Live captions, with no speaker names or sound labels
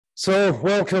So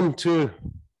welcome to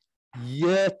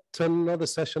yet another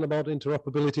session about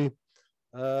interoperability.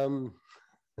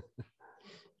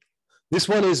 This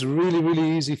one is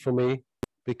really easy for me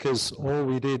because all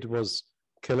we did was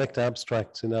collect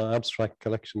abstracts in our abstract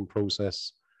collection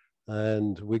process,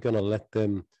 and we're going to let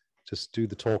them just do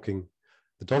the talking.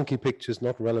 The donkey picture is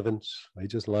not relevant. I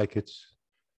just like it.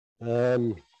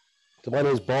 So my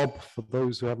name is Bob, for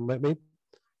those who haven't met me.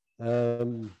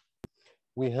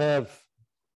 We have...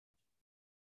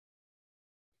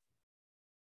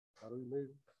 How do we move?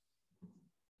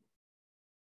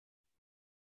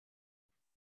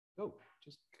 Oh,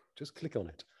 just click on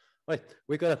it. Right,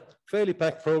 we've got a fairly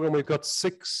packed program. We've got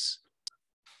 6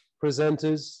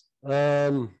 presenters.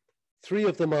 3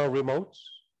 of them are remote.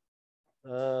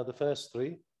 The first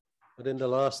 3, but then the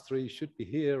last 3 should be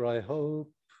here, I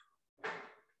hope.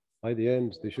 By the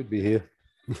end, they should be here.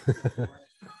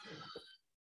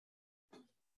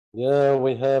 Yeah,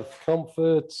 we have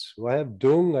Comfort. I have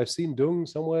Dung. I've seen Dung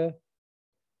somewhere.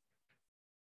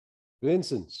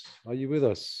 Vincent, are you with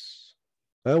us?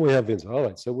 Oh, we have Vincent. All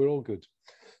right, so we're all good.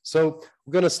 So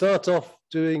we're going to start off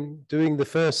doing the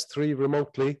first 3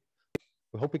 remotely.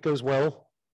 We hope it goes well.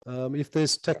 If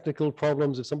there's technical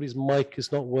problems, if somebody's mic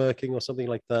is not working or something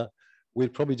like that, we'll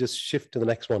probably just shift to the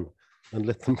next one and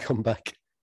let them come back.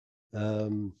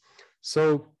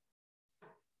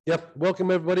 Yeah,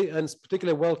 welcome everybody, and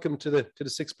particularly welcome to the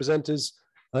 6 presenters.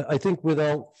 I think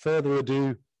without further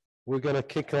ado, we're going to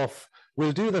kick off.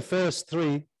 We'll do the first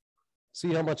 3,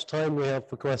 see how much time we have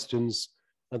for questions,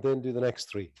 and then do the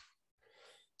next 3.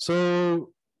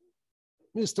 So,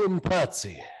 Mr.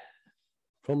 Mpatsi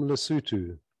from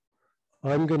Lesotho,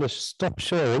 I'm going to stop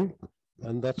sharing,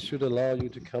 and that should allow you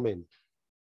to come in.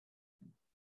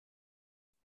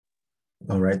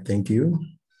 All right, thank you.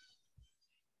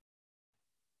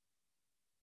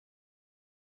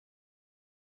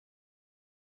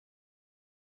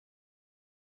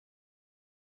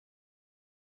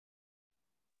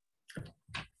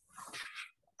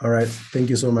 All right, thank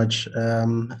you so much.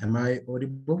 Am I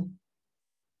audible?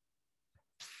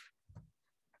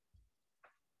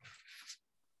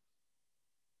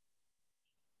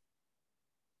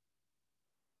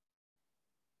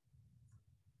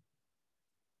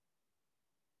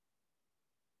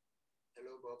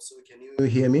 Hello, Bob. So can you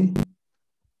hear me?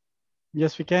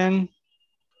 Yes, we can.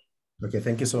 Okay,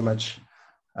 thank you so much.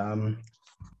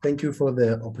 Thank you for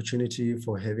the opportunity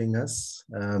for having us.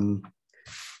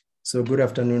 So good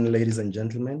afternoon, ladies and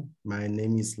gentlemen. My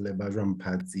name is Lebajwa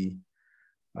Mpatsi.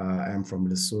 I'm from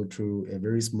Lesotho, a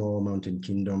very small mountain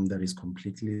kingdom that is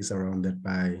completely surrounded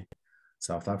by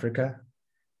South Africa.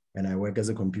 And I work as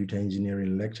a computer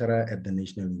engineering lecturer at the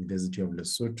National University of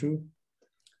Lesotho.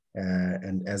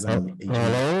 And as an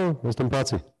hello, Mr.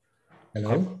 Mpatsi.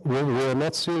 Hello? We're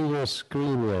not seeing your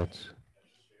screen yet.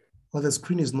 Oh, the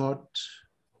screen is not...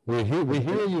 We hear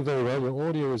you very well. Your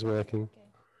audio is working.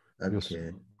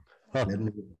 Okay.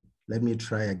 Let me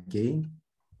try again.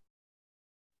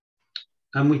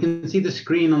 We can see the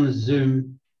screen on the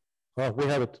Zoom. Oh, we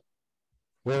have it.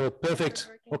 Well, perfect.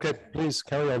 Okay, please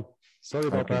carry on. Sorry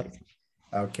about that.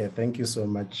 Okay, thank you so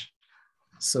much.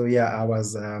 So yeah, I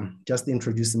was just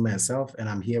introducing myself, and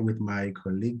I'm here with my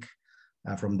colleague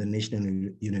from the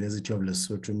National University of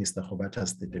Lesotho, Mr. Hobata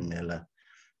Stedemela.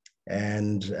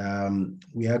 And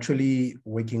we're actually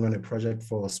working on a project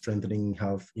for strengthening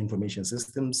health information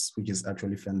systems, which is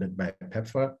actually funded by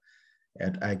PEPFAR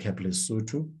at ICAP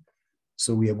Lesotho.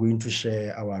 So we are going to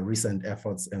share our recent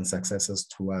efforts and successes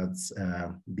towards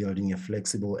building a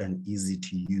flexible and easy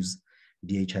to use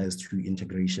DHIS2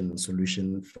 integration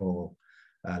solution for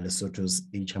Lesotho's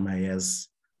HMIS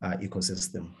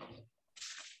ecosystem.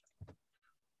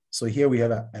 So here we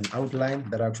have an outline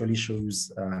that actually shows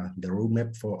the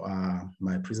roadmap for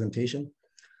my presentation.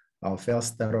 I'll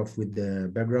first start off with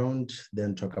the background,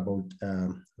 then talk about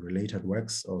related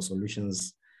works or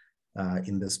solutions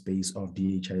in the space of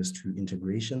DHIS2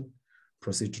 integration,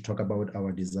 proceed to talk about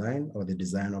our design or the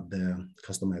design of the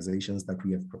customizations that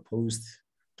we have proposed,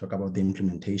 talk about the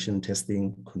implementation,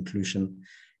 testing, conclusion,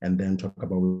 and then talk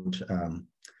about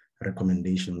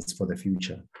recommendations for the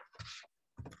future.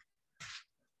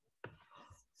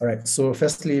 All right, so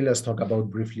firstly, let's talk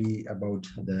briefly about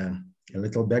a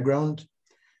little background.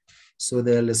 So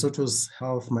the Lesotho's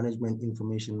Health Management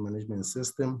Information Management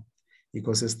System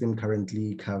ecosystem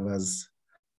currently covers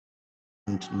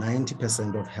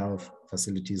 90% of health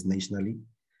facilities nationally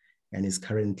and is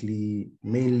currently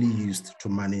mainly used to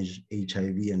manage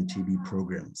HIV and TB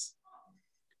programs.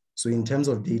 So in terms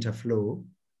of data flow,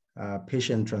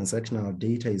 patient transactional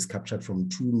data is captured from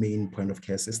 2 main point of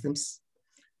care systems,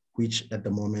 which at the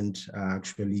moment are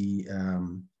actually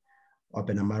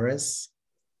OpenMRS,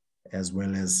 as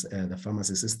well as the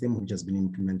pharmacy system, which has been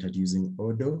implemented using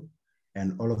Odo.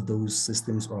 And all of those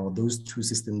systems, or those two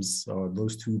systems, or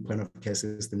those two point of care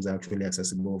systems are actually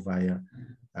accessible via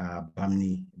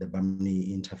BAMNI, the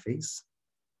BAMNI interface.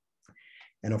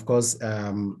 And of course,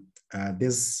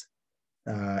 this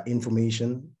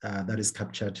information that is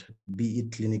captured, be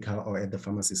it clinical or at the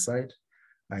pharmacy side,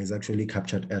 is actually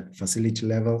captured at facility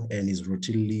level and is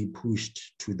routinely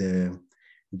pushed to the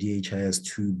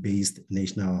DHIS2 based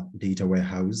national data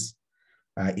warehouse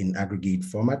in aggregate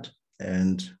format.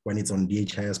 And when it's on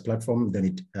DHIS platform, then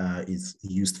it is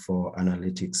used for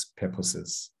analytics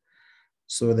purposes.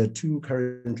 So the two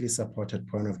currently supported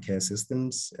point of care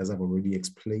systems, as I've already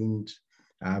explained,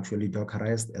 are actually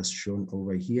Dockerized as shown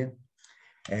over here.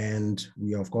 And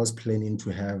we are of course planning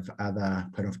to have other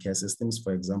point of care systems,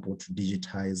 for example, to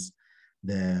digitize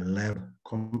the lab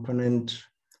component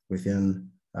within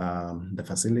the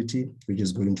facility, which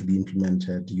is going to be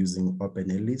implemented using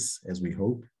OpenELIS, as we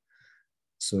hope.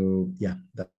 So yeah,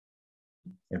 that's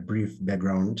a brief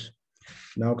background.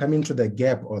 Now coming to the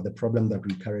gap or the problem that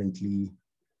we currently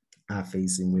are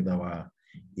facing with our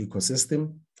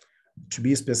ecosystem. To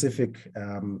be specific,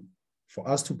 for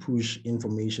us to push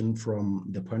information from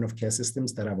the point of care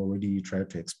systems that I've already tried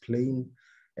to explain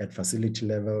at facility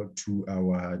level to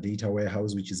our data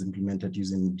warehouse, which is implemented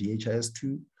using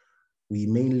DHIS2, we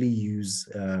mainly use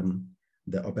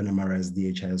the OpenMRS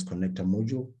DHIS connector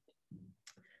module.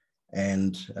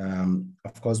 And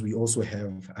of course, we also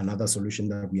have another solution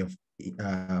that we have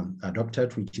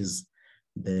adopted, which is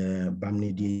the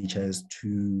BAMNI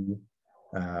DHIS2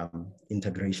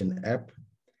 integration app.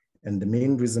 And the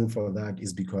main reason for that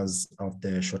is because of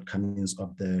the shortcomings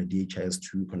of the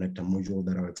DHIS2 connector module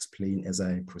that I'll explain as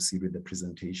I proceed with the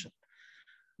presentation.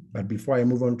 But before I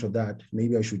move on to that,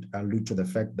 maybe I should allude to the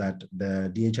fact that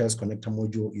the DHIS connector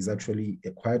module is actually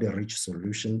quite a rich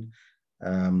solution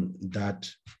that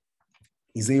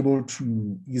is able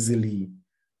to easily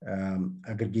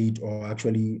aggregate or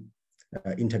actually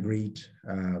integrate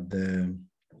the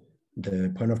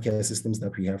point of care systems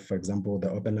that we have, for example, the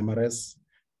OpenMRS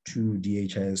to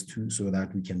DHIS2, so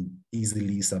that we can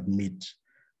easily submit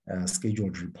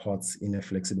scheduled reports in a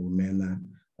flexible manner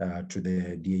to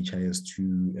the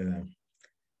DHIS2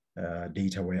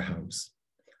 data warehouse.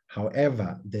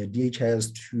 However, the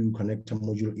DHIS2 connector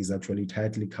module is actually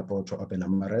tightly coupled to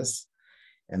OpenMRS,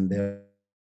 and there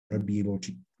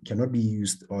cannot be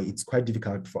used, or it's quite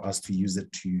difficult for us to use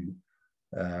it to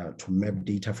map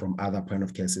data from other point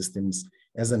of care systems.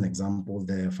 As an example,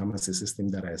 the pharmacy system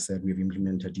that I said we've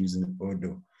implemented using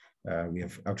Odo, we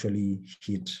have actually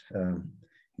hit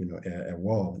a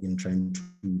wall in trying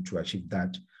to achieve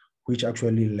that, which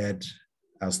actually led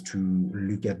us to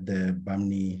look at the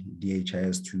BAMNI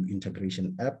DHIS2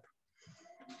 integration app,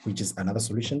 which is another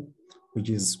solution, which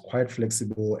is quite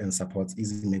flexible and supports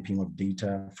easy mapping of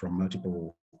data from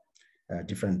multiple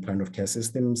different point of care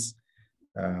systems.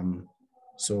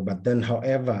 But then,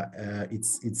 however,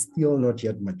 it's still not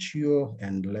yet mature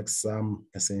and lacks some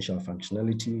essential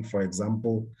functionality. For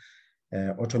example,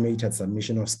 automated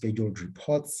submission of scheduled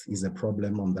reports is a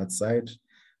problem on that side,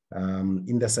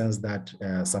 in the sense that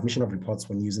submission of reports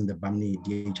when using the BAMNI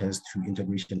DHIS2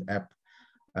 integration app,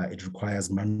 it requires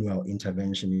manual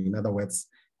intervention. In other words,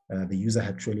 the user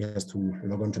actually has to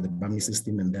log on to the BAMNI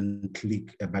system and then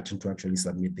click a button to actually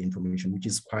submit the information, which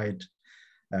is quite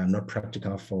not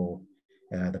practical for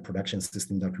the production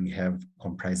system that we have,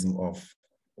 comprising of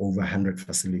over 100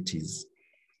 facilities.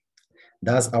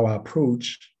 Thus, our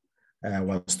approach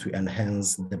was to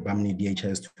enhance the BAMNI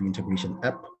DHIS2 integration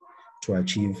app to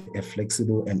achieve a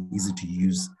flexible and easy to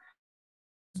use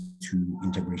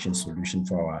integration solution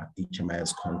for our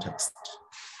HMIS context.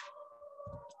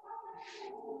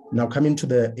 Now, coming to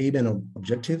the aim and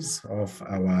objectives of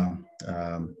our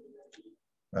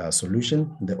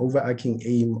solution, the overarching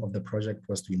aim of the project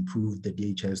was to improve the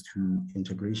DHIS2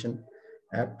 integration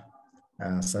app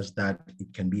such that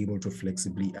it can be able to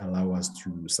flexibly allow us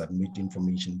to submit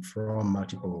information from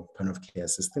multiple point of care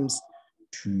systems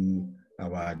to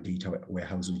our data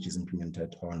warehouse, which is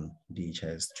implemented on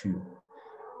DHIS2.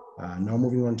 Now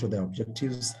moving on to the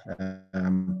objectives,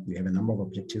 we have a number of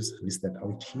objectives listed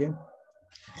out here.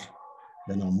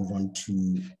 Then I'll move on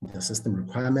to the system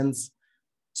requirements.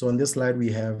 So on this slide,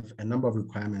 we have a number of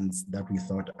requirements that we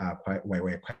thought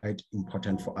were quite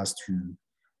important for us to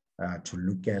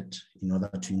look at in order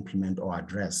to implement or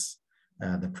address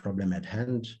the problem at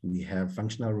hand. We have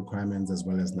functional requirements as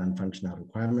well as non-functional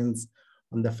requirements.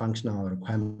 On the functional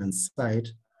requirements side,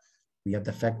 we have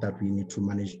the fact that we need to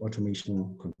manage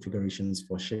automation configurations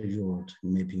for scheduled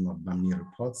mapping of BAMNI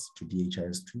reports to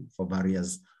DHIS2 for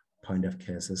various point of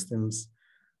care systems,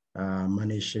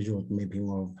 manage scheduled mapping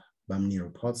of BAMNI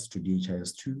reports to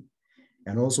DHIS2,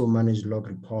 and also manage log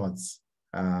reports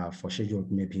for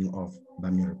scheduled mapping of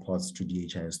BAMNI reports to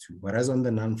DHIS2. Whereas on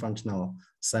the non-functional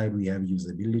side, we have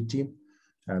usability.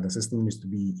 The system needs to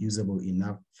be usable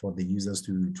enough for the users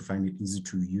to find it easy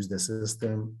to use the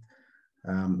system.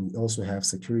 We also have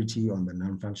security on the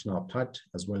non-functional part,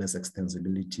 as well as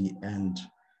extensibility and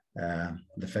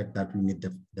the fact that we need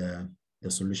the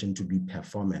solution to be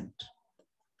performant.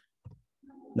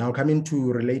 Now, coming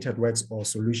to related works or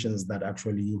solutions that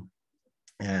actually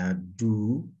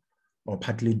do or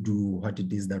partly do what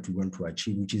it is that we want to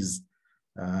achieve, which is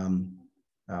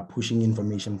pushing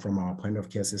information from our point of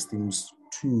care systems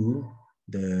to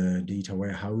the data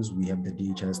warehouse. We have the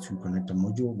DHIS2 connector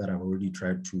module that I've already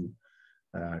tried to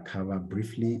cover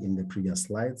briefly in the previous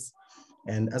slides.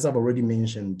 And as I've already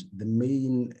mentioned, the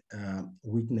main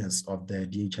weakness of the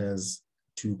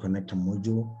DHIS2 connector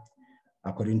module,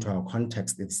 according to our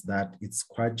context, it's that it's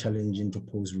quite challenging to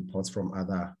post reports from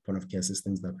other point of care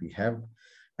systems that we have.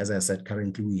 As I said,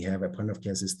 currently we have a point of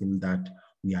care system that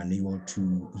we are unable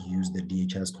to use the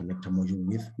DHIS connector module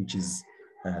with, which is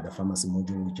the pharmacy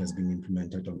module, which has been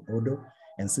implemented on Odo.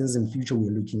 And since in future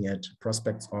we're looking at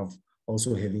prospects of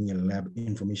also having a lab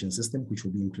information system, which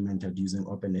will be implemented using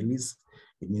OpenELIS,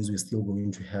 it means we're still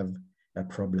going to have a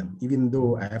problem, even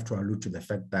though I have to allude to the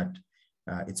fact that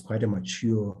it's quite a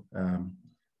mature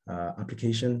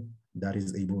application that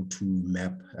is able to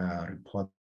map reports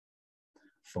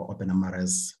for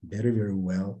OpenMRS very, very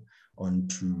well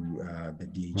onto the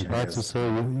DHIS. I'm about to say,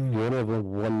 you only have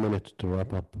 1 minute to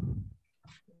wrap up.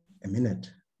 A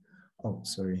minute? Oh,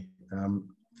 sorry. All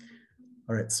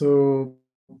right, so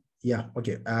yeah,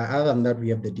 okay. Other than that, we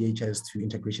have the DHIS2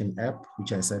 integration app,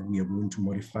 which I said we are going to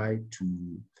modify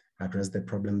to address the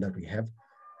problem that we have.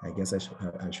 I guess I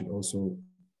should also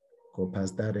go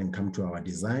past that and come to our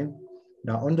design.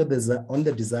 Now, on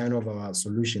the design of our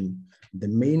solution, the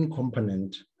main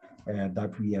component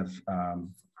that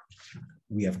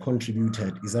we have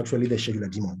contributed is actually the scheduler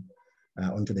daemon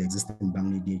onto the existing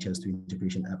BAMNI DHIS2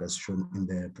 integration app as shown in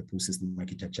the proposed system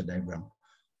architecture diagram,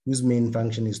 whose main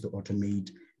function is to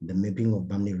automate the mapping of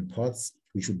BAMNI reports,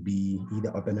 which would be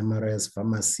either OpenMRS,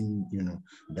 pharmacy,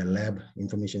 the lab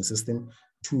information system,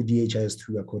 to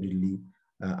DHIS2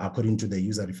 according to the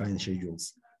user-defined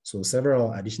schedules. So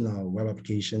several additional web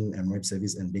application and web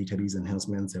service and database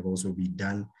enhancements have also been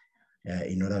done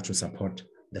in order to support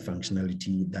the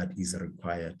functionality that is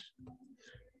required.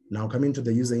 Now, coming to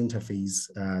the user interface,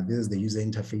 this is the user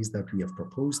interface that we have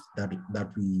proposed that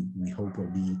we hope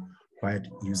will be quite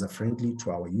user-friendly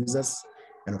to our users.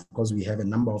 And of course, we have a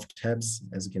number of tabs,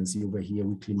 as you can see over here,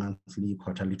 weekly, monthly,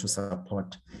 quarterly, to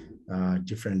support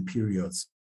different periods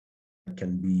that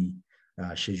can be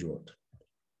scheduled.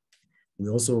 We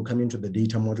also come into the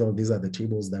data model. These are the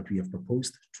tables that we have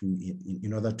proposed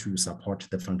in order to support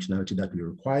the functionality that we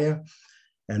require.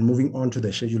 And moving on to the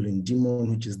scheduling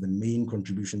daemon, which is the main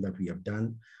contribution that we have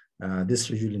done. This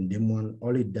scheduling daemon,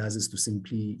 all it does is to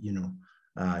simply,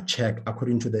 check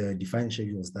according to the defined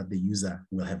schedules that the user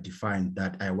will have defined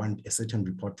that I want a certain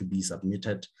report to be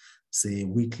submitted, say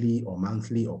weekly or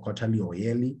monthly or quarterly or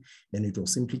yearly. Then it will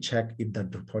simply check if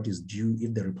that report is due.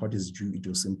 If the report is due, it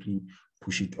will simply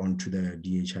push it onto the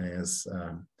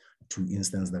DHIS2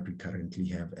 instance that we currently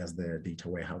have as the data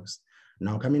warehouse.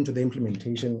 Now, coming to the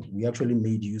implementation, we actually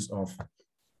made use of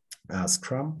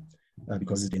Scrum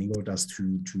because it enabled us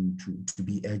to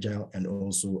be agile and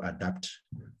also adapt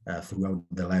throughout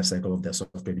the life cycle of the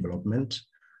software development.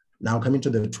 Now, coming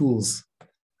to the tools,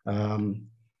 on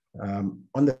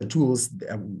the tools,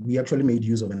 we actually made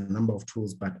use of a number of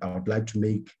tools, but I would like to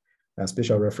make a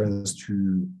special reference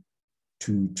to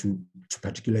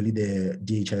particularly the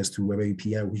DHIS2 Web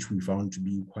API, which we found to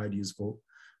be quite useful,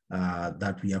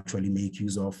 that we actually make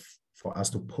use of for us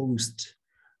to post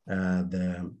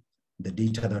the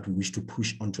data that we wish to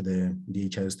push onto the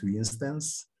DHIS2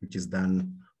 instance, which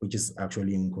is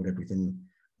actually encoded within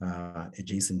a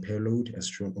JSON payload as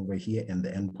shown over here. And the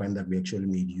endpoint that we actually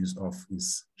made use of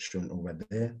is shown over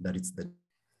there, that it's the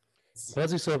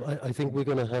I think we're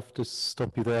going to have to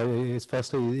stop you there. It's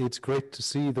fascinating. It's great to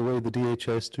see the way the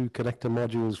DHIS2 connector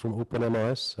modules from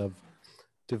OpenMRS have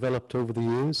developed over the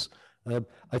years.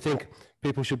 I think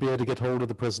people should be able to get hold of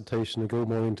the presentation and go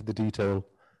more into the detail.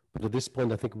 But at this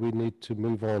point, I think we need to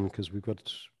move on because we've got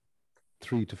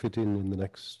 3 to fit in the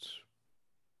next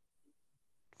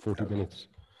 40 minutes.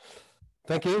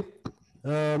 Thank you.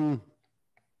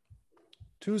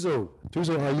 Tuzo,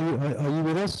 are you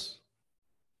with us?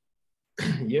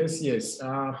 Yes,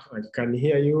 I can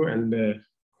hear you and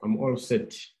I'm all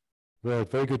set. Well,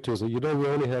 very good, Tuzo. You know, we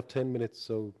only have 10 minutes,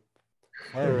 so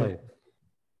fire away.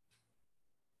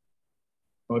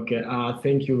 Okay,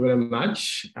 thank you very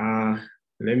much.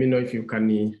 Let me know if you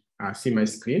can see my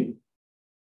screen.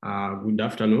 Good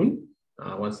afternoon.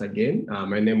 Once again,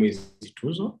 my name is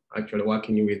Tuzo, actually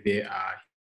working with the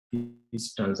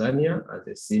DHIS Tanzania as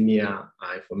a senior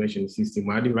information system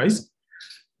advisor.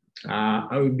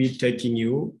 I will be taking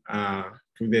you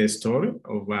to the story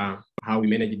of how we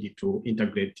managed to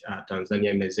integrate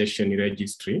Tanzania Immunization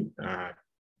Registry,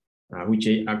 which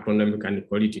is acronym can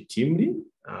call it TIMRI,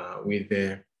 with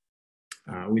the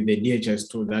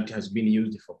DHIS2 that has been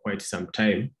used for quite some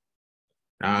time.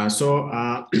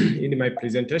 In my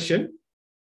presentation,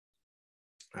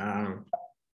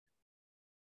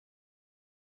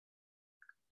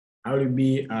 I will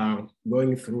be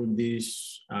going through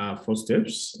these 4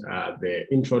 steps: the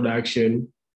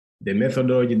introduction, the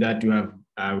methodology that we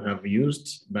have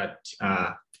used, but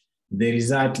the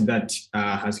result that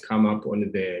has come up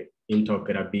on the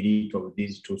interoperability of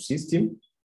these 2 systems,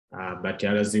 but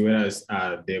as well as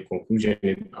the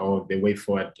conclusion or the way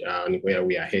forward on where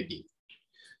we are heading.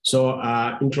 So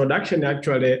introduction,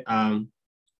 actually,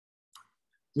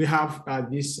 we have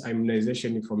this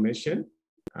immunization information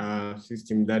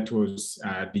system that was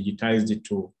digitized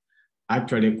to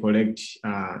actually collect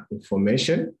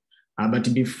information,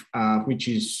 which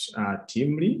is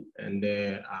TIMRI, and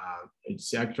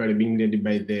it's actually being led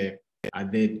by the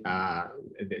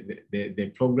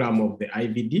program of the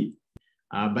IVD.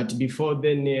 But before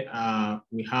then,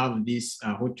 we have this,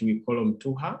 what we call them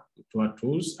TUHA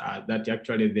tools, that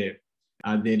actually the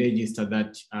register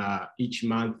that each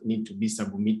month need to be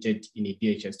submitted in a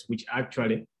DHIS, which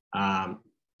actually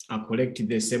collect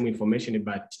the same information,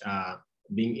 but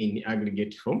being in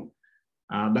aggregate form.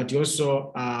 But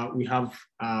also we have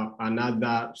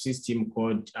another system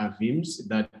called VIMS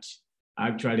that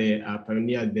actually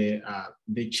pioneer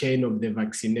the chain of the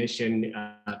vaccination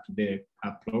to the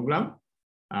program.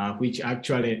 Which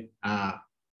actually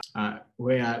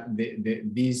where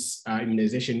these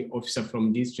immunization officer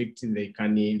from district, they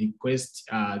can request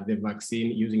the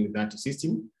vaccine using that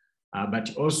system,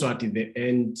 but also at the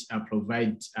end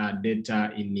provide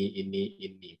data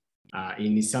in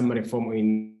summary form,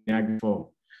 in agri form.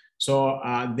 So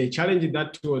the challenge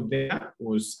that was there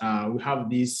was we have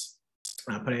this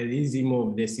parallelism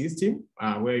of the system,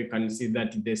 where you can see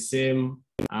that the same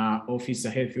officer,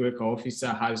 health worker officer,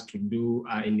 has to do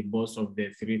in both of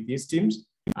the 3 systems,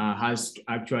 has to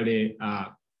actually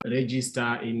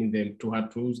register in the TUHA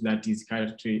tools that is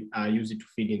currently used to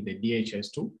feed in the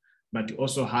DHIS2, but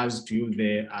also has to use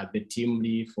the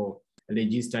TIMRI for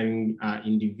registering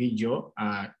individual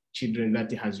children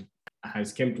that has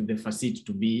come to the facility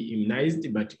to be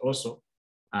immunized, but also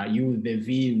use the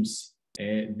VIMS,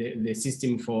 the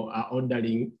system for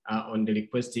ordering on the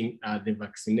requesting the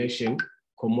vaccination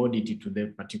commodity to the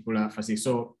particular facility.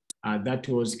 So that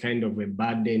was kind of a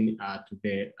burden to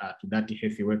that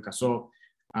health worker. So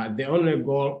the only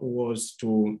goal was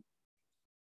to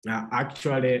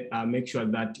actually make sure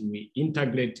that we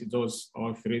integrate those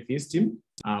all 3 systems,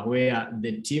 where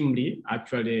the TIMRI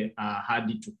actually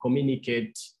had to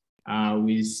communicate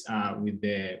with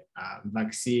the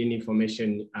vaccine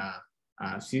information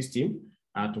system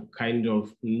to kind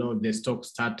of know the stock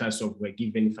status of a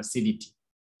given facility.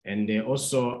 And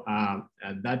also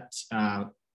that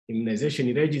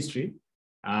immunization registry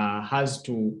has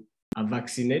to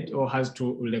vaccinate or has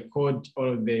to record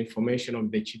all of the information of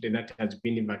the children that has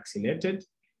been vaccinated.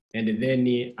 And then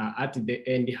at the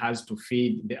end, has to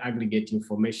feed the aggregate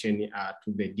information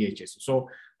to the DHIS. So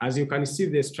as you can see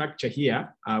the structure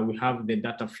here, we have the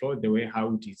data flow, the way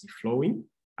how it is flowing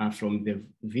from the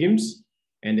VIMS,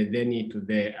 and then to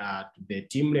the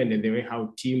TIMRI, and the way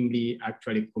how TIMRI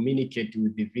actually communicate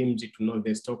with the VIMS to know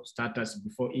the stock status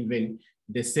before even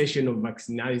the session of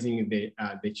vaccinating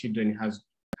the children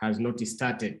has not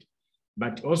started.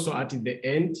 But also at the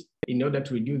end, in order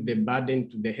to reduce the burden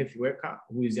to the health worker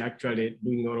who is actually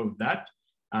doing all of that,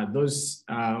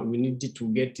 we need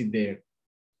to get the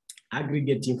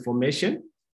aggregate information,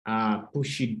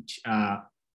 push it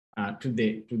to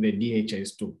the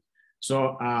DHIS2.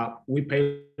 So we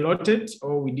piloted,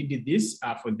 or we did this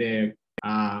for the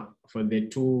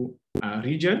 2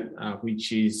 region,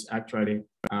 which is actually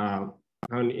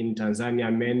in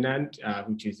Tanzania mainland,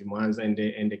 which is Mwanza and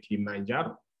the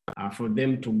Kilimanjaro, for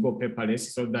them to go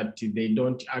paperless, so that they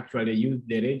don't actually use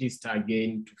the register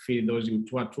again to feed those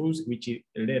TUHA tools, which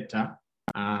later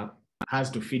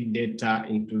has to feed data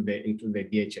into the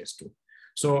DHIS2.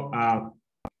 So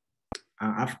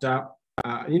after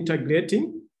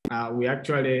integrating, we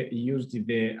actually used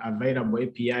the available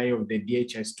API of the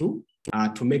DHIS2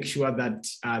 to make sure that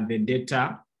the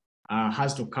data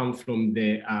has to come from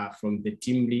the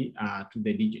team lead to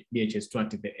the DHIS2 at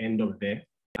the end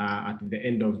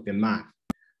of the month.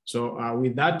 So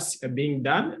with that being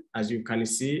done, as you can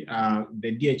see,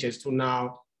 the DHIS2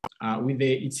 now, with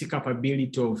its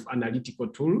capability of analytical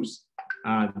tools,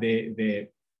 the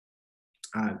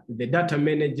data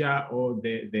manager or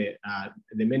the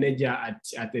manager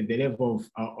at the level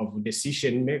of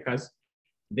decision makers,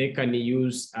 they can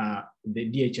use the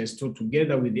DHIS2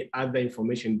 together with the other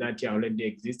information that are already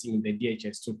existing in the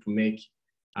DHIS2 to make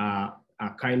a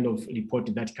kind of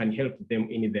report that can help them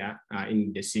in their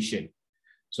in decision.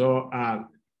 So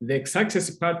the success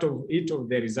part of it, of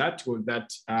the result, was that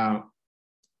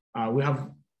we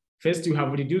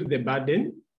have reduced the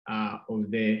burden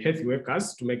of the health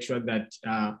workers to make sure that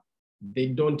they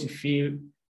don't fill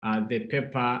the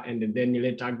paper and then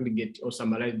later aggregate or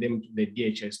summarize them to the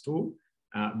DHIS2.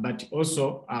 But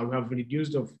also we have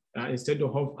reduced instead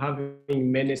of having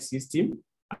many systems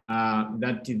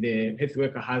that the health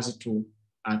worker has to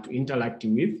interact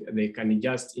with, they can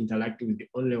just interact with the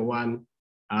only one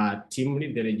team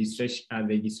lead, the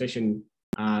registration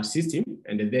system,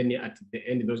 and then at the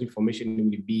end, those information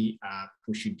will be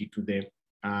pushed to the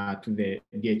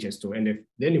DHIS2, and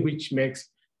then which makes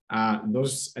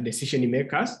those decision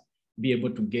makers be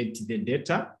able to get the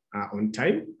data on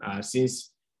time,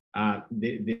 since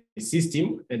the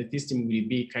system will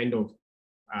be kind of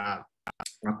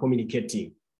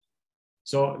communicating.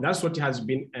 So that's what has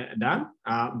been done.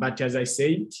 But as I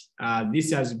said,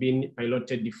 this has been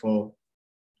piloted for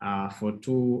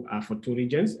two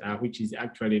regions, which is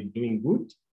actually doing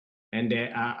good. And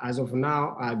as of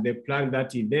now, the plan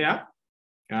that is there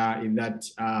is that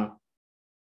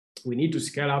we need to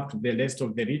scale up to the rest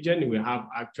of the region. We have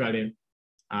actually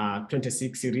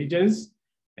 26 regions.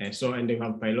 And we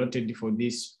have piloted for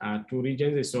these two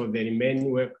regions. So the remaining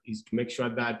work is to make sure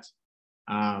that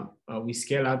we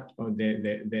scale up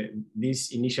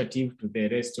this initiative to the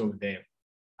rest of the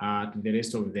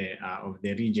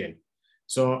region.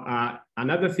 So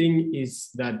another thing is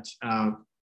that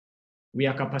we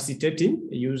are capacitating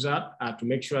the user to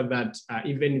make sure that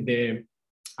even the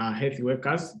health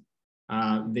workers,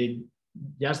 they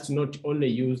just not only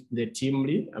use the team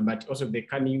lead, but also they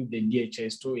can use the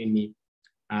DHIS2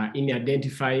 in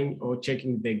identifying or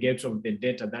checking the gaps of the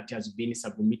data that has been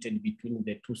submitted between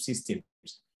the two systems,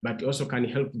 but also can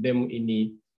help them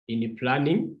in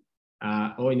planning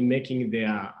or in making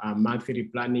their monthly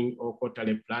planning or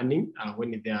quarterly planning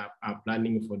when they are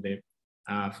planning for the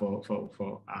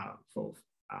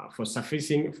for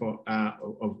sufficing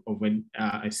of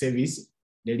a service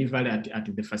delivered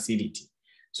at the facility.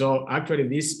 So actually,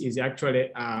 this is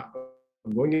actually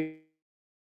going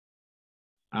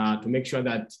to make sure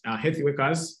that health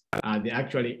workers, they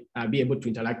actually be able to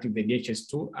interact with the DHIS2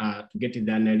 to get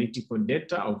the analytical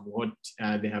data of what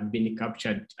they have been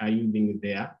captured using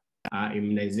their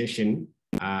immunization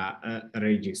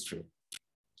registry.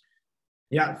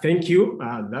 Yeah, thank you.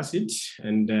 That's it.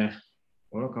 And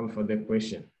welcome for the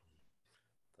question.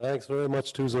 Thanks very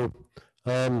much, Tuzo.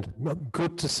 And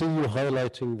good to see you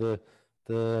highlighting the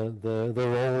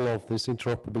role of this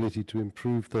interoperability to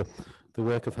improve the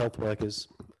work of health workers,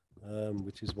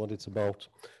 which is what it's about.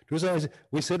 Tuzo,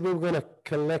 we said we were going to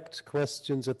collect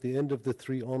questions at the end of the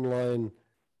 3 online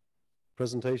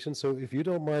presentations. So if you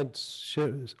don't mind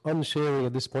unsharing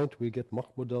at this point, we get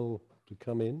Mahmoudal to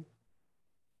come in.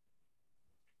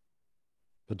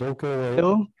 But don't go away.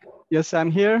 Hello. Yes, I'm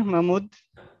here, Mahmoud.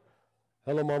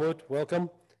 Hello, Mahmoud. Welcome.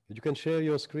 You can share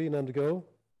your screen and go.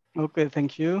 Okay,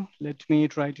 thank you. Let me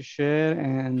try to share,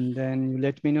 and then you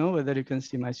let me know whether you can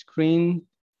see my screen.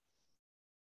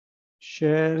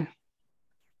 Share.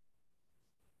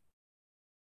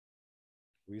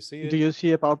 We see it. Do you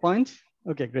see a PowerPoint?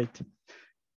 Okay, great.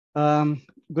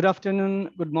 Good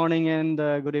afternoon, good morning, and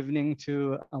good evening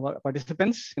to our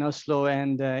participants in Oslo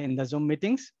and in the Zoom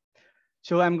meetings.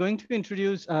 So I'm going to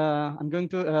introduce, I'm going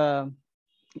to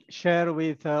share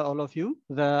with all of you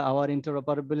our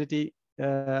interoperability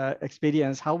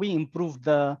experience, how we improved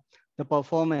the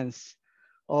performance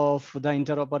of the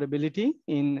interoperability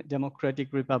in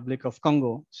Democratic Republic of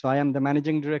Congo. So I am the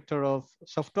managing director of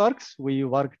SoftWorks. We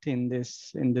worked in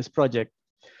this project.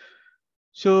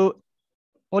 So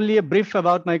only a brief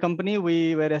about my company.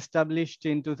 We were established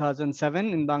in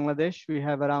 2007 in Bangladesh. We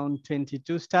have around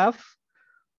 22 staff.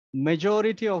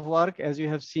 Majority of work, as you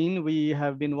have seen, we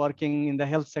have been working in the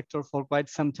health sector for quite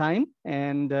some time.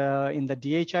 And in the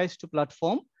DHIS2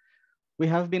 platform, we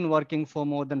have been working for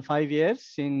more than 5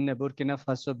 years in Burkina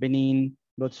Faso, Benin,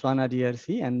 Botswana,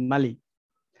 DRC, and Mali.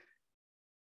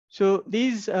 So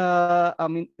these,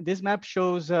 this map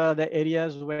shows the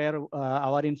areas where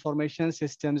our information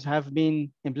systems have been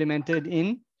implemented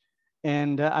in,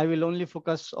 and I will only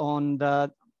focus on the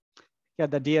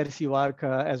DRC work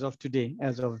as of today,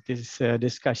 as of this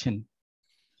discussion.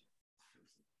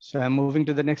 So I'm moving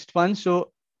to the next one.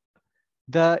 So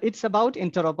it's about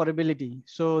interoperability.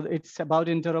 So it's about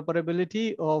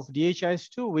interoperability of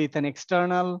DHIS2 with an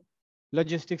external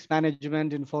logistics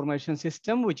management information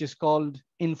system, which is called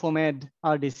Infomed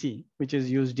RDC, which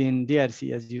is used in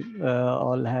DRC, as you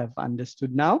all have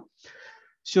understood now.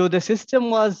 So the system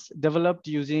was developed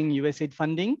using USAID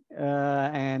funding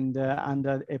and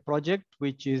under a project,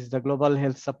 which is the Global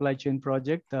Health Supply Chain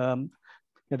Project, the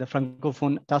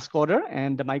Francophone Task Order,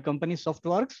 and my company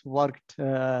Softworks worked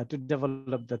to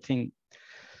develop the thing.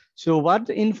 So what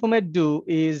Infomed do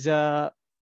is the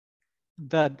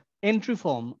entry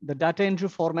form, the data entry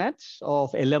formats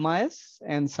of LMIS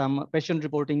and some patient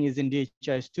reporting is in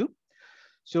DHIS2.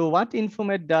 So what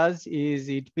Infomed does is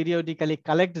it periodically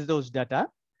collects those data,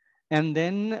 and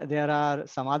then there are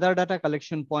some other data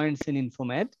collection points in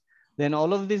Infomed. Then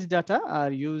all of these data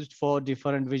are used for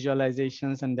different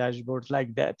visualizations and dashboards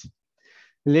like that.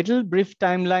 Little brief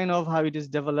timeline of how it is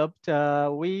developed.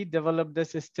 We developed the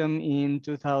system in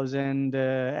 2000,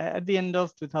 at the end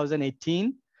of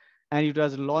 2018. And it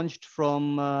was launched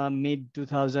from mid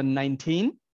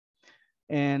 2019.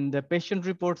 And the patient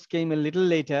reports came a little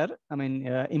later. I mean,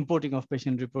 importing of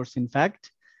patient reports, in fact.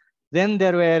 Then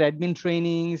there were admin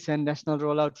trainings and national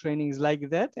rollout trainings like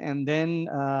that. And then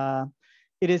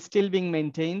it is still being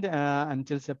maintained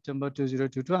until September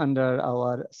 2022 under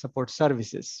our support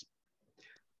services.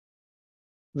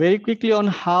 Very quickly on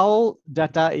how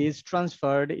data is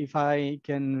transferred, if I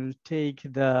can take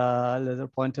the laser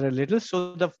pointer a little.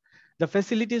 So the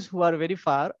facilities who are very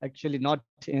far, actually not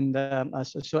in the,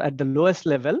 so at the lowest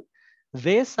level,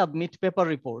 they submit paper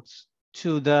reports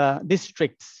to the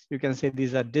districts. You can say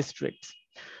these are districts.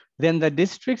 Then the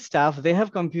district staff, they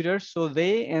have computers, so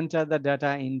they enter the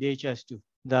data in DHIS2,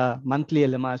 the monthly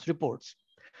LMIS reports.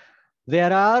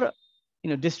 There are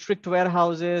district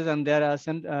warehouses, and there are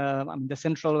the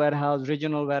central warehouse,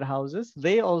 regional warehouses.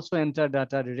 They also enter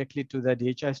data directly to the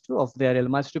DHIS2 of their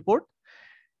LMIS report.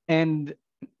 And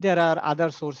there are other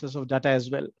sources of data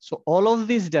as well. So all of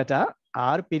these data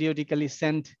are periodically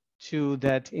sent to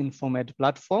that Infomed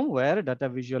platform where data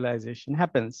visualization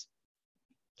happens.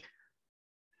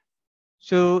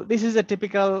 So this is a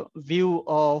typical view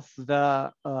of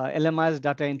the LMIS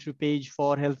data entry page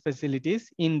for health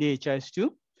facilities in DHIS2.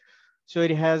 So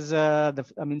it has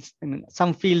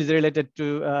some fields related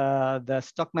to the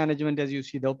stock management, as you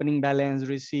see, the opening balance,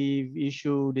 receive,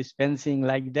 issue, dispensing,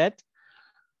 like that.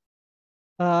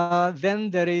 Then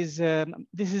there is,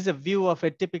 this is a view of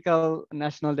a typical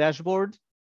national dashboard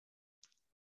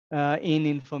in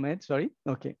Infomed, sorry.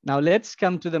 Okay, now let's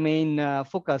come to the main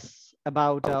focus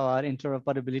about our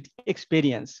interoperability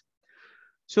experience.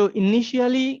 So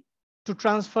initially, to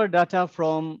transfer data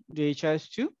from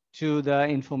DHIS2 to the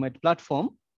Infomed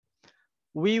platform,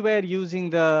 we were using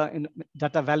the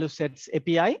data value sets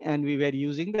API, and we were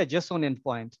using the JSON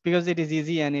endpoint because it is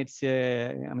easy and it's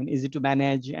easy to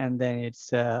manage, and then it's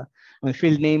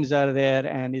field names are there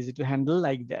and easy to handle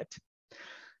like that.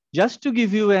 Just to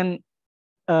give you an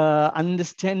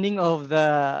understanding of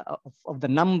the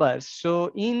numbers.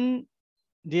 So in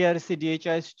DRC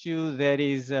DHIS2, there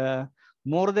is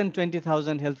more than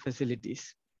 20,000 health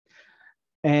facilities.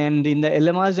 And in the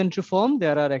LMIS entry form,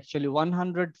 there are actually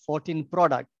 114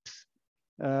 products.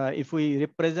 If we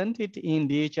represent it in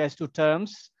DHIS2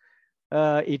 terms,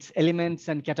 it's elements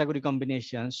and category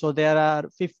combinations. So there are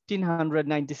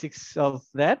 1,596 of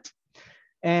that.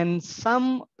 And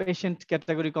some patient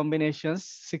category combinations,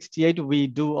 68, we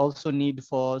do also need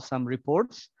for some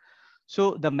reports.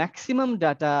 So the maximum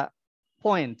data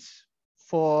points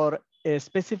for a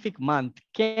specific month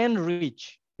can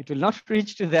reach, it will not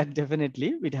reach to that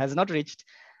definitely, it has not reached,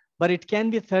 but it can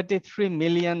be 33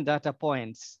 million data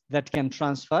points that can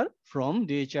transfer from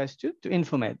DHIS2 to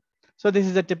Infomed. So this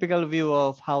is a typical view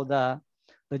of how the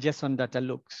JSON data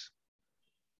looks.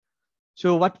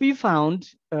 So what we found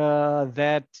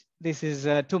that this is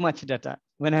too much data.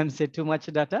 When I'm saying too much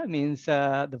data, means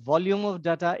the volume of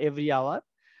data every hour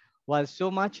was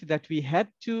so much that we had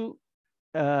to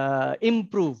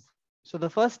improve. So the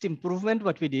first improvement,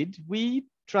 what we did, we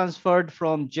transferred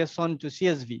from JSON to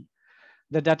CSV.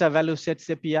 The data value sets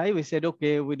API, we said,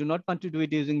 okay, we do not want to do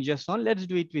it using JSON, let's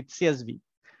do it with CSV.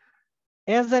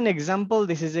 As an example,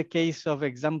 this is a case of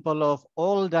example of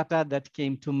all data that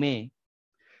came to May.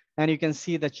 And you can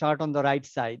see the chart on the right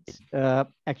side,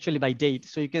 actually by date.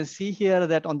 So you can see here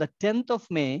that on the 10th of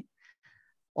May,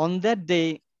 On that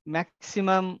day,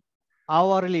 maximum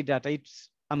hourly data,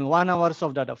 1 hour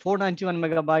of data, 491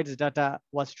 megabytes data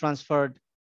was transferred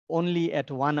only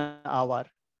at 1 hour.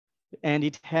 And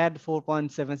it had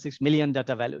 4.76 million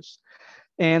data values.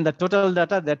 And the total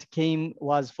data that came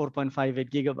was 4.58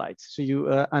 gigabytes. So you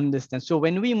understand. So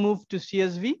when we moved to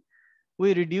CSV,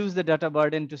 we reduced the data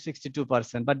burden to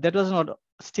 62%, but that was not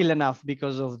still enough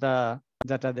because of the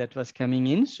data that was coming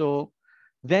in. So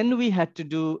then we had to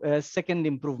do a second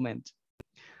improvement.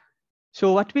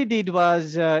 So what we did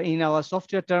was in our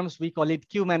software terms, we call it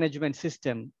queue management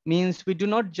system, means we do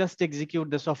not just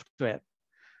execute the software.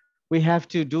 We have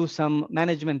to do some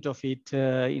management of it,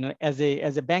 as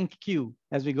a bank queue.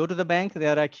 As we go to the bank,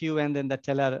 there are a queue and then the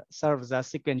teller serves us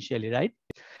sequentially, right?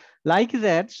 Like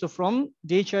that, so from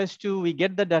DHIS2, we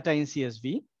get the data in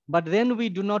CSV, but then we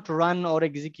do not run or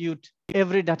execute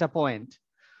every data point.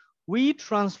 We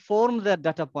transform that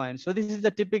data point. So this is the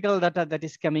typical data that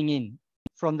is coming in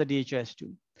from the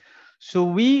DHIS2. So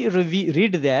we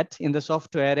read that in the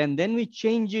software and then we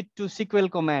change it to SQL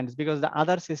commands because the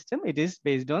other system, it is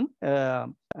based on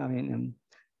SQL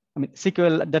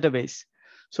database.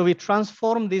 So we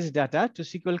transform this data to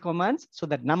SQL commands so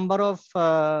that number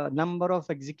of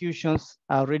executions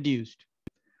are reduced.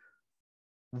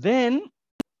 Then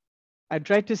I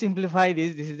tried to simplify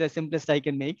this. This is the simplest I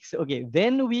can make. So, okay,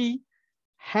 then we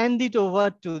hand it over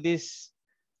to this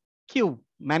queue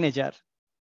manager.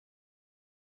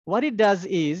 What it does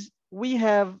is we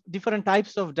have different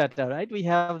types of data, right? We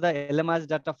have the LMS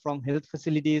data from health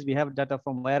facilities. We have data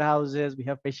from warehouses. We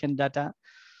have patient data.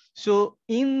 So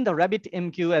in the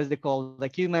RabbitMQ, as they call the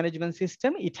queue management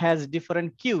system, it has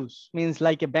different queues, means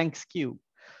like a bank's queue.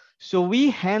 So we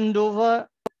hand over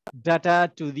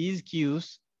data to these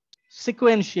queues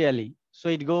sequentially. So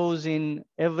it goes in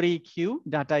every queue,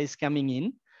 data is coming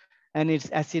in and it's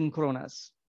asynchronous.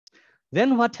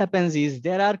 Then what happens is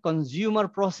there are consumer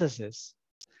processes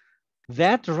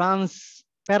that runs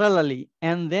parallelly,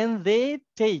 and then they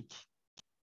take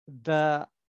the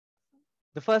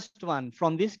first one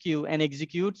from this queue and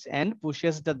executes and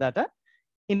pushes the data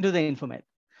into the informate.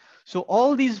 So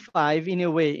all these 5, in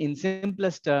a way, in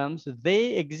simplest terms,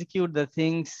 they execute the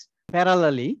things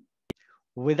parallelly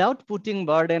without putting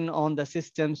burden on the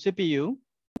system CPU.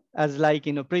 As like,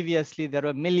 previously there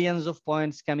were millions of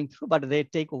points coming through, but they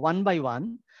take one by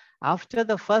one. After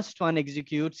the first one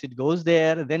executes, it goes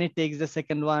there, then it takes the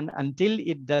second one until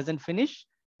it doesn't finish.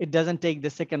 It doesn't take the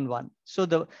second one. So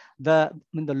the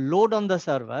load on the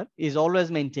server is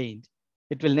always maintained.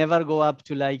 It will never go up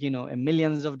to like,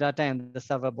 millions of data and the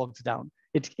server bogs down.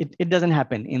 It doesn't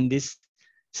happen in this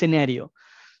scenario.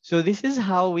 So this is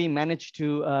how we manage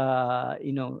to,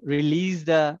 release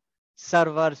the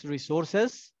server's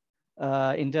resources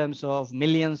in terms of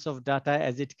millions of data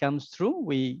as it comes through.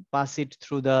 We pass it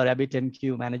through the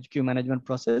RabbitMQ queue management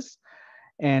process.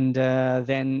 And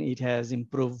then it has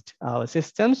improved our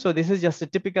system. So this is just a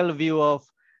typical view of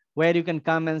where you can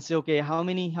come and say, okay, how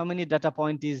many data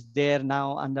point is there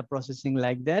now under processing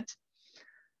like that?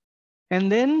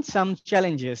 And then some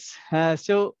challenges.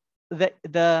 So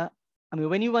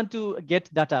when you want to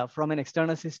get data from an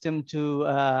external system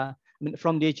to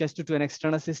from DHIS2 to an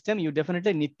external system, you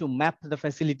definitely need to map the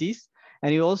facilities,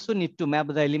 and you also need to map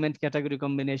the element category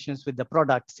combinations with the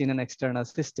products in an external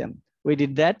system. We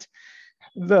did that.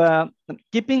 The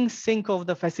keeping sync of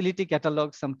the facility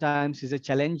catalog sometimes is a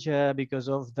challenge because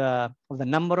of the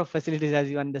number of facilities. As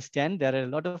you understand, there are a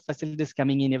lot of facilities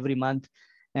coming in every month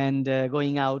and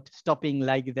going out, stopping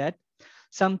like that.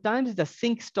 Sometimes the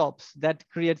sync stops, that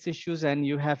creates issues, and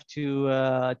you have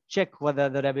to check whether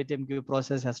the RabbitMQ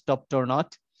process has stopped or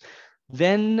not.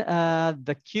 Then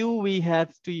the queue, we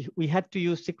had to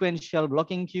use sequential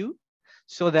blocking queue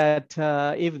so that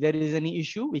if there is any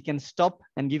issue, we can stop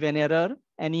and give an error.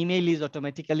 An email is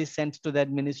automatically sent to the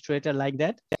administrator like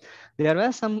that. There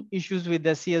were some issues with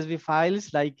the CSV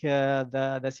files, like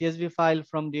the CSV file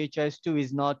from DHIS2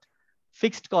 is not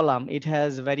fixed column. It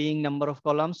has varying number of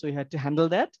columns, so you had to handle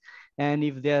that. And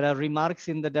if there are remarks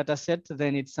in the data set,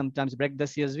 then it sometimes break the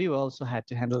CSV. We also had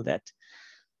to handle that.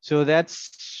 So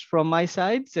that's from my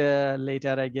side.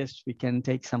 Later, I guess we can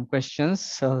take some questions.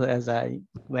 So as I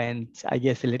went, I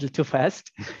guess, a little too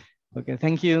fast. Okay,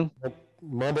 thank you.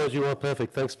 Mahmoud, you are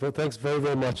perfect. Thanks very,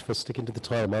 very much for sticking to the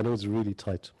time. I know it's really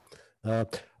tight.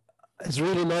 It's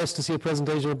really nice to see a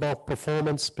presentation about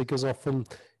performance, because often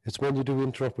it's when you do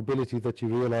interoperability that you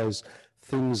realize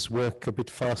things work a bit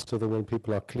faster than when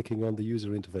people are clicking on the user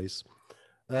interface.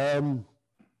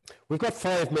 We've got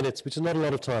 5 minutes, which is not a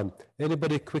lot of time.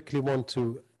 Anybody quickly want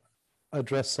to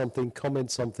address something, comment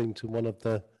something to one of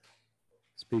the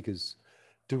speakers?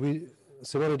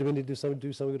 Simona, do we need to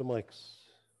do something with the mics?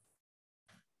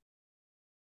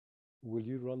 Will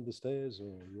you run the stairs,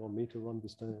 or you want me to run the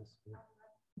stairs? Yeah.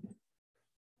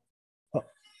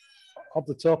 Up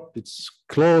the top, it's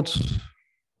Claude.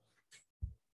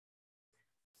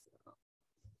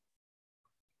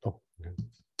 Oh, okay.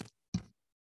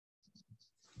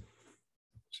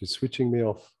 She's switching me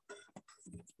off.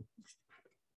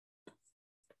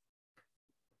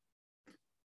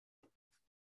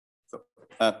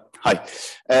 Hi.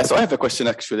 So I have a question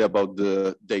actually about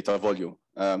the data volume.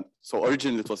 So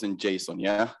originally it was in JSON,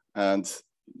 yeah? And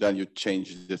then you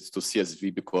changed it to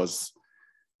CSV because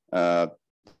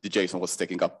the JSON was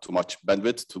taking up too much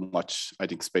bandwidth, too much, I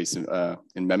think, space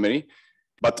in memory.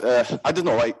 But I don't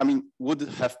know, I mean, would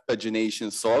have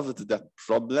pagination solved that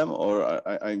problem, or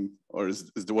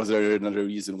was there another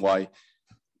reason why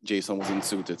JSON wasn't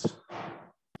suited?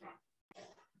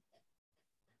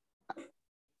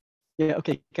 Yeah,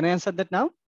 okay. Can I answer that now?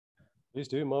 Please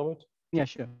do, Mohammed. Yeah,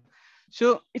 sure.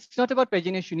 So it's not about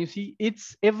pagination. You see,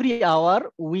 it's every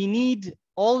hour we need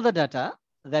all the data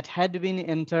that had been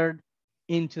entered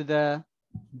into the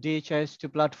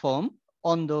DHIS2 platform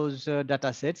on those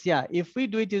data sets. Yeah, if we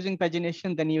do it using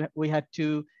pagination, then we had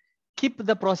to keep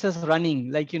the process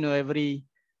running, like, every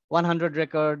 100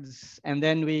 records, and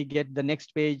then we get the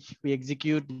next page, we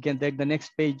execute, get the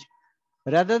next page.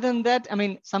 Rather than that, I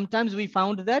mean, sometimes we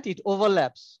found that it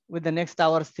overlaps with the next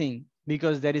hour's thing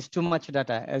because there is too much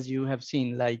data, as you have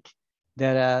seen, like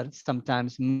there are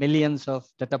sometimes millions of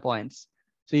data points.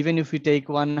 So even if we take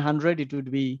 100, it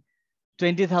would be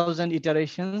 20,000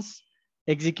 iterations,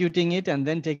 executing it and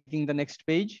then taking the next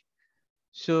page.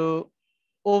 So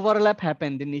overlap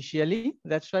happened initially.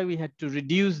 That's why we had to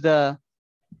reduce the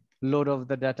load of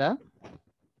the data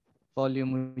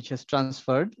volume which has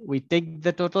transferred. We take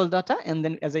the total data, and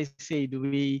then, as I said,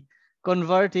 we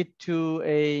convert it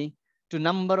to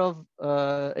number of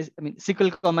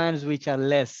SQL commands which are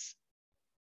less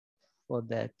for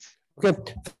that.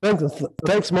 Okay,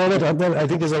 thanks, Mohammed. I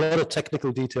think there's a lot of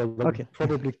technical detail that we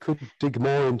probably could dig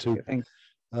more into.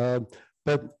 Okay,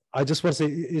 but I just want to say,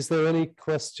 is there any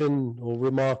question or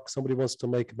remark somebody wants to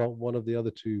make about one of the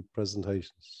other two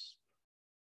presentations?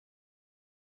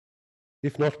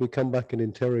 If not, we'll come back and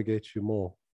interrogate you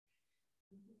more.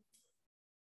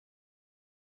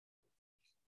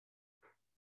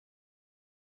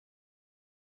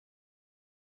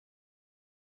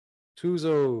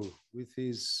 Tuzo with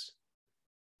his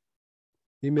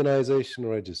immunization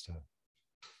register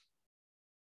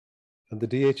and the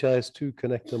DHIS2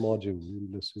 connector module in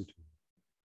Lesotho.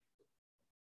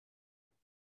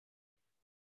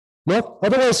 No,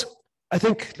 otherwise, I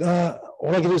think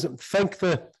all I can do is thank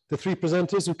the three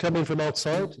presenters who come in from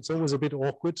outside. It's always a bit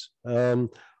awkward. I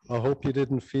hope you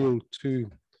didn't feel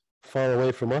too far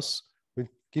away from us. We'll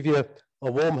give you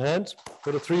a warm hand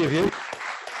for the three of you.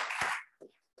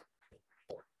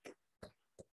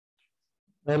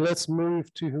 And let's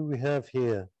move to who we have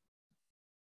here.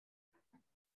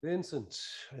 Vincent,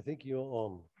 I think you're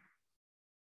on.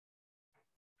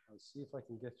 I'll see if I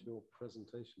can get your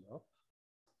presentation up.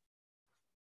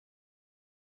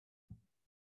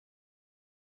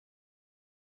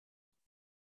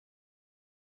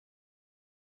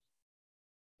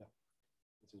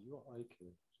 So your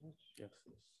icon, yes,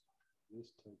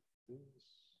 this take this,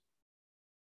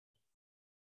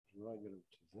 drag it up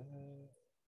to there,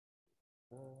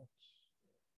 that,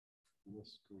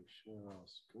 let's go share our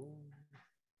screen,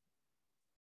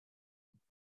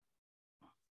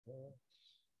 that,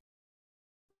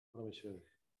 let me show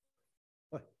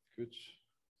you, good,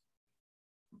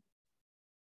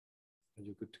 and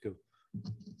you're good to go.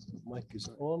 Mic is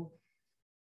on.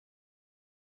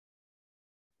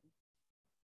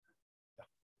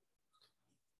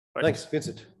 Right. Thanks,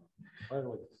 Vincent.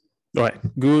 All right.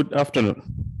 Good afternoon.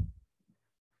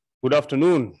 Good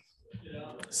afternoon.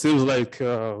 Yeah. Seems like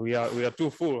we are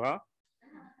too full, huh?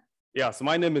 Yeah. So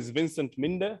my name is Vincent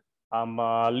Minde. I'm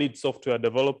a lead software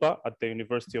developer at the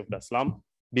University of Dar es Salaam,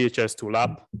 DHIS2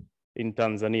 lab in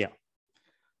Tanzania,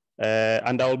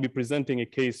 and I will be presenting a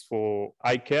case for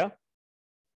eye care.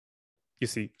 You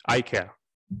see, eye care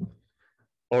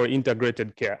or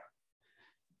integrated care.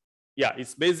 Yeah,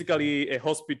 it's basically a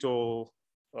hospital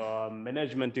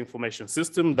management information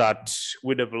system that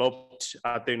we developed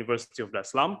at the University of Dar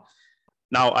es Salaam.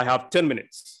 Now I have 10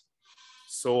 minutes,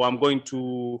 so I'm going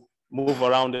to move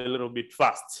around a little bit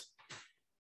fast.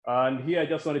 And here I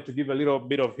just wanted to give a little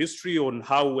bit of history on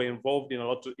how we're involved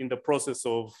in the process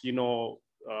of,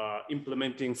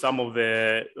 implementing some of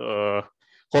the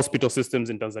hospital systems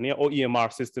in Tanzania or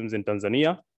EMR systems in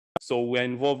Tanzania. So we're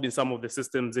involved in some of the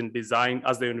systems in design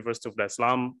as the University of Dar es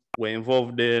Salaam. We're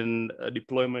involved in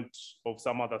deployment of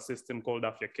some other system called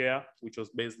Afya Care, which was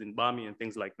based in Bami and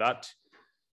things like that.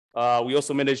 We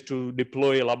also managed to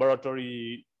deploy a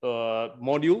laboratory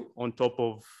module on top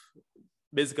of,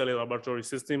 basically a laboratory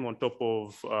system on top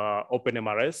of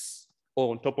OpenMRS, or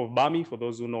on top of Bami, for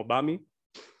those who know Bami.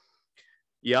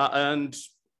 Yeah, and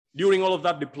during all of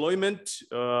that deployment,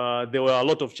 there were a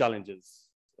lot of challenges.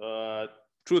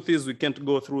 Truth is, we can't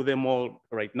go through them all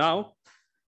right now,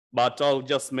 but I'll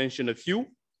just mention a few.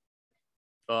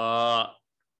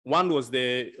 One was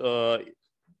well,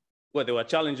 there were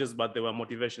challenges, but there were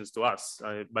motivations to us.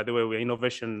 By the way, we're an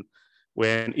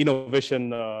innovation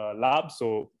lab,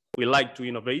 so we like to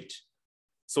innovate.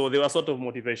 So there were sort of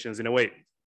motivations in a way.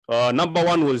 Number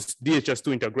one was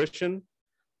DHIS2 integration.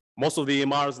 Most of the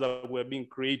EMRs that were being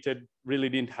created really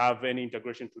didn't have any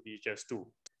integration to DHIS2.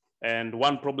 And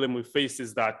one problem we face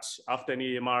is that after an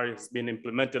EMR has been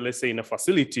implemented, let's say in a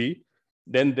facility,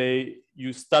 then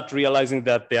you start realizing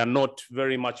that they are not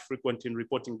very much frequent in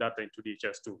reporting data into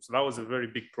DHIS2. So that was a very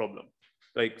big problem.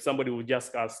 Like somebody would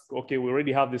just ask, okay, we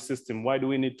already have this system. Why do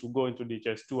we need to go into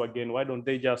DHIS2 again? Why don't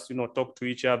they just, talk to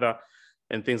each other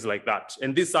and things like that?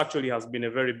 And this actually has been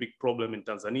a very big problem in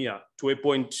Tanzania. To a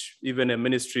point, even a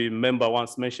ministry member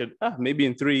once mentioned, maybe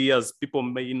in 3 years, people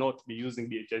may not be using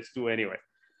DHIS2 anyway.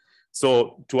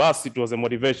 So to us, it was a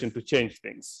motivation to change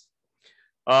things.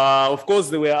 Of course,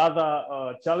 there were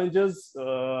other challenges,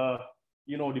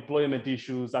 deployment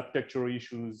issues, architectural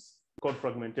issues, code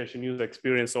fragmentation, user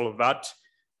experience, all of that.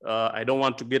 I don't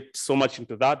want to get so much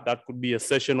into that. That could be a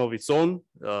session of its own.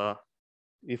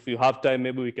 If you have time,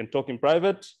 maybe we can talk in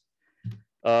private.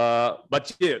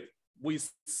 But yeah, we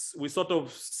sort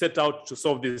of set out to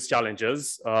solve these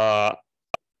challenges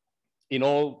in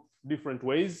all different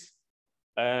ways.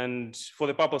 And for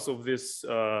the purpose of this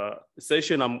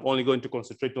session, I'm only going to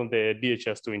concentrate on the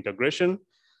DHIS2 integration.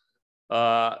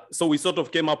 So we sort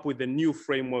of came up with a new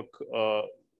framework.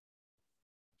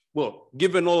 Well,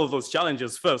 given all of those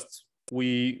challenges, first,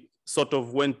 we sort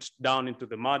of went down into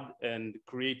the mud and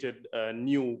created a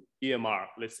new EMR,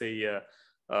 let's say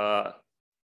a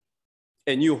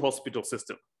new hospital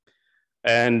system.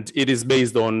 And it is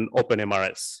based on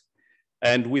OpenMRS.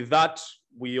 And with that,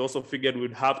 we also figured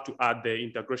we'd have to add the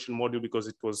integration module because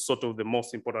it was sort of the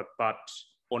most important part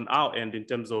on our end in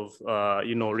terms of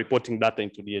reporting data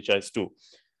into DHIS2.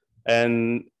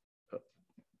 And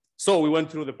so we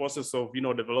went through the process of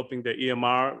developing the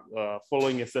EMR,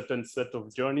 following a certain set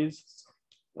of journeys.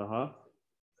 All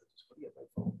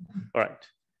right.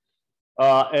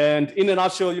 And in a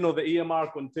nutshell, the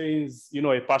EMR contains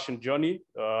a patient journey.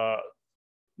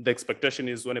 The expectation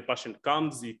is when a patient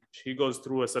comes, he goes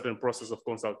through a certain process of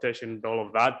consultation and all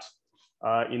of that.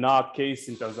 In our case,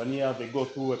 in Tanzania, they go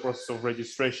through a process of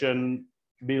registration,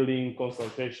 billing,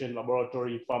 consultation,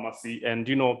 laboratory, pharmacy, and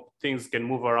things can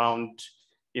move around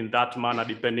in that manner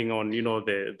depending on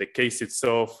the case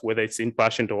itself, whether it's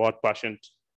inpatient or outpatient.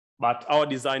 But our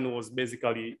design was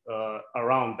basically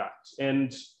around that.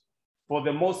 And for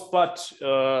the most part,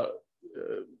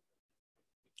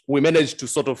 we managed to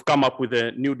sort of come up with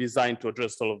a new design to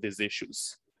address all of these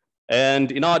issues. And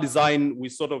in our design, we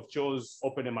sort of chose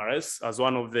OpenMRS as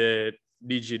one of the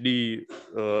DGD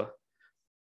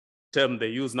term they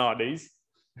use nowadays.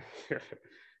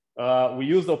 We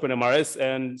used OpenMRS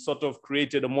and sort of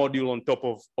created a module on top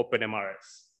of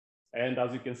OpenMRS. And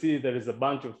as you can see, there is a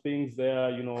bunch of things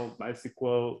there,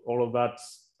 MySQL, all of that.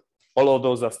 All of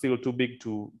those are still too big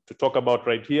to talk about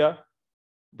right here.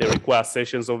 They require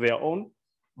sessions of their own.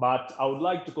 But I would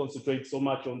like to concentrate so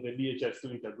much on the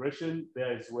DHIS2 integration.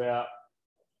 There is where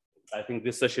I think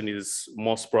this session is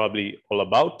most probably all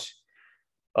about.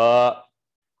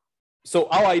 So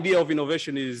our idea of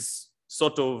innovation is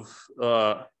sort of,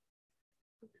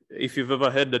 if you've ever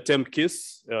heard the term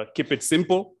KISS, keep it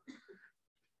simple.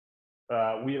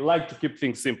 We like to keep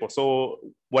things simple. So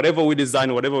whatever we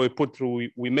design, whatever we put through,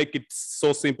 we make it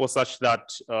so simple such that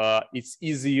it's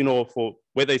easy, for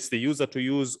whether it's the user to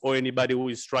use or anybody who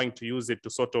is trying to use it to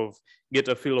sort of get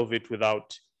a feel of it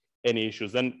without any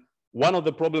issues. And one of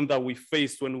the problems that we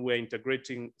faced when we were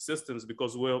integrating systems,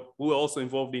 because we were also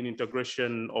involved in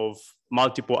integration of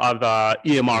multiple other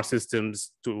EMR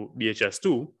systems to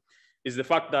DHIS2, is the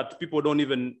fact that people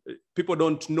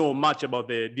don't know much about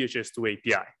the DHIS2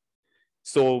 API.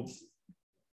 So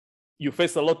you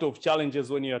face a lot of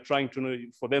challenges when you're trying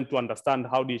for them to understand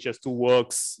how DHIS2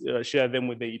 works, share them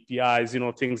with the APIs,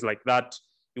 things like that.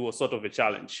 It was sort of a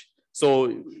challenge.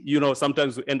 So,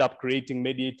 sometimes we end up creating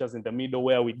mediators in the middle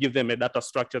where we give them a data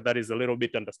structure that is a little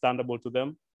bit understandable to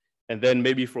them. And then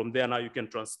maybe from there now you can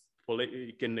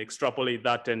extrapolate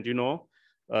that and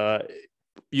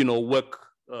work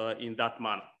in that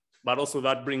manner. But also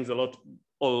that brings a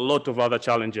lot of other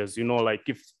challenges. Like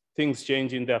if things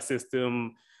change in their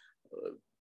system,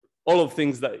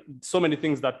 so many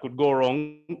things that could go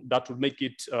wrong, that would make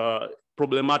it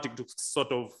problematic to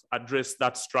sort of address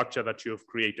that structure that you have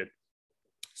created.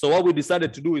 So what we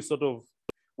decided to do is sort of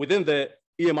within the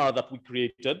EMR that we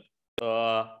created,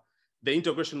 the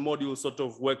integration module sort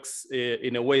of works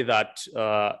in a way that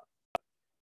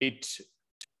it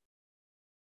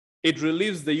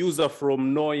relieves the user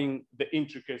from knowing the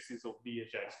intricacies of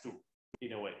DHIS2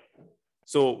 in a way.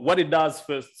 So what it does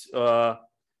first,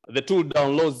 the tool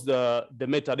downloads the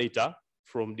metadata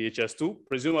from DHIS2.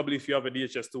 Presumably, if you have a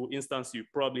DHIS2 instance, you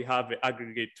probably have an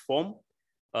aggregate form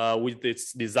with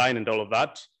its design and all of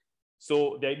that.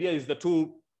 So the idea is the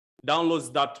tool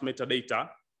downloads that metadata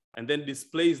and then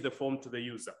displays the form to the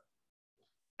user.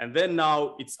 And then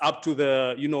now it's up to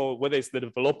the, whether it's the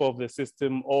developer of the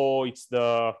system or it's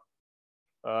the,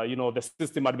 the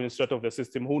system administrator of the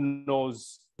system who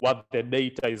knows what the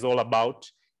data is all about.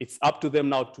 It's up to them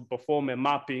now to perform a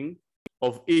mapping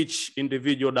of each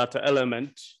individual data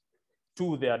element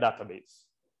to their database.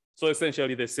 So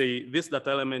essentially they say this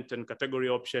data element and category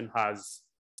option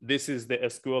this is the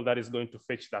SQL that is going to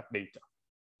fetch that data.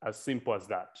 As simple as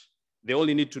that. They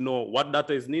only need to know what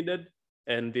data is needed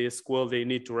and the SQL they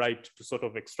need to write to sort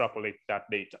of extrapolate that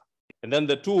data. And then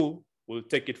the tool will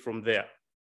take it from there.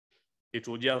 It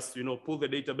will just, pull the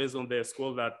data based on the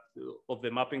SQL of the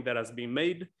mapping that has been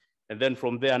made. And then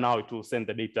from there now it will send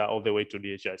the data all the way to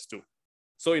DHIS2.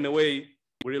 So in a way,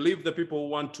 we relieve the people who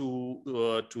want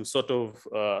to sort of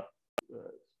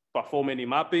perform any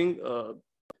mapping.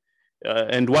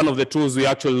 And one of the tools we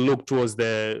actually looked was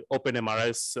the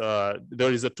OpenMRS.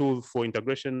 There is a tool for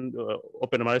integration,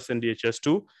 OpenMRS and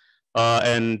DHIS2.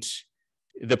 And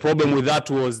the problem with that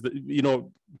was,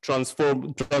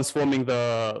 transforming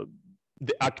the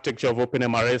architecture of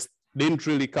OpenMRS didn't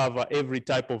really cover every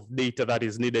type of data that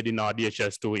is needed in our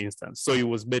DHIS2 instance. So it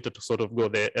was better to sort of go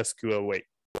the SQL way.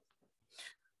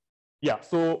 Yeah,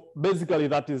 so basically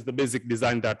that is the basic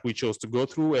design that we chose to go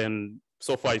through, and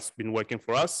so far it's been working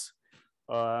for us.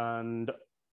 And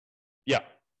yeah.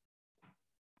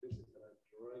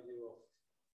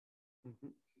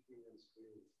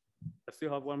 I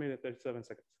still have 1 minute, 37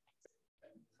 seconds.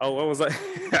 Oh, what was I?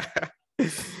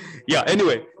 Yeah,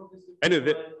 anyway.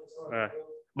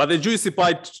 But the juicy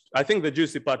part, I think the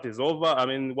juicy part is over. I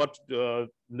mean, what the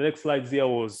next slides here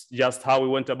was just how we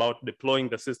went about deploying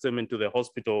the system into the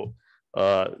hospital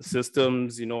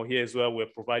systems. Here is where we're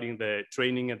providing the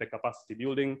training and the capacity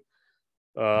building.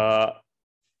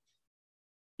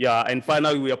 Yeah, and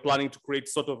finally, we are planning to create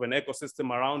sort of an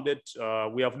ecosystem around it.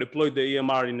 We have deployed the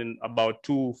EMR in about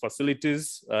 2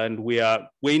 facilities, and we're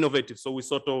innovative. So we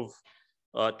sort of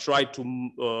try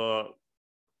to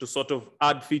sort of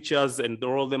add features and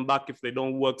roll them back if they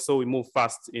don't work. So we move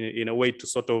fast in a way to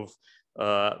sort of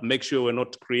make sure we're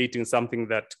not creating something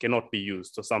that cannot be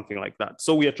used or something like that.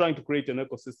 So we are trying to create an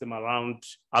ecosystem around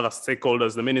other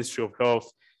stakeholders, the Ministry of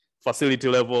Health, facility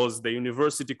levels, the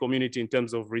university community in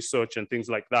terms of research and things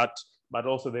like that, but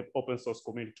also the open source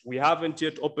community. We haven't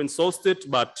yet open sourced it,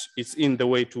 but it's in the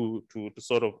way to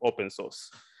sort of open source.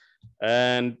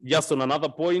 And just on another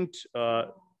point,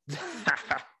 all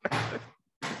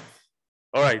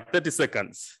right, 30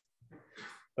 seconds.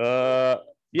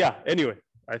 Yeah, anyway,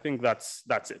 I think that's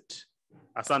it.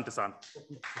 Asante sana.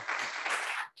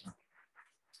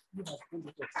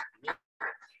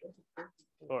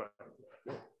 All right.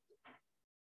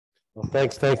 Well,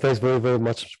 thanks very, very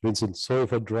much, Vincent. Sorry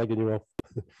for dragging you off.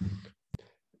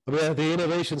 I mean, the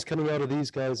innovations coming out of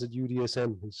these guys at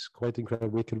UDSM is quite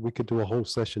incredible. We could do a whole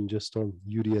session just on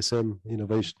UDSM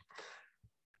innovation.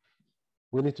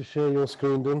 We need to share your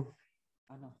screen, Dun.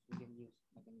 Oh no, you can use.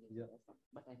 I can use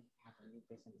but I have a new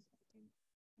presence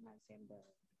and I'll send the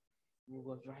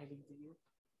Google Drive to you.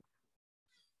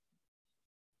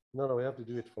 No, we have to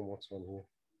do it from what's on here.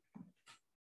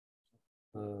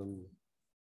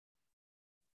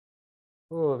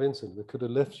 Oh, Vincent, we could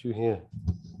have left you here.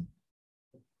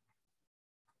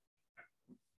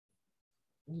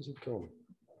 Where's it gone?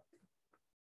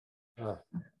 Ah.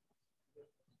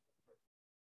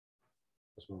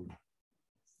 This one.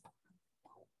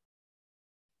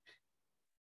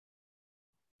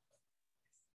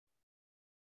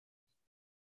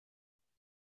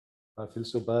 I feel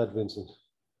so bad, Vincent.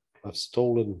 I've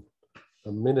stolen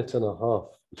a minute and a half,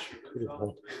 which you could have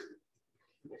had.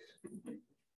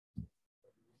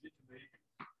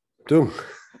 Doom.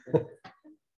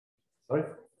 Sorry?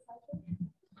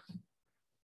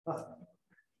 Ah.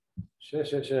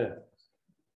 Share.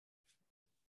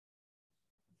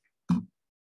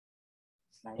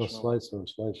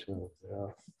 Slideshow. Yeah.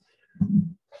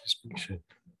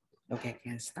 Okay,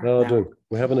 can start No, now.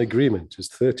 we have an agreement. It's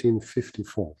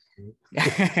 1354.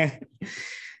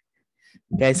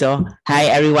 Okay, so hi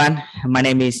everyone. My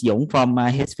name is Dũng from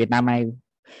DHIS Vietnam.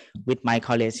 With my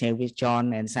colleagues here with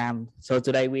John and Sam. So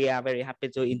today we are very happy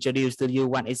to introduce to you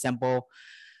one example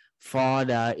for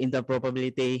the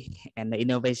interoperability and the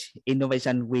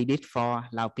innovation we did for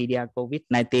Laopedia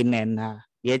COVID-19 and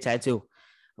DHIS2.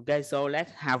 Okay, so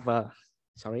let's have a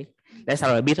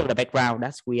bit of the background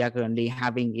that we are currently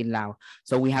having in Laos.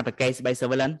 So we have the case-based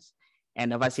surveillance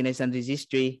and the vaccination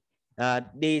registry.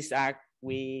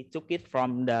 We took it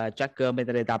from the tracker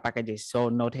metadata packages, so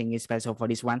nothing is special for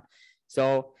this one.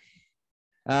 So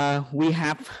we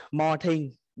have more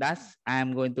things that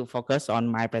I'm going to focus on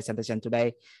my presentation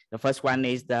today. The first one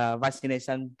is the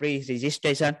vaccination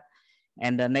pre-registration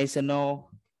and the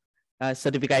national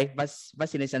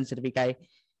vaccination certificate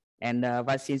and the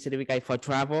vaccine certificate for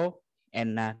travel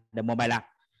and the mobile app.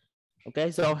 Okay,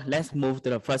 so let's move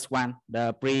to the first one,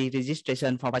 the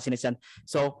pre-registration for vaccination.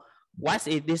 So what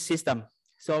is this system?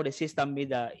 So the system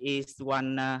is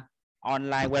one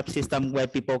online web system where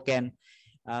people can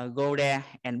go there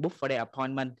and book for their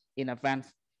appointment in advance.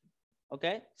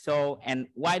 Okay, so and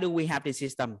why do we have this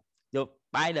system? So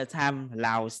by the time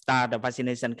Laos start the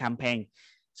vaccination campaign,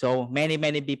 so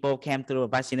many people came to the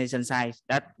vaccination site.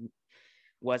 That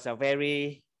was a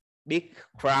very big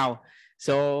crowd.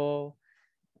 So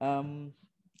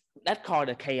that called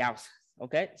the chaos.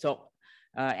 Okay, so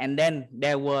and then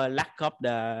there were lack of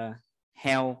the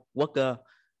health worker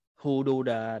who do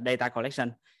the data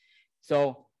collection.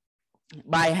 So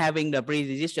by having the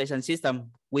pre-registration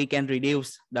system, we can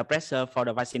reduce the pressure for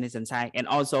the vaccination site and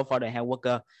also for the health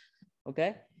worker.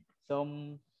 Okay, so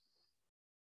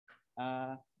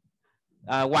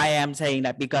why I'm saying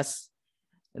that, because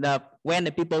when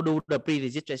the people do the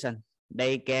pre-registration,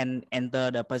 they can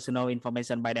enter the personal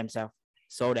information by themselves.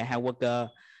 So the health worker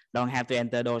don't have to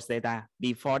enter those data.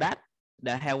 Before that,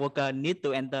 the health worker need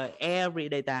to enter every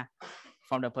data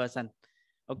from the person.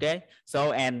 Okay,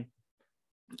 so and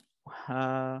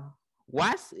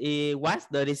what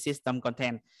this system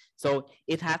contain? So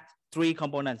it has three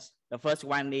components. The first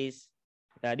one is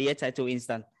the DHIS2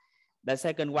 instance. The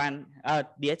second one,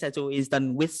 DHIS2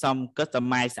 instance with some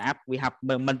customized app. We have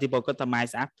multiple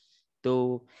customized app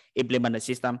to implement the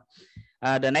system.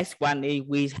 The next one is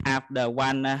we have the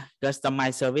one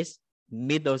customized service,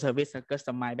 middle service, a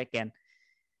customized backend.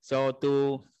 So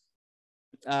to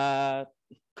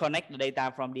connect the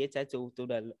data from DHIS2 to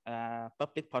the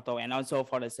public portal and also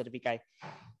for the certificate.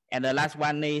 And the last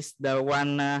one is the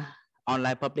one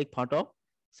online public portal.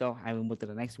 So I will move to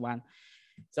the next one.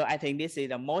 So I think this is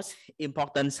the most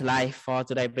important slide for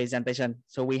today's presentation.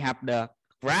 So we have the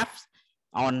graphs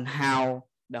on how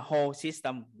the whole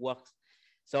system works.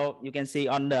 So you can see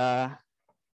on the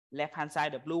left-hand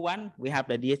side, the blue one, we have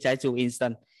the DHIS2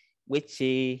 instance, which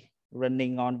is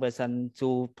running on version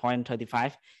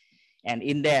 2.35. And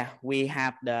in there, we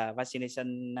have the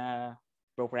vaccination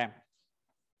program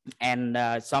and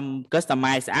some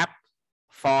customized app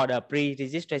for the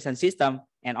pre-registration system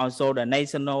and also the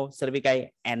national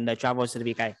certificate and the travel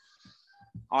certificate.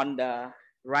 On the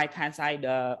right-hand side,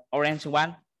 the orange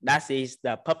one, that is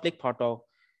the public portal,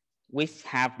 which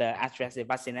have the address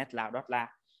vaccinate.lao.la,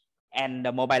 and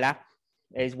the mobile app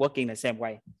is working the same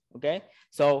way. Okay,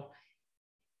 so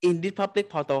in this public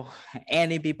portal,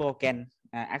 any people can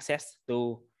access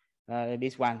to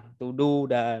this one to do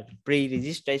the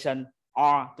pre-registration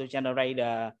or to generate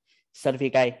the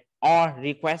certificate or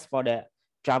request for the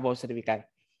travel certificate.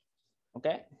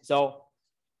 Okay, so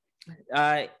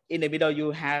in the middle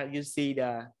you see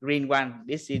the green one.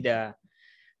 This is the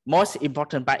most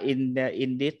important part in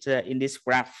this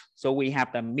graph. So we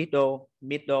have the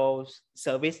middle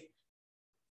service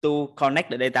to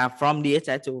connect the data from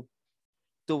DHIS2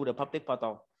 to the public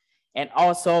portal, and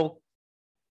also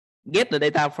get the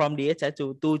data from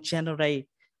DHIS2 to generate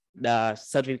the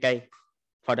certificate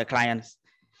for the clients.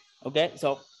 Okay,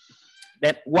 so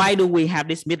that why do we have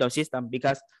this middle system?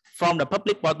 Because from the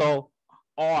public portal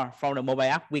or from the mobile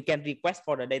app, we can request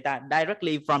for the data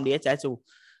directly from DHIS2,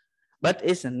 but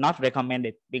it's not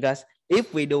recommended, because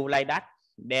if we do like that,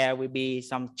 there will be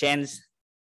some chance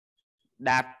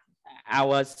that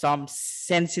some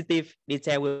sensitive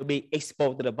detail will be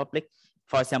exposed to the public.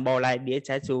 For example, like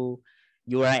DHIS2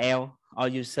 URL or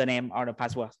username or the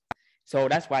password. So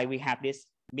that's why we have this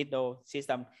middle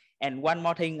system. And one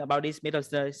more thing about this middle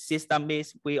system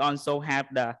is we also have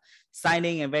the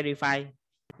signing and verify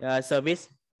service,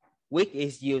 which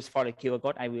is used for the QR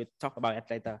code. I will talk about it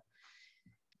later.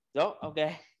 So,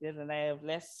 okay,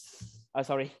 let's,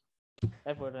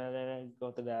 That would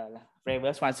go to the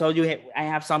previous one. So I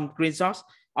have some screenshots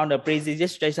on the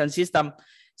pre-registration system.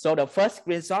 So the first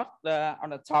screenshot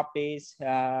on the top is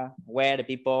where the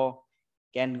people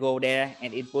can go there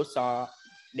and input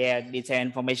their detailed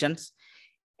information.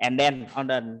 And then on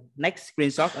the next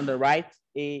screenshot on the right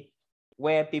is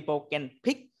where people can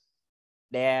pick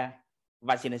their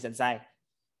vaccination site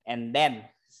and then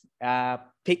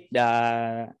pick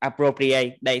the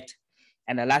appropriate date.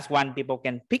 And the last one, people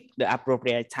can pick the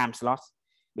appropriate time slot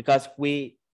because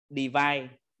we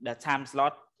divide the time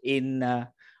slot in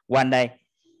 1 day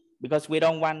because we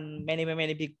don't want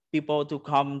many people to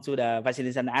come to the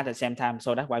vaccination at the same time.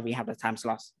 So that's why we have the time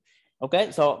slots.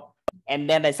 Okay, so, and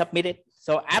then they submit it.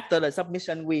 So after the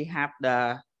submission, we have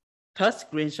the third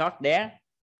screenshot there.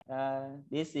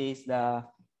 This is the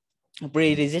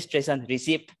pre-registration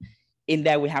receipt. In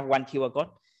there, we have one QR code.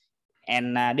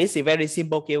 And this is a very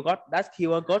simple QR code. That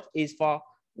QR code is for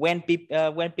when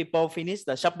people finish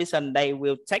the submission, they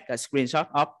will take a screenshot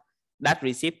of that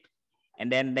receipt.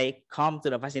 And then they come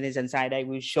to the vaccination site, they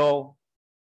will show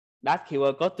that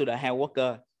QR code to the health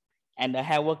worker. And the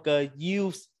health worker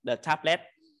use the tablet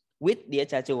with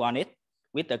DHIS2 on it,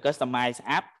 with the customized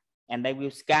app, and they will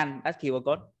scan that QR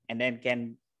code and then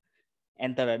can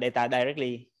enter the data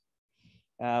directly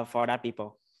for that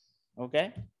people.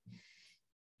 Okay.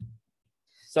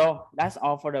 So that's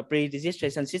all for the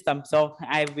pre-registration system. So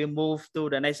I will move to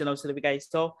the national certificate.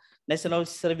 So national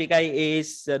certificate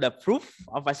is the proof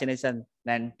of vaccination.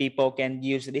 Then people can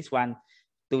use this one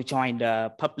to join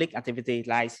the public activity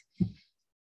like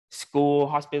school,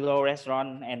 hospital,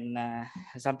 restaurant, and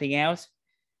something else.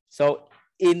 So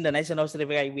in the national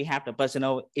certificate, we have the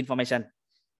personal information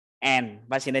and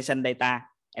vaccination data.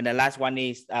 And the last one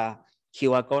is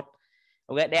QR code.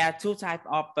 Okay, there are two types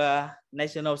of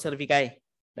national certificate.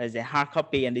 There's a hard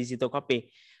copy and digital copy.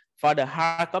 For the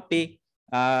hard copy,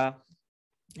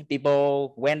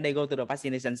 people, when they go to the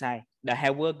vaccination site, the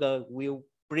health worker will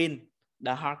print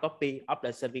the hard copy of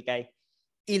the certificate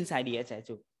inside the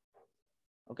DHIS2.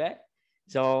 Okay,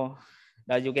 so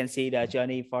you can see the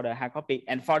journey for the hard copy.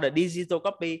 And for the digital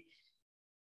copy,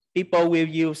 people will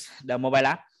use the mobile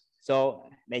app. So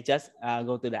they just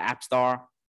go to the App Store.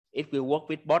 It will work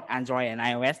with both Android and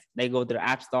iOS. They go to the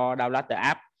App Store, download the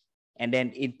app, and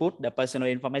then input the personal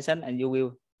information, and you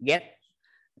will get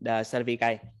the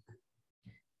certificate.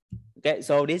 Okay,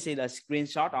 so this is a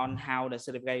screenshot on how the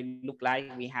certificate look like.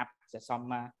 We have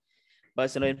some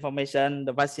personal information,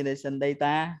 the vaccination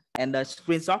data, and the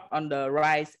screenshot on the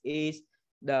right is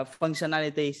the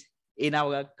functionalities in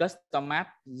our custom app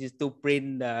is to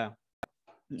print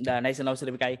the national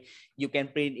certificate. You can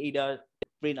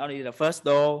print only the first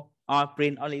dose, or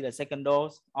print only the second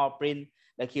dose, or print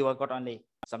the QR code only,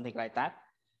 something like that.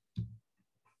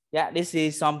 Yeah, this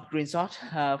is some screenshot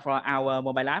for our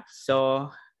mobile app. So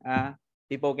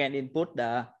people can input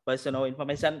the personal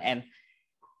information, and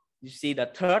you see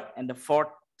the third and the fourth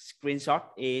screenshot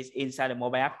is inside the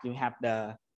mobile app. You have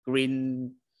the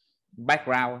green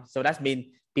background. So that means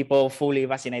people fully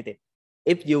vaccinated.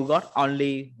 If you got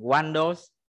only one dose,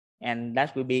 and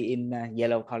that will be in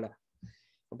yellow color.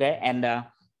 Okay, and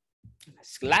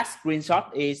last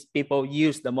screenshot is people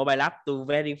use the mobile app to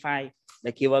verify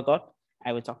the QR code.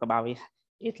 I will talk about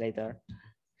it later.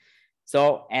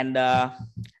 So, and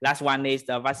last one is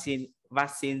the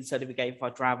vaccine certificate for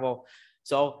travel.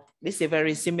 So this is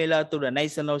very similar to the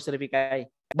national certificate,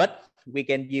 but we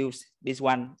can use this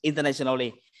one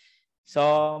internationally.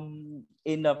 So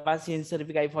in the vaccine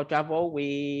certificate for travel,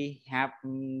 we have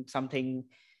something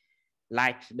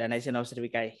like the national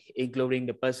certificate, including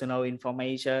the personal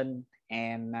information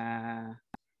and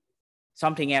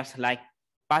something else like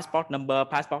passport number,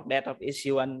 passport date of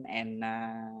issuance, and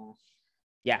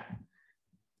yeah,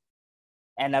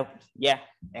 and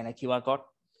a QR code.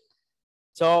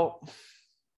 So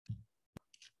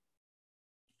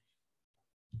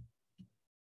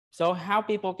how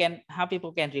people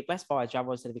can request for a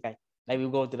travel certificate? They will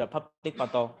go to the public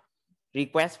portal,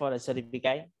 request for the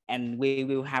certificate, and we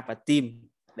will have a team,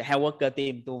 the health worker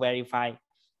team, to verify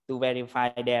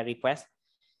their request.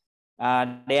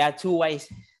 There are two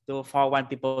ways for one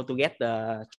people to get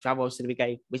the travel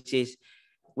certificate,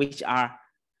 which are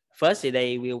first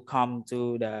they will come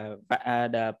to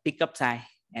the pickup site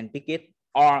and pick it,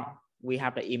 or we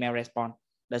have the email response.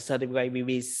 The certificate will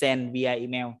be sent via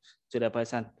email to the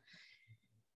person.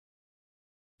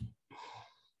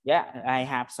 Yeah, I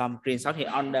have some screenshots here.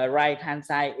 On the right hand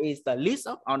side is the list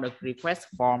on the request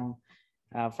form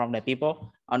from the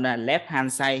people. On the left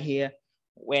hand side here,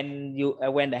 when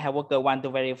the health worker want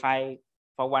to verify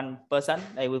for one person,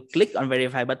 they will click on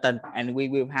verify button, and we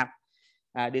will have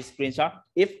this screenshot.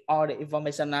 If all the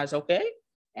information is okay,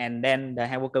 and then the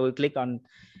hand worker will click on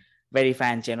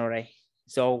verify and generate.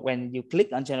 So when you click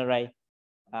on generate,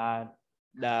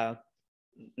 the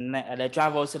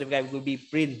travel certificate will be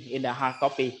printed in the hard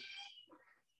copy.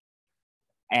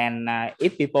 And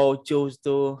if people choose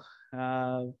to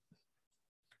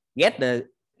get the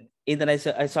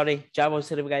travel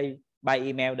certificate by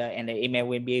email, and the email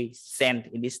will be sent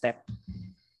in this step.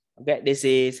 Okay, this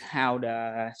is how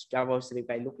the travel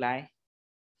certificate look like.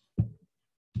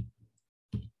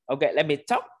 Okay, let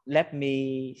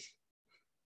me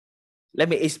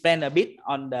explain a bit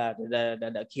on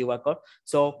the QR code.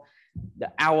 So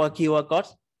our QR code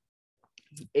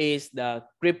is the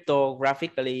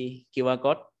cryptographically QR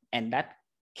code, and that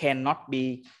cannot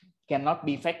be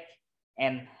fake.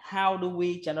 And how do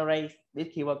we generate this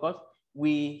QR code?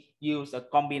 We use a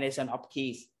combination of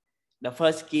keys. The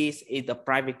first key is the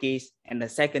private keys, and the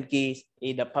second key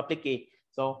is the public key.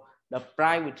 So the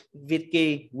private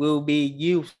key will be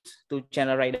used to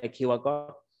generate the QR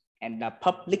code, and the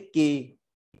public key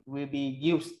will be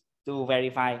used to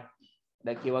verify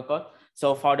the QR code.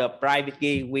 So for the private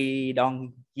key, we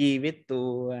don't give it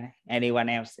to anyone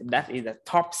else. That is the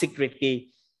top secret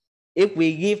key. If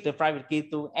we give the private key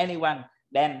to anyone,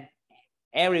 then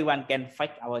everyone can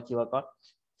fake our QR code.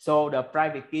 So the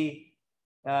private key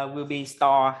will be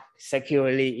stored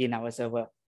securely in our server.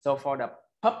 So for the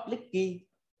public key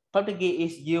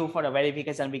is used for the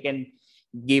verification. We can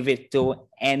give it to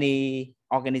any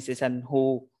organization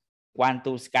who want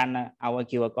to scan our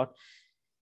QR code.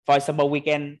 For example, we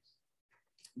can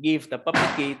give the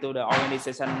public key to the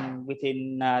organization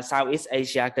within Southeast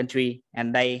Asia country,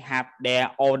 and they have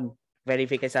their own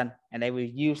verification, and they will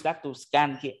use that to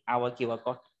scan our QR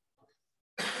code.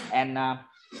 And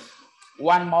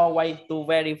one more way to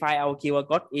verify our QR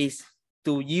code is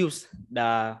to use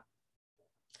the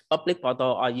public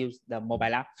portal or use the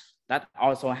mobile app that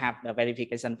also have the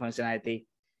verification functionality.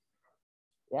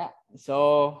 Yeah,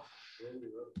 so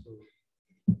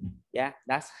yeah,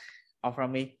 that's all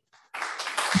from me.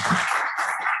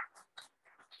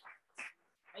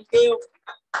 Thank you.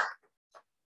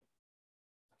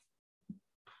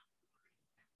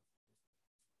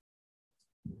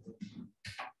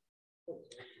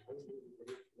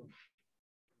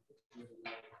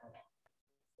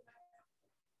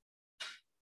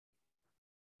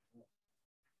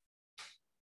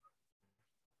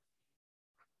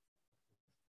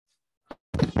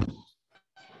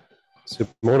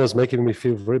 Simona's making me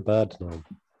feel very bad now.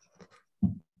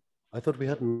 I thought we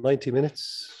had 90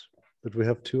 minutes, but we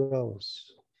have 2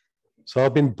 hours. So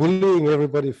I've been bullying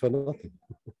everybody for nothing.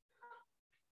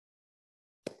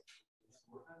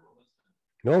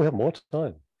 No, we have more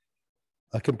time.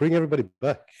 I can bring everybody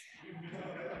back.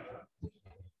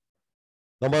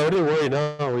 Now, my only worry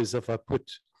now is if I put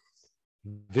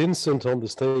Vincent on the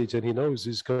stage and he knows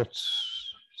he's got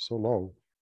so long.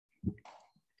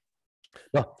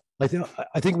 No, I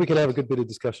think we can have a good bit of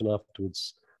discussion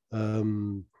afterwards.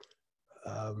 The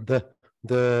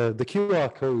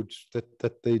QR code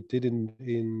that they did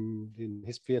in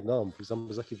HIS Vietnam, for example,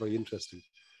 was actually very interesting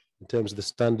in terms of the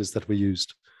standards that were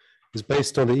used. It's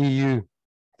based on the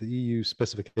EU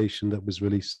specification that was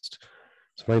released.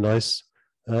 It's very nice.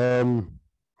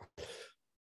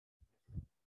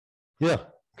 Yeah,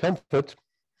 Comfort.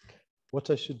 What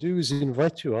I should do is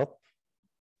invite you up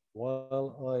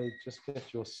while I just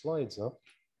get your slides up.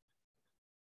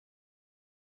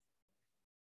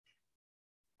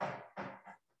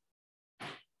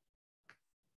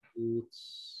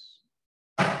 It's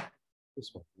this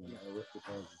one. Yeah, I wrote it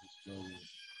down.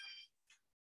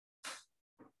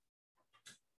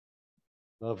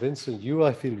 Now, Vincent,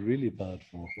 I feel really bad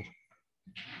for,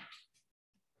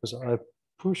 because I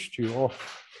pushed you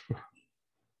off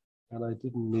and I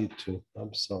didn't need to.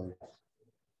 I'm sorry.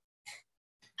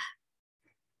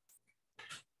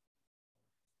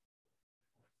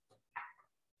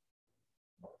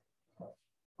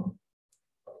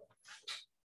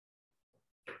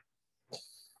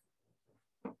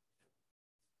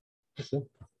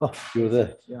 Oh, you're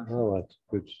there. Yeah. All right,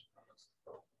 good.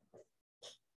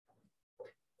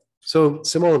 So,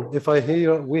 Simone, if I hear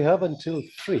you, we have until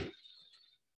 3.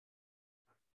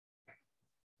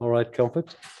 All right,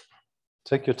 Comfort.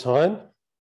 Take your time.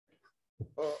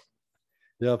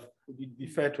 Yeah. Would it be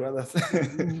fair to others?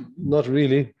 Not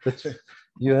really, but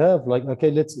you have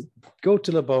okay, let's go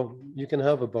till about, you can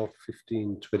have about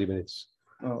 15, 20 minutes.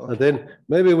 Oh, okay. And then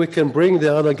maybe we can bring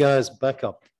the other guys back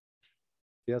up.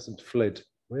 He hasn't fled.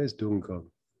 Where's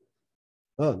Duncan?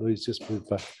 Oh, no, he's just moved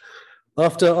back.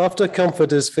 After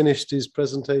Comfort has finished his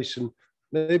presentation,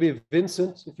 maybe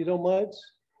Vincent, if you don't mind,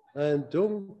 and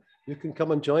Dung, you can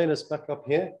come and join us back up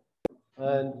here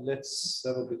and let's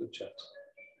have a bit of chat.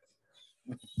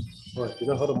 Right, you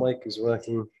know how the mic is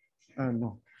working?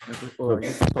 No.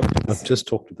 I've just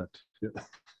talked to that. Yeah.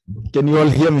 Can you all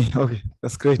hear me? Okay,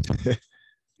 that's great.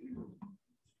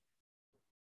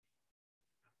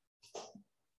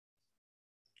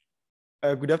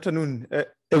 Good afternoon,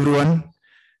 everyone.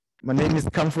 My name is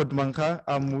Comfort Manka.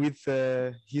 I'm with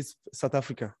DHIS South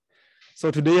Africa.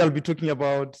 So today I'll be talking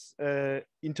about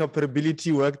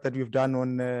interoperability work that we've done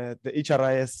on the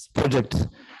DHIS project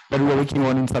that we're working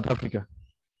on in South Africa.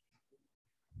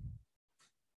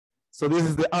 So this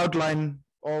is the outline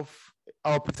of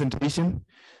our presentation.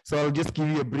 So I'll just give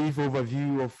you a brief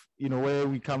overview of where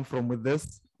we come from with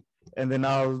this, and then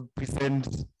I'll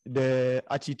present the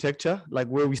architecture, like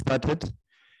where we started,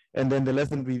 and then the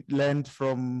lesson we learned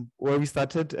from where we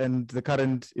started and the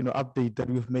current update that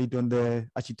we've made on the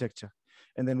architecture.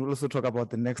 And then we'll also talk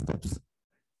about the next steps.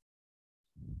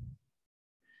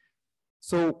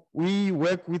 So we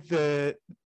work with the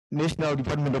National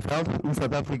Department of Health in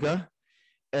South Africa,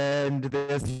 and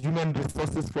there's Human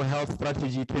Resources for Health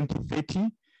Strategy 2030.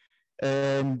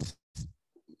 And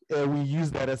we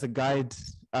use that as a guide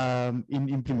in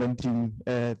implementing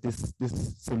this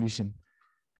solution.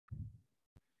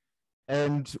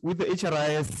 And with the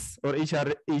HRIS or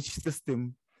HRH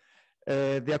system,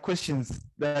 there are questions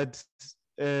that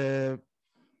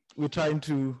we're trying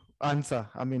to answer,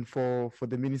 for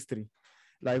the ministry.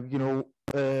 Like,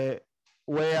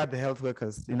 where are the health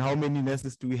workers? And how many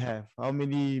nurses do we have? How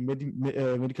many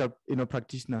medical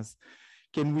practitioners?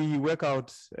 Can we work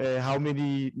out how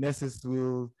many nurses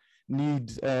will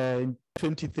need in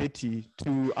 2030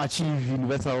 to achieve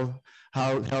universal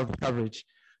health coverage?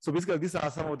 So basically, these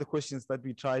are some of the questions that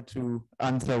we try to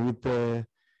answer with the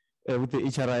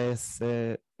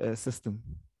HRIS system.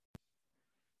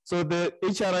 So the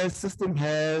HRIS system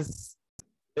has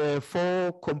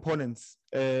 4 components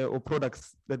or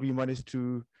products that we managed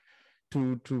to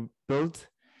build.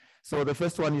 So the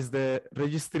first one is the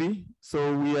registry.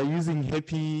 So we are using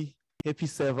Happy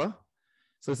Server.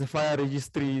 So it's a fire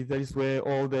registry. That is where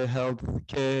all the health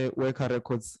care worker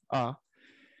records are.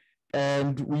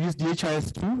 And we use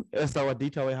DHIS2 as our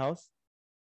data warehouse.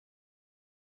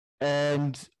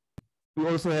 And we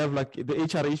also have like the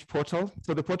HRH portal.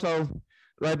 So the portal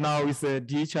right now is a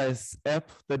DHIS app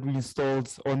that we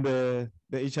installed on the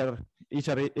HR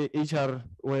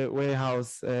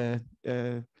warehouse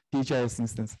DHIS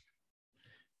instance.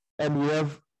 And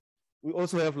we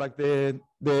also have like the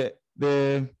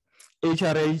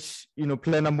HRH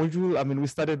planner module. We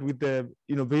started with the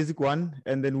basic one,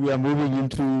 and then we are moving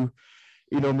into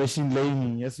machine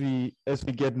learning as we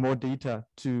get more data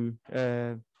to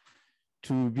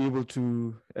be able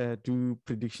to do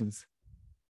predictions.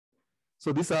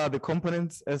 So these are the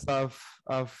components as I've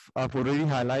already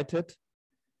highlighted.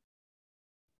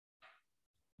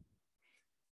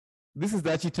 This is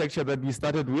the architecture that we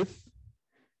started with.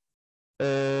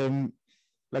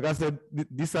 Like I said,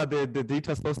 these are the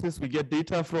data sources. We get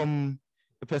data from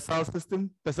the PESAL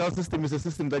system. PESAL system is a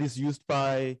system that is used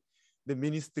by the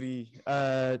ministry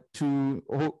to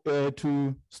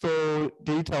store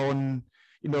data on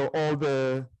all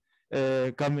the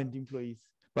government employees.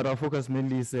 But our focus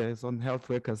mainly is on health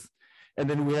workers. And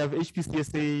then we have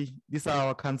HPCSA. These are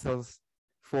our councils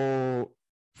for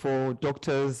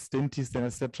doctors, dentists, and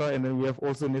etc. And then we have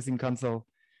also nursing council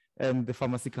and the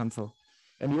pharmacy council.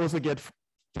 And we also get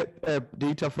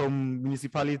data from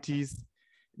municipalities.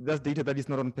 That's data that is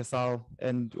not on PESAL,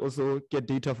 and also get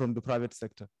data from the private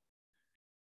sector.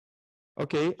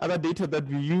 Okay, other data that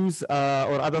we use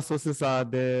or other sources are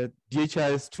the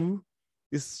DHIS2.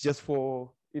 This is just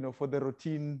for for the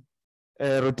routine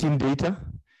data,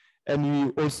 and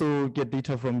we also get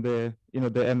data from the the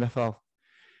MFL.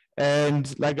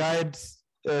 And like I had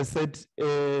said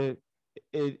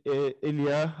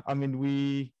earlier,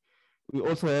 we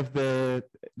also have the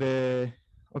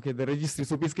registry.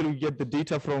 So basically, we get the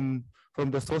data from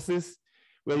the sources.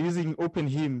 We're using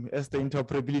OpenHIM as the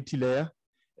interoperability layer,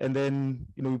 and then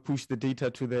we push the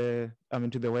data to the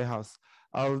to the warehouse.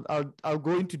 I'll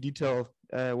go into detail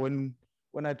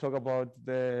when I talk about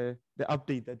the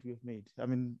update that we've made.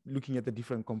 Looking at the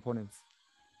different components.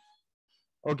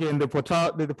 Okay, and the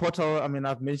portal.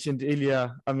 I've mentioned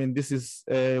earlier. This is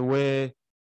where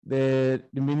the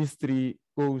ministry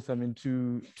goes.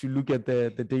 To look at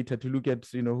the data, to look at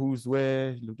who's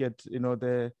where, look at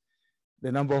the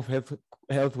number of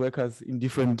health workers in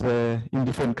different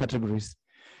categories.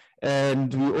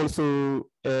 And we also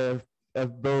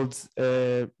have built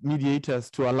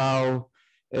mediators to allow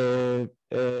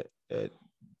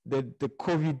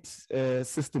COVID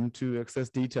system to access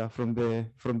data from the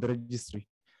registry.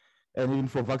 And even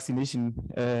for vaccination,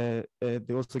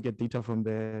 they also get data from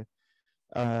the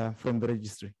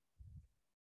registry.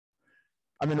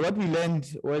 I mean, what we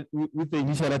learned with the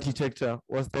initial architecture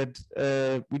was that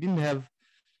we didn't have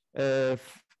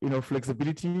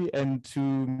flexibility, and to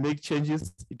make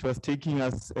changes, it was taking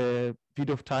us a bit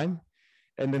of time.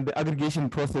 And then the aggregation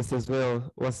process as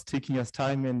well was taking us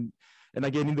time. And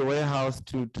again, in the warehouse,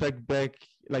 to track back,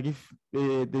 like if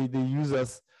the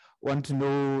users want to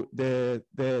know the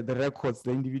records, the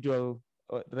individual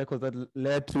records that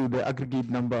led to the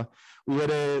aggregate number, we had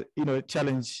a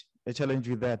challenge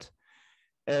with that.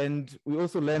 And we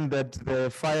also learned that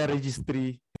the fire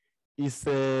registry is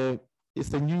a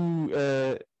new,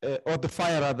 or the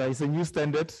fire rather, is a new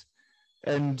standard,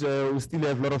 and we still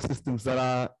have a lot of systems that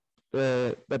are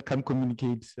that can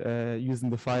communicate using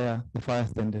the fire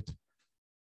standard.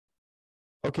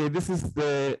 Okay, this is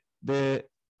the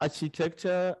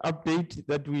architecture update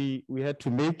that we had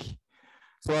to make.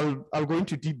 So I'll go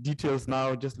into details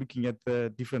now, just looking at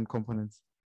the different components.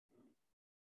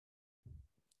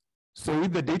 So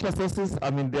with the data sources,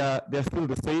 I mean, they're still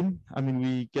the same. I mean,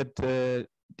 we get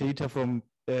data from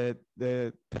the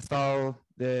PESAL,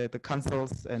 the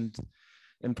councils and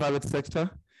private sector.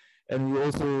 And we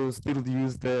also still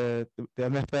use the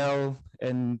MFL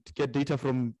and get data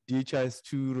from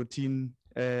DHIS2 routine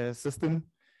system.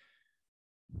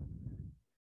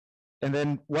 And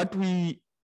then what we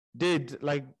did,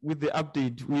 like with the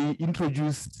update, we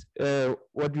introduced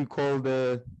what we call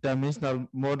the dimensional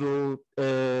model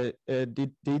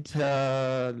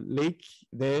data lake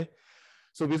there.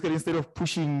 So basically, instead of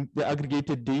pushing the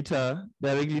aggregated data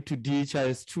directly to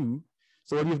DHIS2,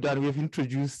 so what we've done, we have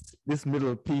introduced this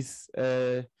middle piece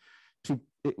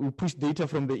we push data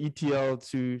from the ETL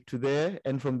to there,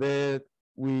 and from there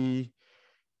we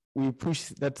push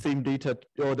that same data,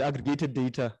 or the aggregated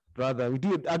data rather. We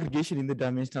do aggregation in the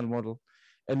dimensional model,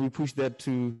 and we push that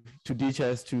to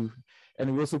DHIS2,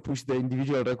 and we also push the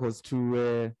individual records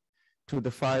to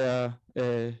the fire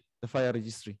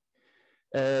registry.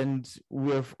 And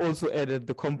we have also added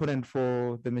the component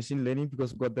for the machine learning,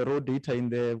 because we've got the raw data in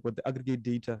there, we've got the aggregate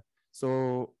data.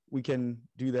 So we can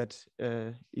do that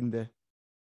in there.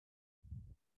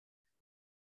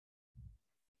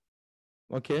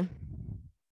 Okay.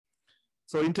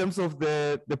 So in terms of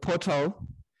the portal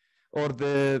or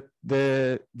the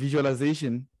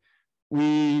visualization,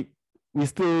 we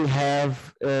still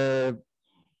have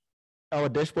our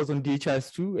dashboards on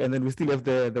DHIS2, and then we still have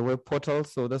the web portal.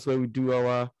 So that's where we do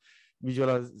our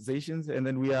visualizations. And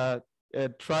then we are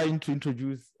trying to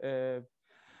introduce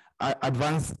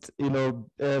advanced,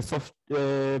 soft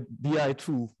BI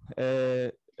tool.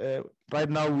 Right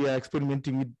now we are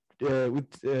experimenting with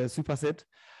Superset.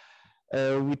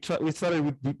 We started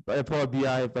with Power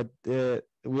BI, but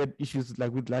we had issues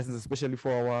like with license, especially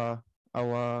for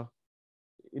our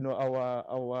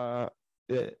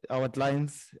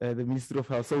clients, the Ministry of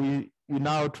Health. So we're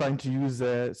now trying to use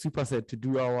Superset to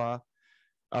do our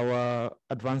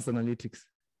advanced analytics.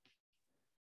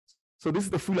 So this is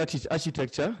the full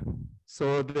architecture.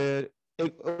 So the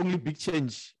only big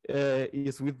change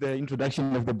is with the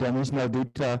introduction of the dimensional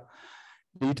data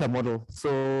model.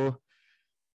 So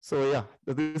yeah,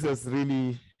 this has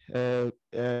really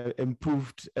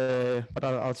improved, but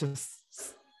I'll just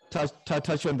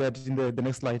touch on that in the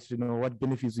next slide, what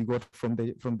benefits we got from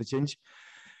the change.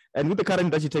 And with the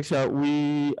current architecture,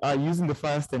 we are using the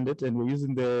fire standard, and we're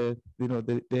using the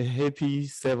happy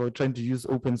server, trying to use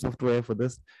open software for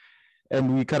this.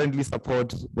 And we currently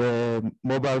support the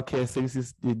mobile care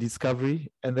services, the discovery,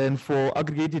 and then for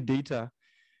aggregated data,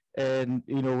 and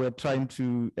we're trying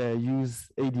to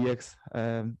use ADX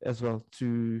as well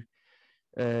to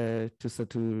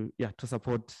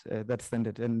support that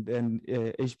standard, and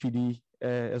HPD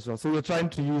as well. So we're trying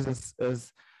to use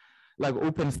as like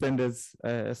open standards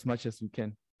as much as we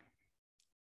can.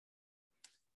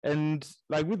 And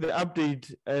like with the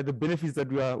update, the benefits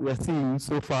that we are seeing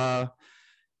so far,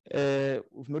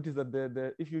 we've noticed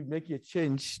that if you make a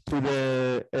change to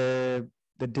the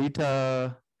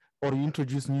data, or you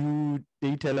introduce new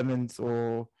data elements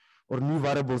or new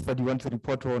variables that you want to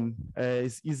report on,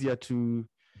 it's easier to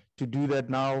do that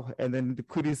now. And then the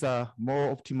queries are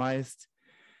more optimized.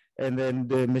 And then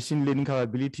the machine learning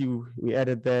capability, we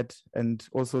added that, and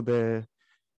also the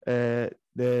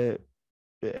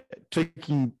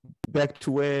tracking back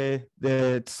to where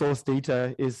the source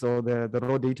data is, or the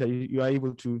raw data, you are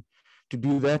able to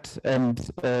do that. And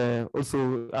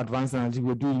also advanced analytics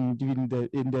we're doing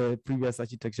in the previous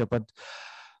architecture, but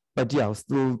yeah, we're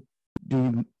still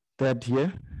doing that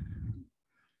here.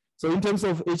 So in terms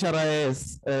of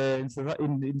HRIS in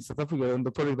South Africa, on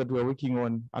the project that we're working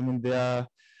on, I mean, there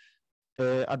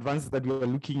are advances that we are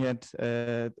looking at,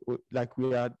 like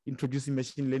we are introducing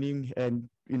machine learning and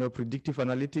predictive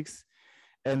analytics,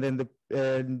 and then the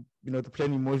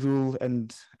planning module,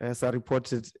 and as I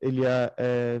reported earlier,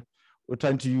 we're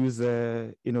trying to use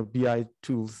BI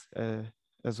tools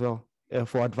as well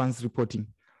for advanced reporting.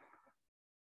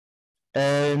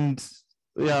 And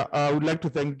yeah, I would like to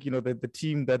thank the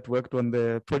team that worked on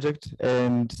the project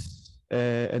and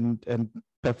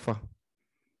PEPFAR.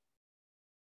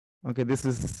 Okay, this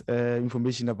is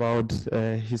information about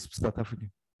HISP South Africa.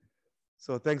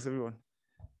 So thanks everyone.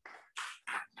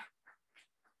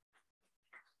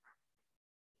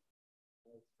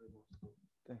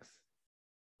 Thanks.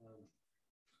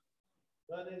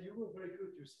 Daniel, you were very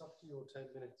good. You stuck to your 10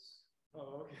 minutes.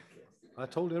 Oh, okay. I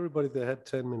told everybody they had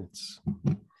 10 minutes.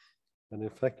 And in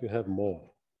fact, you have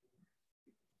more.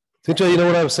 Tincha, you know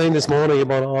what I was saying this morning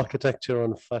about architecture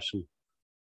and fashion?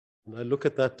 And I look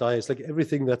at that diagram, it's like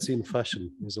everything that's in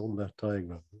fashion is on that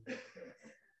diagram.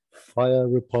 Fire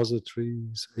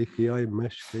repositories, API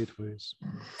mesh gateways.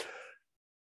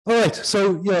 All right,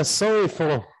 so yeah, sorry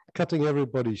for cutting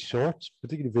everybody short,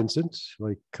 particularly Vincent.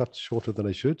 I cut shorter than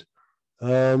I should.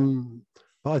 But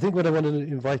I think what I want to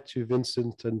invite you,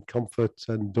 Vincent and Comfort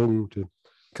and Dung, to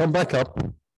come back up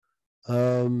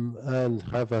and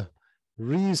have a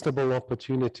reasonable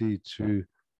opportunity to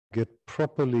get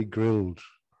properly grilled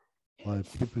by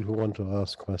people who want to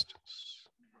ask questions.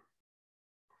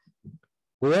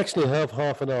 We actually have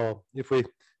half an hour. If we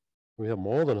have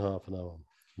more than half an hour.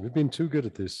 We've been too good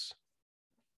at this.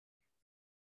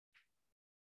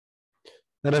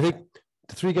 And I think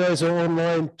the three guys are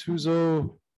online,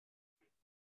 Tuzo,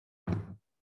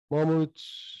 Mahmoud,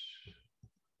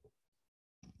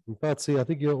 and Patsy. I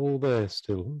think you're all there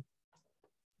still.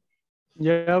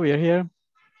 Yeah, we are here.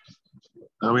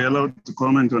 Are we allowed to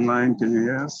comment online? Can you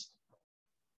hear us?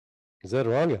 Is that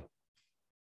Ranga?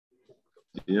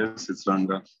 Yes, it's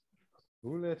Ranga.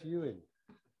 Who let you in?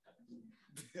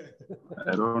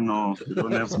 I don't know. We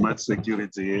don't have much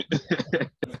security.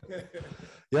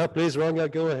 Yeah, please, Ranga,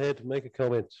 go ahead, make a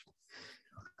comment.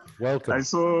 Welcome. I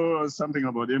saw something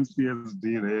about MCSD,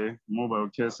 the Mobile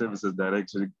Care Services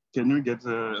Directory. Can you get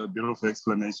a bit of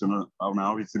explanation on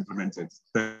how it's implemented?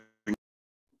 I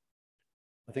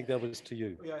think that was to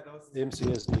you. Yeah, that was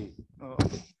MCSD. Oh.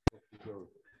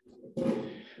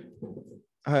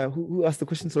 Who asked the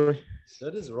question? Sorry.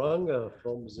 That is Ranga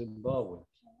from Zimbabwe.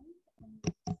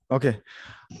 Okay,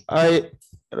 Ranga,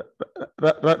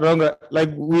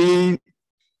 like we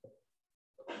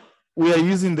are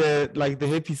using the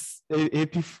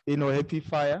happy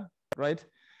fire, right?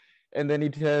 And then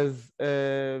it has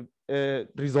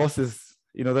resources,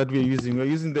 that we're using. We're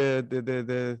using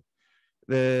the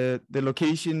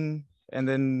location, and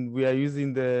then we are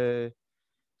using the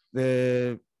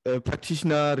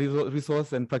practitioner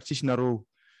resource and practitioner role.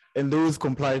 And those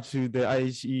comply to the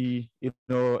IHE,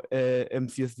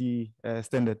 MCSD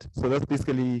standard. So that's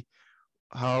basically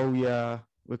how we're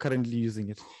currently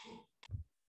using it.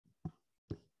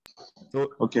 So,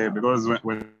 okay, because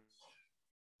when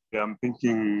I'm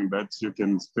thinking that you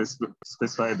can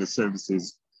specify the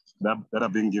services that are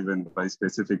being given by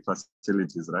specific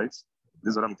facilities, right?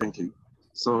 This is what I'm thinking.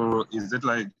 So is it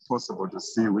like possible to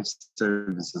see which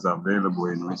services are available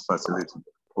in which facility?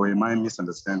 Or am I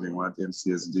misunderstanding what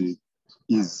MCSD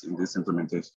is in this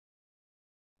implementation?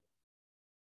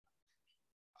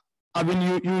 I mean,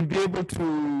 you would be able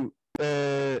to,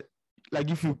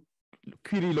 like if you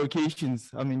query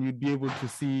locations, I mean, you'd be able to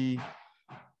see,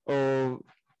 or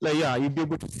like, yeah, you'd be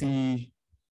able to see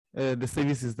the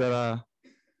services that are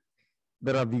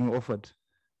being offered.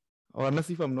 Or unless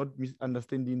if I'm not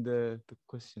misunderstanding the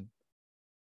question.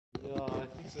 Yeah, I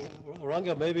think so.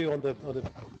 Ranga, maybe on the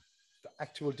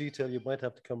actual detail, you might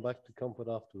have to come back to Comfort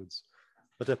afterwards.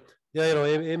 But yeah,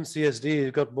 MCSD,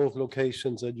 you've got both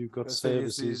locations and you've got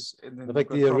services. In fact,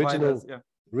 the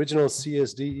original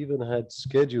CSD even had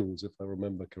schedules, if I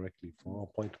remember correctly, for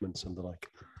appointments and the like.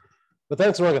 But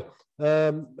thanks, Ranga.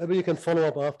 Maybe you can follow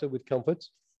up after with Comfort.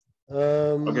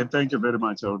 Okay, thank you very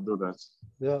much. I'll do that.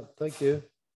 Yeah, thank you.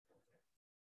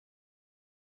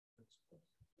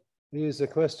 Here's a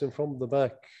question from the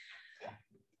back.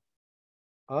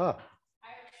 I have two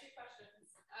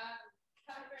questions.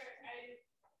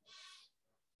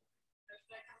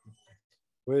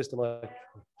 Where's the mic?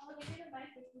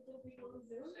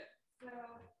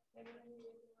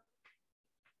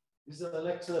 Is it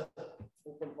Alexa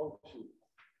open function?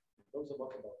 Those are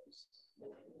what about this?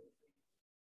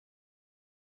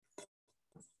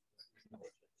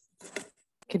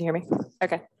 Can you hear me?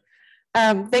 Okay.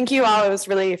 Thank you all. It was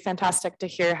really fantastic to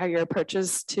hear how your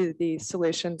approaches to the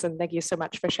solutions, and thank you so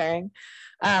much for sharing.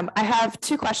 I have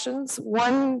two questions,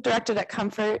 one directed at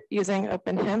Comfort using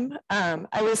OpenHIM.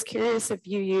 I was curious if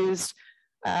you used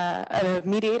a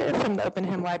mediator from the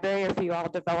OpenHIM library, or if you all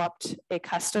developed a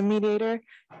custom mediator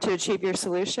to achieve your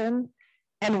solution,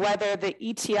 and whether the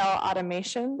ETL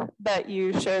automation that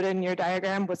you showed in your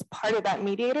diagram was part of that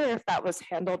mediator, or if that was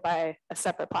handled by a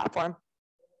separate platform.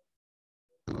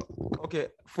 Okay,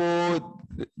 for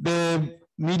the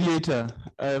mediator,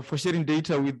 for sharing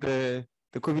data with the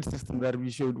COVID system that we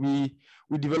showed, we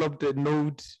developed a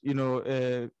node,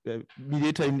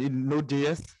 mediator in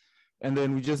Node.js, and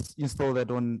then we just install that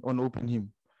on OpenHIM.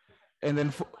 And then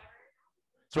for,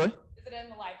 sorry? Is it in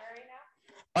the library now?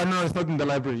 Oh no, it's not in the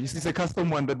library. It's a custom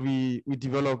one that we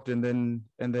developed and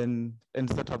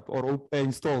set up or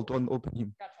installed on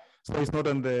OpenHIM. Gotcha. So it's not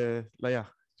on the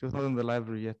it's not on the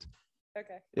library yet.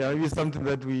 Okay. Yeah, maybe something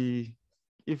that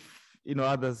if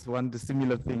others want a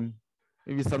similar thing,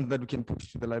 maybe something that we can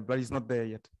push to the library, but it's not there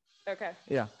yet. Okay.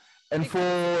 Yeah. And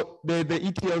for the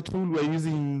ETL tool, we're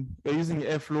using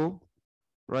Airflow,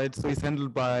 right? So it's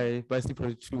handled by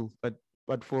separate tool,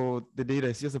 but for the data,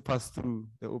 it's just a pass through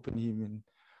the OpenHIM,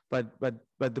 but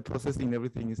the processing and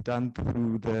everything is done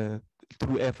through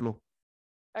Airflow.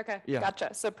 Okay, yeah.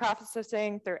 Gotcha. So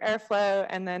processing through Airflow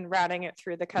and then routing it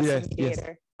through the custom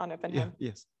mediator on OpenHIM. Yeah,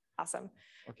 yes. Awesome.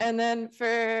 Okay. And then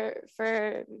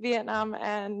for Vietnam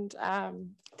and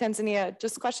Tanzania,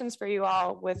 just questions for you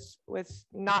all with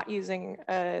not using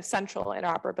a central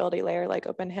interoperability layer like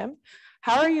OpenHIM.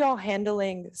 How are you all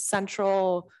handling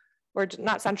central, or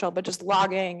not central, but just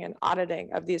logging and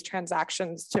auditing of these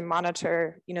transactions to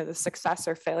monitor, the success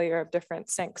or failure of different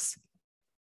syncs?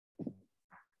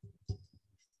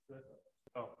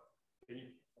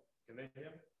 Can they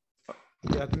hear me?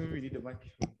 Yeah, I think we need a mic.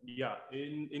 Yeah,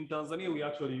 in Tanzania, we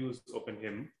actually use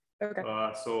OpenHIM. Okay.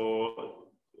 So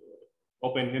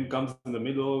OpenHIM comes in the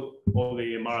middle, all the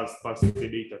EMRs pass the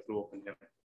data through OpenHIM.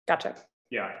 Gotcha.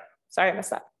 Yeah. Sorry, I missed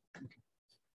that.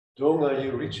 Dong, are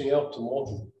you reaching out to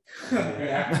Morten?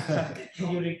 Can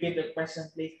you repeat the question,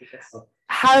 please? Because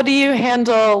how do you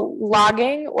handle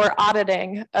logging or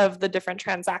auditing of the different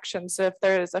transactions? So if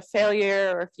there's a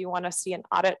failure, or if you want to see an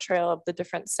audit trail of the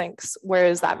different syncs, where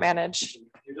is that managed?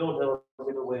 You don't have a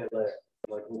middleware layer,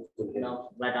 like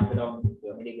right after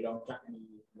maybe we don't track any.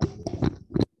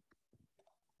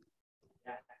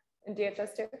 In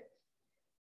DHIS2?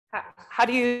 How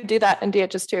do you do that in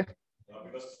DHIS2? No,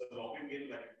 because the logging in,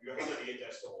 like you have the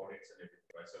DHIS2 audits and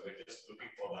everything, right? So we're just looking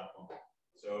for that one.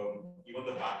 So even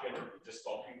the backend, just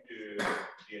talking to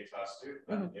DHIS2,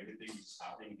 and everything is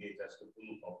happening DHIS2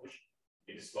 full publish.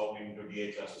 It is logged into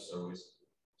DHIS2 service.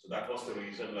 So that was the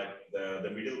reason, like the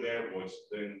middleware was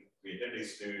then created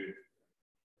is to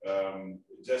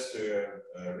just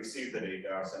receive the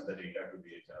data, send the data to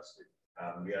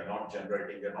DHIS2. We are not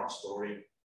generating, we are not storing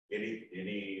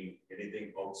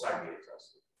anything outside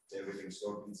DHIS2. Everything's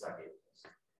stored inside DHIS2.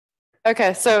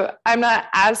 Okay, so I'm not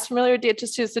as familiar with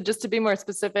DHIS2, so just to be more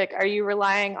specific, are you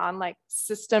relying on like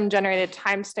system generated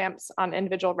timestamps on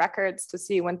individual records to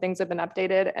see when things have been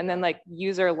updated, and then like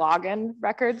user login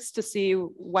records to see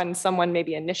when someone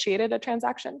maybe initiated a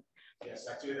transaction? Yes,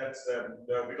 actually that's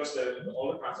because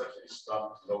all the transactions is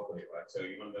done locally, right? So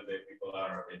even when the people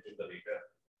are entering the data,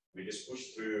 we just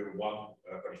push through one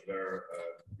particular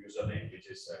username, which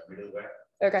is middleware.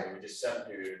 Okay. So we just send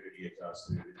to DHIS2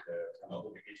 with an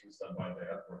authentication is done by the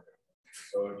airport.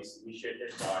 So it's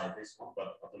initiated by this one,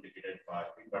 but authenticated by,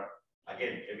 but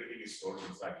again, everything is stored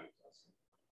inside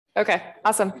DHIS2. Okay,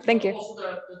 awesome. Thank you. Also,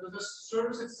 the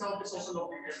service itself is also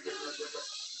logging every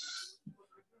request.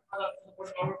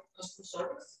 Our customer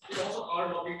service, we also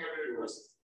are logging every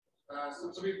request.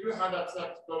 So we do have that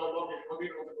logging, but we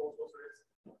don't go for it.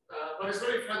 But it's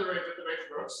very federated the way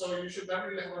it works. So you should never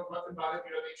really have a invalid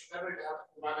unit. You should never really have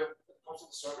a valid when it comes to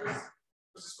the service.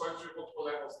 This is going through multiple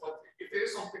levels. But if there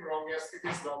is something wrong, yes, it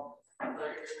is done in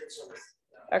the service.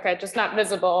 Okay, just not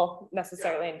visible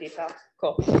necessarily in detail.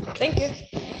 Cool. Thank you.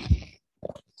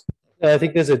 I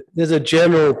think there's a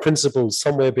general principle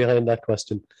somewhere behind that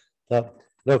question. That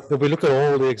look, if we look at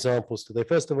all the examples today,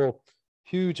 first of all,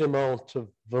 huge amount of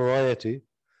variety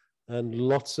and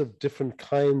lots of different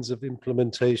kinds of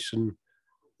implementation.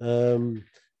 And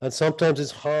sometimes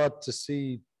it's hard to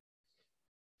see,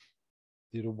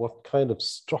 what kind of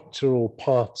structural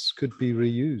parts could be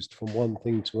reused from one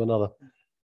thing to another.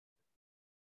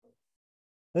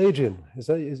 Adrian, is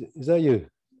that you?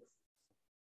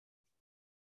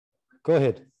 Go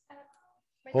ahead.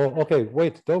 Oh, okay,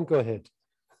 wait, don't go ahead.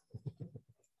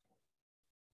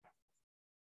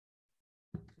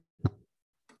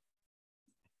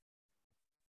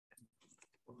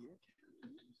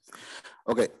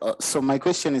 Okay, so my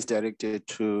question is directed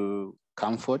to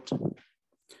Comfort.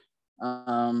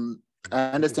 I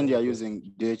understand you are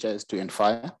using DHIS2 and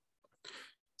fire.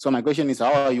 So my question is,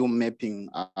 how are you mapping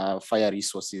fire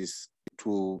resources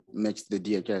to match the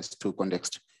DHIS2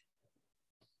 context?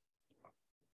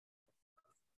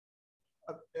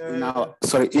 Now,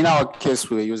 sorry, in our case,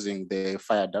 we were using the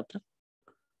fire adapter.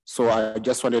 So I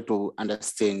just wanted to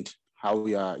understand how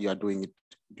you are doing it,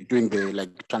 doing the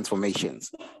like transformations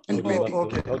and mapping.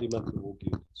 Okay. How do you map the work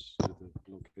units to the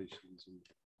locations and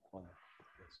fire?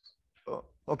 Yes.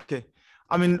 Okay.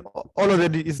 I mean, all of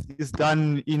that is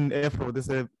done in Airflow. There's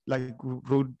a like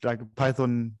wrote like a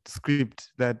Python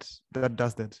script that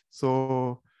does that.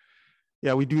 So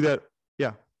yeah, we do that.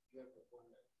 Yeah.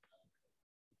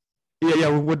 Yeah,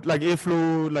 we would like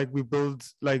Airflow, like we build,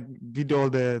 like did all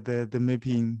the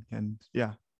mapping and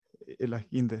yeah, like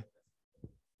in there.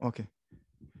 Okay.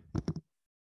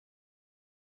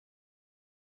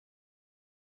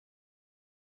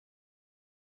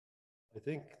 I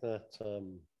think that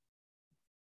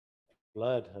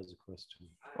Vlad has a question.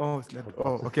 Oh,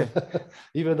 okay.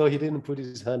 Even though he didn't put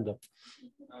his hand up.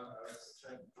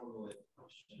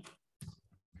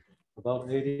 About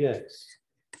ADX.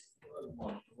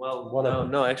 Well,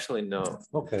 no, actually, no.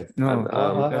 Okay. No,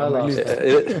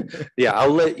 yeah,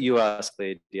 I'll let you ask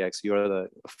the ADX. You're the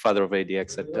father of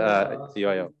ADX at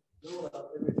UIO.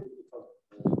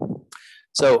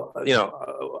 So,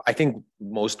 I think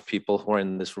most people who are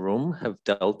in this room have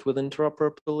dealt with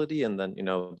interoperability and then,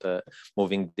 the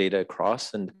moving data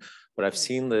across. And what I've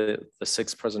seen the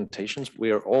 6 presentations,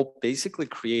 we are all basically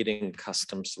creating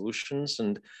custom solutions.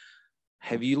 And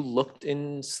have you looked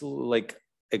into like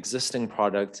existing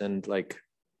products and like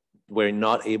we're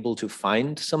not able to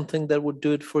find something that would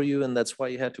do it for you and that's why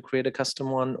you had to create a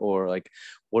custom one? Or like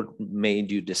what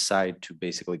made you decide to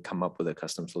basically come up with a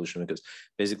custom solution? Because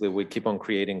basically we keep on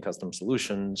creating custom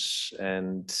solutions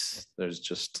and there's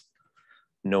just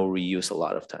no reuse a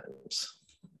lot of times.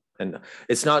 And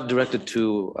it's not directed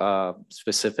to a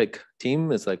specific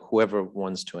team. It's like whoever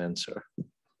wants to answer.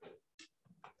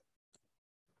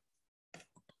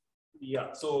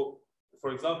 Yeah, so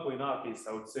for example, in our case,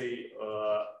 I would say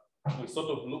we sort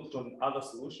of looked on other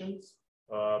solutions,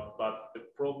 but the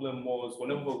problem was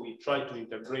whenever we try to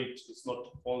integrate, it's not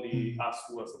only us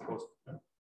who are supposed to.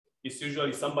 It's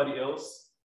usually somebody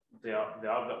else. They have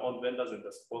their own vendors and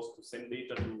they're supposed to send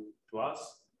data to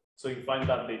us. So you find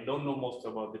that they don't know most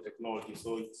about the technology.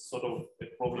 So it's sort of a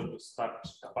problem to start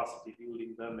capacity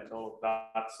building them and all of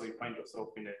that. So you find yourself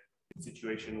in a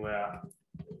situation where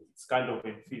it's kind of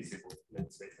infeasible,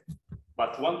 let's say.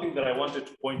 But one thing that I wanted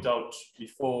to point out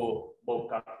before Bob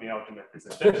cut me out in my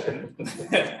presentation.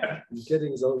 He's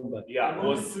getting his own back. Yeah,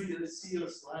 was see your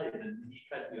slide and he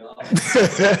cut you off.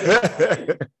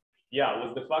 Yeah,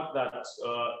 was the fact that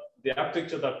the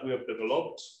architecture that we have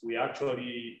developed, we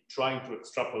actually trying to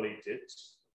extrapolate it.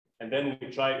 And then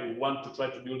we want to try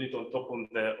to build it on top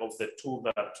of the tool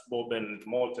that Bob and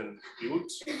Morten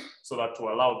built, so that to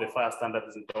allow the fire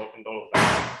standards and all of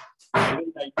that.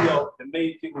 And the idea, the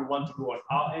main thing we want to do on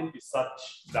our end is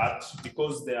such that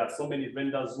because there are so many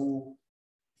vendors who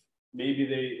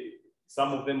maybe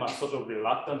some of them are sort of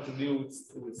reluctant to deal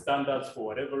with standards for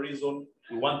whatever reason,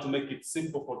 we want to make it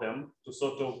simple for them to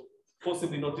sort of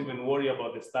possibly not even worry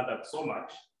about the standard so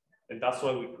much. And that's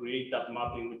why we create that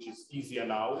mapping, which is easier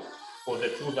now for the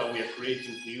tool that we are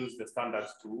creating to use the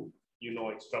standards to,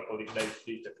 extrapolate that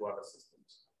data to other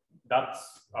systems.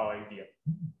 That's our idea.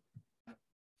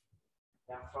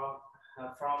 Yeah,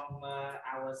 from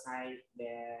our side,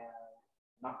 there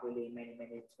are not really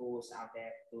many tools out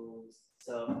there to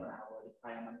serve our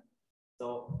requirement.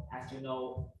 So as you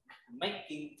know,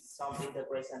 making some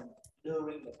integration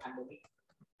during the pandemic,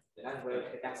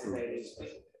 that's very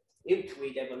quick. If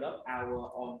we develop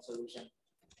our own solution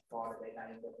for the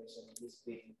data integration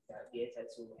between the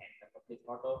DHIS2 and the public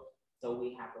portal, so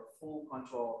we have a full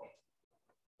control.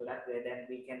 So that way, then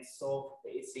we can solve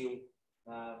the issue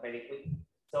very quick.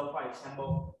 So, for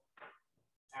example,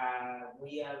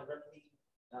 we are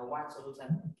running one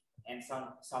solution, and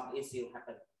some issue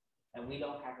happen, and we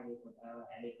don't have any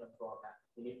control of that.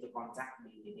 We need to contact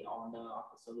the owner of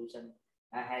the solution.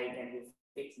 Hey, can you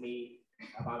fix me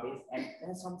about this? And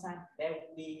then sometimes there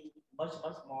will be much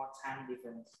more time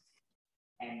difference,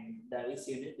 and the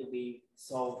issue needs to be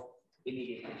solved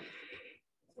immediately.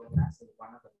 So that's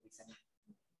one of the reasons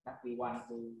that we want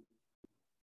to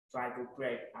try to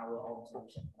create our own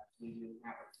solution that we will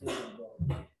have a full control.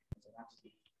 So that's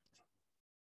it.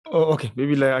 Oh, okay.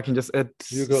 Maybe like I can just add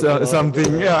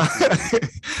something. Yeah.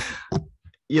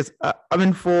 Yes. I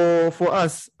mean, for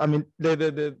us, I mean,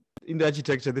 in the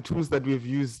architecture, the tools that we've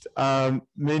used are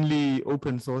mainly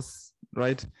open source,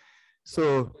 right?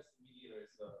 So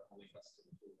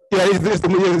yeah, it's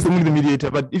only the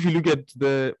mediator. But if you look at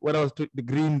the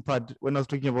green part, when I was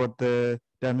talking about the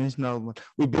dimensional one,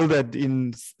 we built that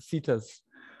in CETAs.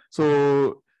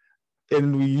 So,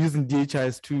 and we're using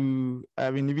DHIS2.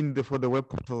 I mean, even for the web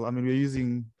portal, I mean, we're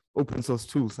using open source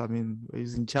tools. I mean, we're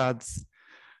using charts,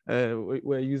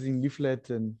 we're using leaflet,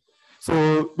 and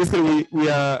so basically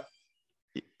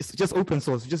it's just open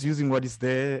source, just using what is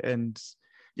there. And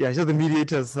yeah, just the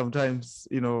mediators sometimes,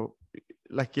 you know,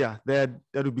 like, yeah, that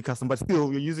would be custom, but still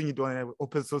we're using it on an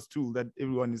open source tool that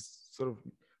everyone is sort of,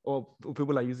 or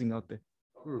people are using out there.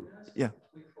 Yeah.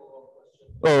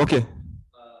 Oh, okay.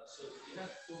 So you had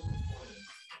 4 components.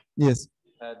 Yes.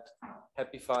 You had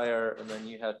HappyFire, and then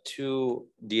you had 2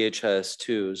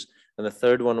 DHIS2s, and the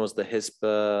third one was the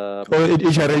HISPA.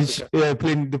 HRH, yeah,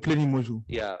 the planning module.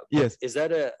 Yeah. Yes. Is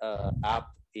that a app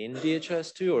in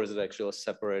DHIS2, or is it actually a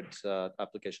separate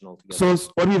application altogether? So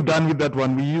what we've done with that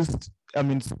one, we used, I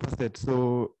mean, superset.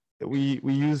 So we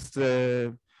used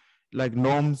like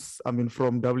norms, I mean,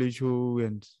 from WHO,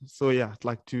 and so yeah,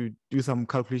 like to do some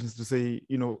calculations to say,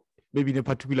 you know, maybe in a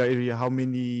particular area, how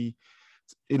many,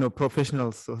 you know,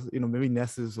 professionals, or, you know, maybe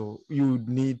nurses, or you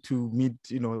need to meet,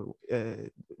 you know,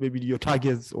 maybe your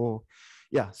targets, or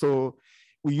yeah. So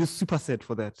we use superset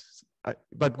for that.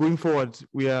 But going forward,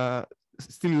 we are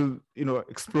still, you know,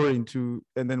 exploring to,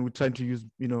 and then we're trying to use,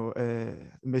 you know,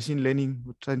 machine learning.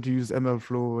 We're trying to use ML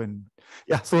flow, and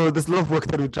yeah. So there's a lot of work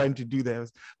that we're trying to do there,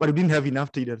 but we didn't have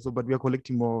enough data. So, but we are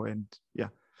collecting more, and yeah.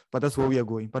 But that's where we are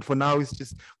going. But for now, it's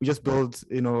just we just build,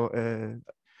 you know,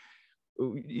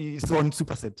 it's on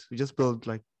superset. We just build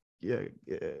like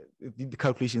the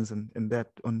calculations and that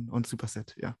on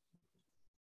superset. Yeah.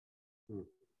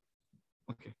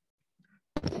 Okay.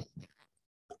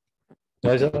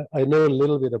 I know a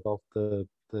little bit about the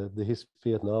HIS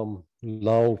Vietnam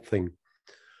Lao thing,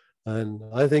 and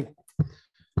I think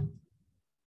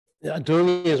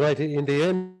Doing is right. In the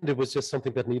end, it was just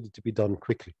something that needed to be done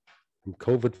quickly. And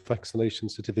COVID vaccination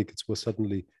certificates were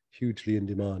suddenly hugely in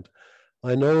demand.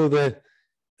 I know that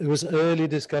there was early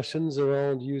discussions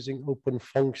around using open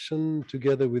function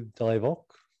together with DIVOC.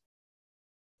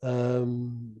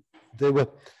 There were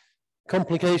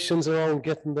complications around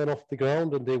getting that off the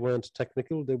ground, and they weren't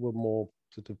technical, they were more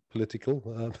sort of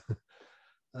political.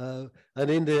 And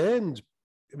in the end,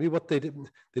 I mean, what they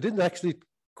didn't actually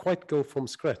quite go from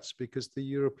scratch, because the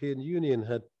European Union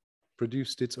had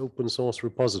produced its open source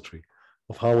repository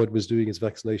of how it was doing its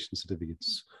vaccination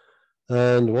certificates.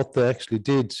 And what they actually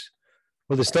did,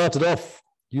 well, they started off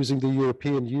using the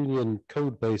European Union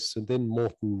code base, and then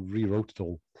Morten rewrote it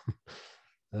all,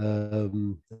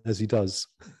 as he does.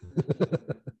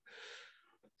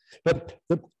 But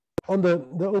on the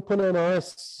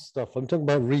OpenMRS stuff, I'm talking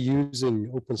about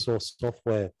reusing open source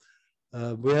software.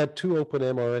 We had two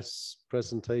OpenMRS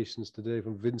presentations today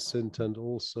from Vincent and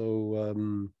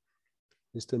also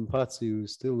Mr. Mpatsi,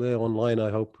 who's still there online, I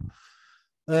hope.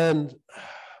 And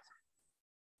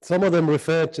some of them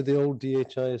referred to the old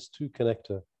DHIS2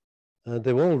 connector. And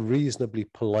they were all reasonably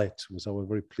polite, which I was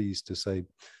very pleased to say.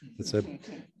 They said,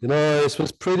 you know, this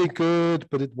was pretty good,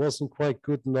 but it wasn't quite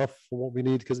good enough for what we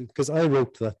need, because I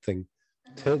wrote that thing.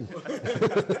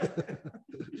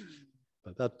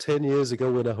 About 10 years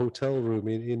ago in a hotel room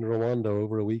in Rwanda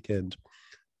over a weekend.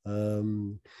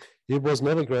 It was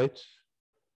never great,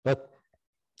 but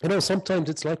you know, sometimes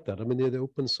it's like that. I mean, the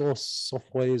open source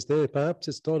software is there. Perhaps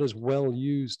it's not as well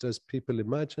used as people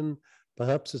imagine.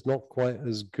 Perhaps it's not quite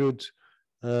as good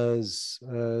as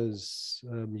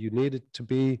you need it to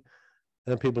be,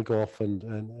 and people go off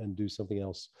and do something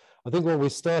else. I think what we're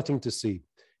starting to see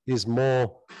is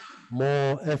more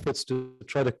efforts to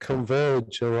try to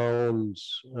converge around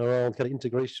kind of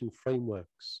integration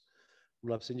frameworks.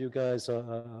 Well, I've seen you guys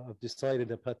have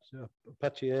decided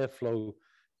Apache Airflow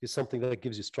is something that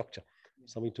gives you structure,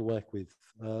 something to work with.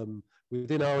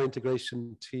 Within our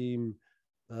integration team,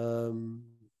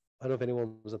 I don't know if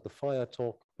anyone was at the FIRE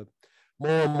talk, but more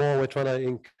and more we're trying to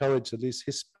encourage at least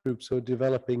HIS groups who are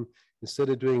developing, instead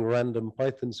of doing random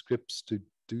Python scripts, to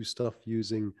do stuff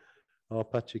using our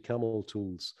Apache Camel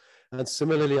tools. And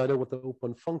similarly, I know what the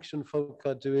open function folk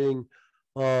are doing,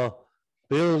 are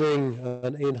building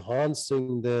and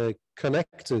enhancing the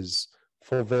connectors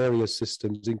for various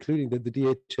systems, including the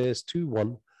DHIS2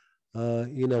 one,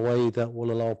 in a way that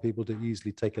will allow people to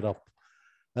easily take it up.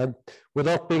 And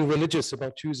without being religious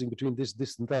about choosing between this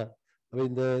and that, I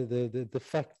mean, the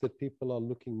fact that people are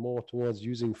looking more towards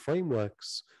using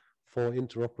frameworks for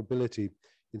interoperability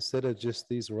instead of just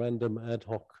these random ad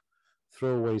hoc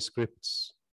throwaway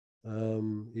scripts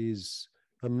is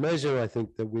a measure, I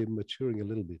think, that we're maturing a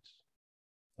little bit,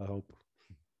 I hope.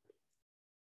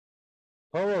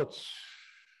 Howard.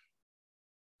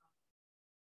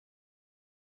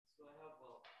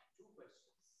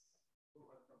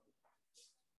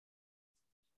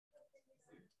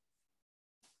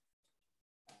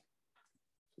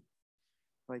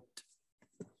 Right.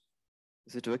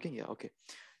 Is it working? Yeah, okay.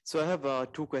 So I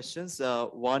have two questions.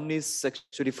 One is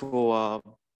actually for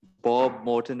Bob,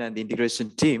 Morton, and the integration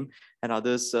team, and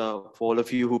others for all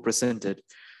of you who presented.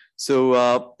 So,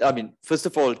 I mean, first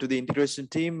of all, to the integration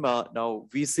team, now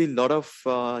we see a lot of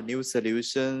new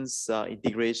solutions,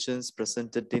 integrations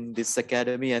presented in this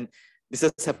academy, and this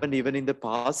has happened even in the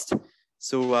past.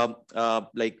 So,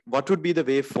 like, what would be the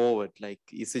way forward? Like,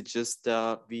 is it just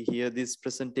we hear these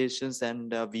presentations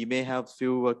and we may have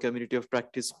few community of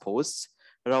practice posts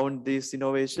around this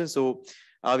innovation? So,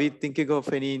 are we thinking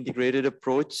of any integrated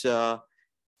approach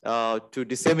to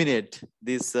disseminate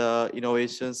these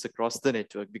innovations across the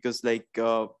network? Because, like,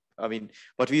 I mean,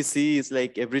 what we see is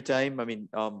like every time, I mean,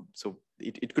 so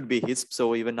it could be HISP,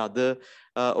 so even other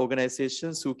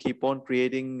organizations who keep on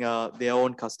creating their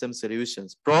own custom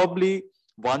solutions. Probably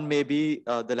one may be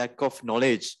the lack of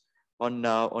knowledge on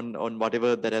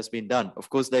whatever that has been done. Of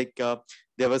course, like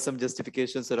there were some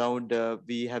justifications around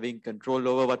we having control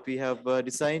over what we have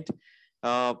designed,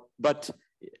 but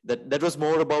that was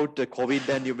more about COVID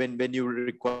than when you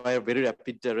require very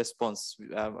rapid response.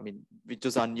 I mean, which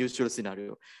was an unusual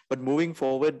scenario. But moving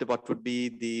forward, what would be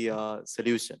the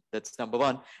solution? That's number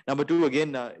one. Number two,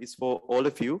 again, is for all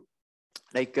of you.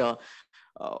 Like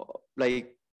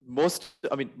most,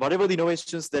 I mean, whatever the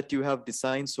innovations that you have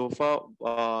designed so far,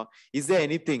 is there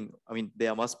anything, I mean,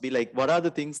 there must be like, what are the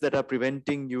things that are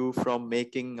preventing you from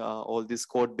making all this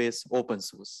code base open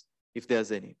source, if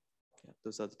there's any? Yeah,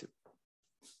 those are the two.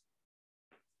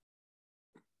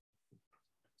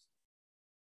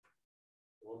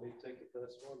 Want me to take the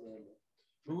first one?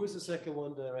 Who was the second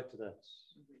one directed at?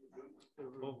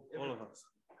 All of us.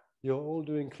 You're all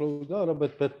doing closed. No,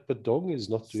 but Dong is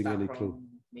not doing any closed.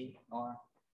 Me or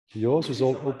Yours is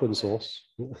all open source.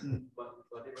 But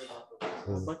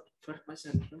first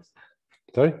question first.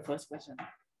 Sorry? First question.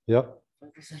 Yeah.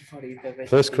 First question for the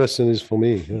First question is for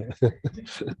me.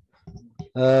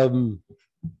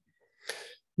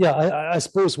 Yeah, I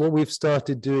suppose what we've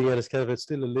started doing, and it's kind of it's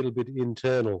still a little bit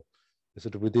internal,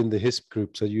 sort of within the HISP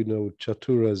group, so you know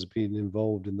Chatura has been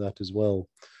involved in that as well,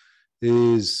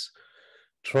 is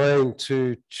trying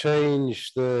to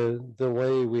change the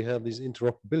way we have this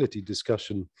interoperability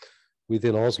discussion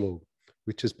within Oslo,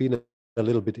 which has been a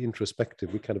little bit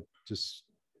introspective. We kind of just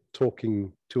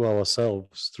talking to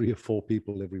ourselves, 3 or 4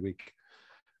 people every week.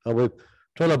 And we're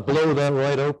trying to blow that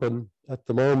right open at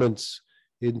the moment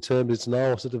in terms, it's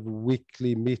now sort of a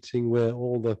weekly meeting where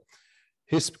all the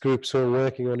HISP groups who are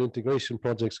working on integration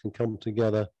projects can come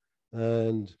together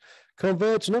and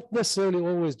converge, not necessarily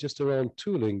always just around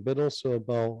tooling, but also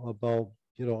about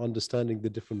you know, understanding the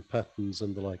different patterns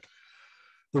and the like.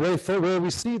 The way forward, where we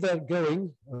see that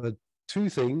going, 2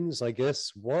 things, I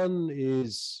guess. One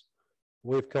is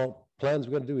we've got plans,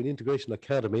 we're going to do an integration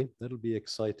academy. That'll be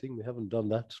exciting. We haven't done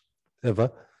that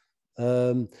ever.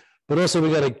 But also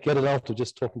we got to get it out of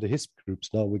just talking to HISP groups.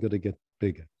 Now we've got to get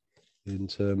bigger in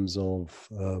terms of,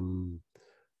 I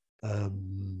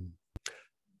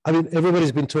mean,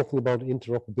 everybody's been talking about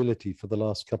interoperability for the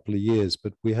last couple of years,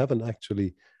 but we haven't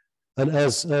actually, and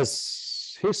as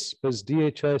HISP, as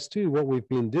DHIS2, what we've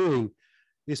been doing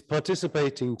is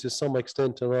participating to some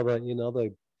extent or other in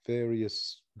other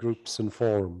various groups and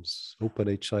forums,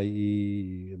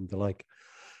 OpenHIE and the like.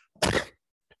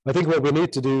 I think what we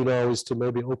need to do now is to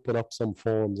maybe open up some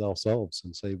forums ourselves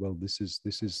and say, well, this is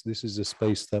a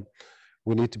space that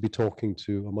we need to be talking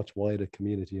to a much wider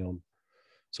community on.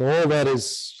 So all that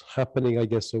is happening, I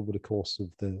guess, over the course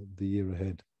of the year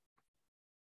ahead.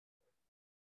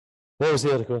 What was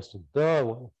the other question?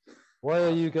 Oh, why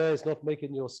are you guys not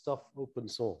making your stuff open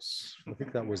source? I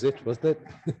think that was it, wasn't it?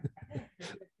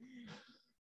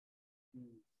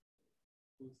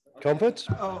 Comfort,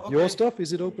 okay. Your stuff,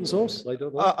 is it open source? I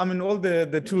don't know. I mean, all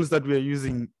the tools that we are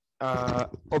using are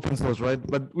open source, right?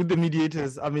 But with the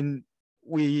mediators, I mean,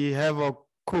 we have a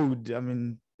code. I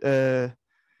mean, you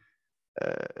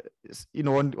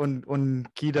know, on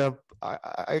GitHub,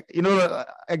 you know,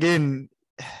 again,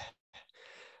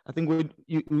 I think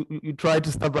you try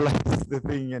to stabilize the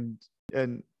thing,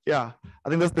 and yeah, I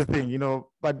think that's the thing, you know.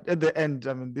 But at the end,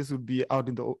 I mean, this would be out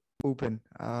in the open,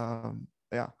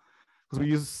 yeah. Because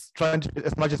we trying to,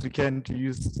 as much as we can, to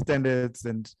use standards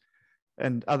and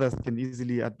others can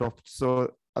easily adopt.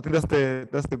 So I think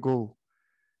that's the goal.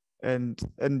 and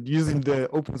using the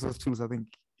open source tools, I think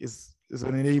is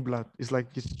an enabler. It's like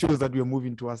it shows that we are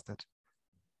moving towards that.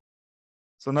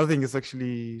 So nothing is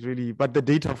actually really, but the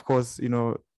data, of course, you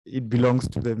know, it belongs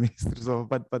to the ministry. So,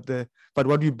 but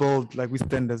what we build, like with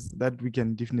standards, that we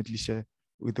can definitely share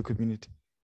with the community.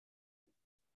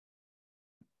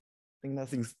 I think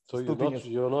nothing's. So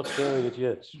you're not sharing it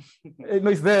yet. No,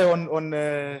 it's there on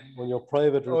your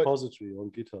private repository on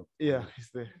GitHub. Yeah,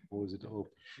 it's there. Or is it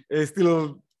open? It's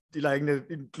still like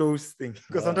in closed thing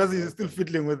because sometimes you're still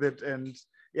fiddling with it, and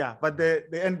yeah. But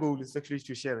the end goal is actually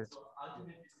to share it.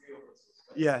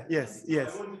 Yeah. Yes.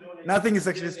 Nothing is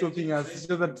actually stopping us. It's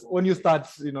just that when you start,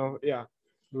 you know, yeah.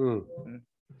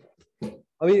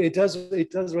 I mean, it does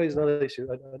raise another issue,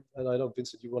 and I know,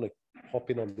 Vincent, you want to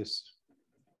hop in on this.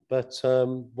 But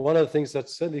one of the things that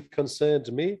certainly concerned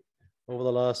me over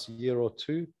the last year or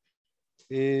two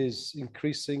is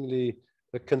increasingly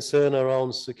the concern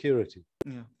around security.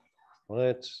 Yeah.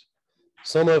 Right?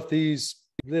 Some of these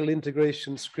little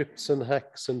integration scripts and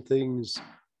hacks and things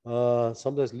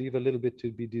sometimes leave a little bit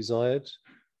to be desired.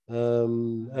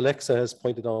 Alexa has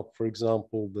pointed out, for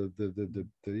example, the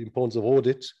importance of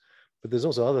audit, but there's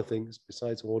also other things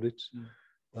besides audit.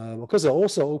 Because it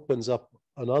also opens up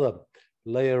another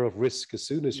layer of risk as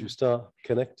soon as you start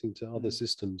connecting to other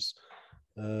systems.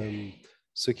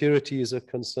 Security is a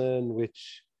concern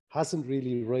which hasn't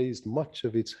really raised much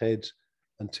of its head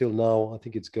until now. I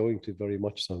think it's going to very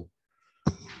much so.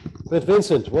 But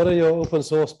Vincent, what are your open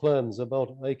source plans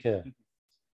about iCare?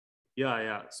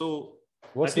 Yeah. So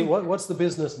what's the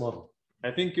business model?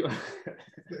 I think you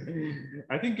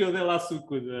were there last week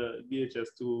with the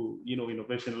DHIS2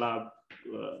 Innovation Lab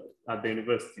at the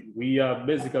university. We are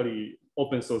basically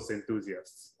open source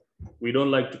enthusiasts. We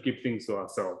don't like to keep things to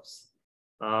ourselves.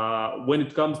 When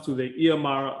it comes to the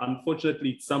EMR,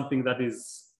 unfortunately, it's something that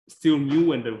is still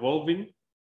new and evolving.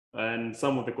 And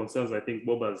some of the concerns I think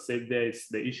Bob has said there is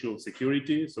the issue of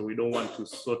security. So we don't want to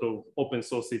sort of open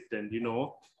source it and,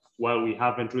 while we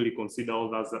haven't really considered all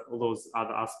those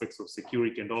other aspects of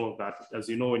security and all of that. As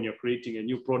you know, when you're creating a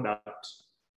new product,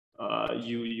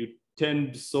 you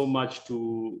tend so much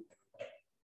to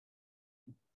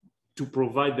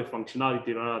provide the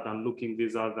functionality rather than looking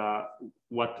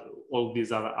all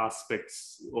these other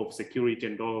aspects of security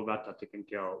and all of that are taken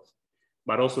care of.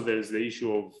 But also there's the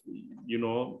issue of,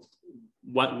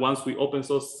 once we open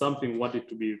source something, we want it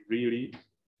to be really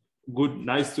good,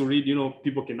 nice to read,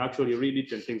 people can actually read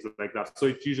it and things like that. So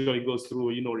it usually goes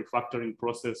through, refactoring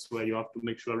process where you have to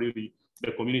make sure really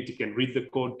the community can read the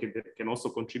code, can also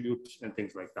contribute and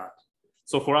things like that.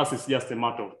 So for us, it's just a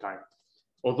matter of time.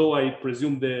 Although I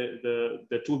presume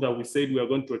the tool that we said we are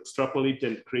going to extrapolate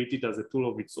and create it as a tool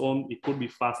of its own, it could be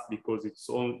fast because it's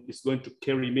going to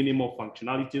carry minimal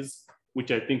functionalities,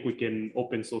 which I think we can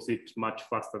open source it much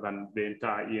faster than the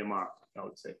entire EMR, I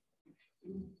would say.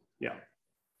 Yeah.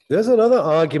 There's another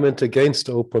argument against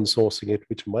open sourcing it,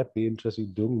 which might be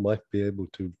interesting. Dung might be able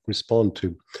to respond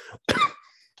to.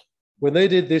 When they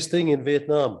did this thing in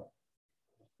Vietnam,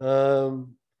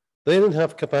 they didn't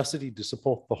have capacity to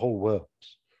support the whole world.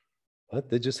 Right?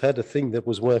 They just had a thing that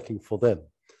was working for them.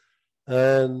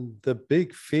 And the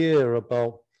big fear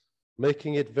about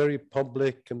making it very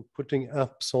public and putting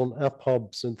apps on app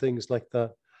hubs and things like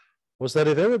that was that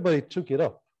if everybody took it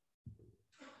up,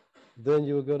 then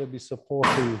you were going to be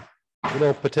supporting,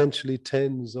 potentially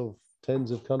tens of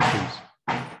countries.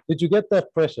 Did you get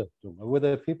that pressure? Were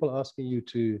there people asking you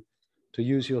to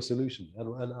use your solution,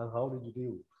 and how did you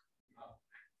deal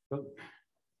with it?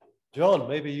 John,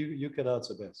 maybe you can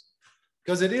answer best,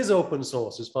 because it is open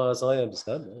source as far as I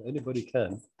understand. Anybody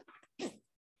can.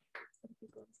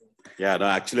 Yeah, no,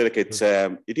 actually, like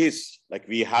it is like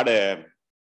we had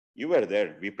you were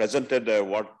there. We presented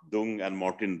what Dung and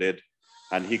Martin did,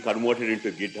 and he converted it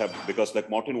into GitHub because like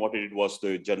Martin, what he did was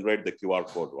to generate the QR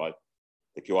code, right?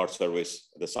 The QR service,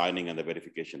 the signing and the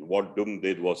verification. What Dung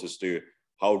did was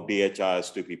how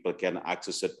DHIS2 people can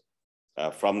access it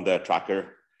from the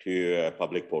tracker to a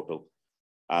public portal.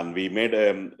 And we made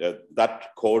that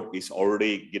code is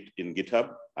already in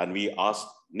GitHub. And we asked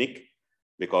Nick,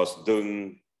 because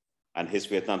Dung and his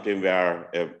Vietnam team were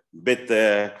a bit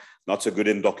not so good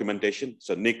in documentation.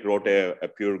 So Nick wrote a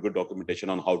pure good documentation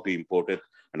on how to import it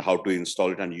and how to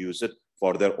install it and use it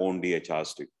for their own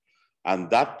DHIS2. And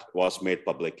that was made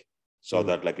public so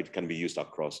that like it can be used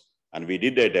across. And we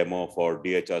did a demo for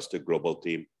DHIS2 global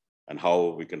team and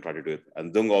how we can try to do it.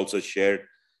 And Dung also shared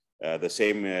the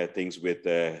same things with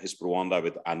his Rwanda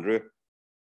with Andrew.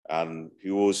 And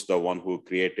he was the one who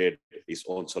created his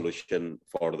own solution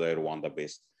for the Rwanda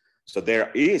base. So there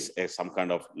is some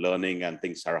kind of learning and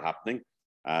things are happening.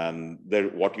 And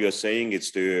what you're saying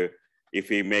is if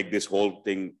we make this whole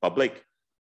thing public,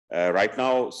 right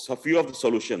now, a few of the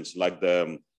solutions like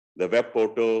the web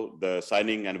portal, the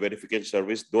signing and verification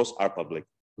service, those are public.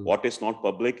 What is not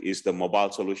public is the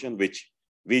mobile solution, which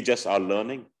we just are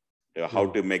learning how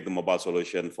to make the mobile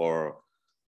solution for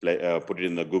put it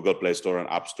in the Google Play Store and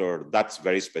App Store. That's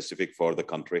very specific for the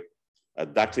country.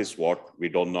 That is what we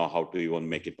don't know how to even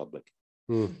make it public.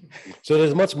 So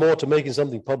there's much more to making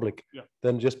something public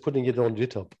than just putting it on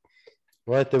GitHub,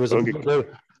 right? There was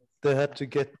they had to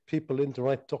get people into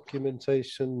right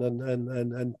documentation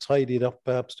and tidy it up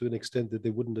perhaps to an extent that they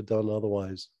wouldn't have done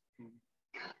otherwise.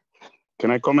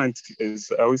 Can I comment?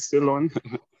 Are we still on?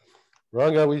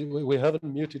 Ranga, we haven't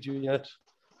muted you yet.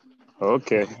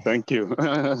 Okay, thank you.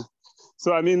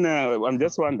 So, I mean, I'm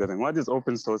just wondering, what is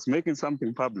open source? Making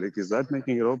something public, is that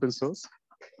making it open source?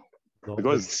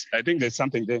 Because I think there's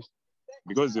something there.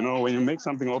 Because, you know, when you make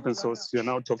something open source, you're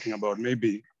now talking about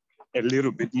maybe a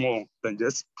little bit more than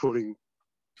just putting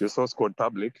your source code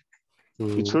public.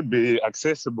 It should be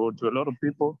accessible to a lot of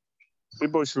people.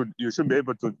 You should be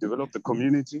able to develop the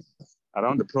community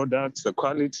around the products, the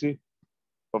quality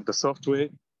of the software.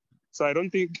 So I don't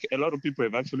think a lot of people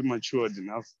have actually matured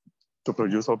enough to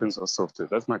produce open source software.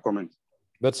 That's my comment.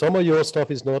 But some of your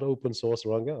stuff is not open source,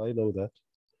 Ranga. I know that.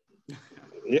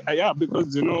 Yeah,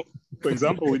 because, you know, for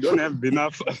example, we don't have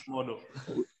enough model.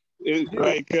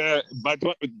 But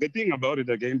the thing about it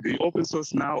again, the open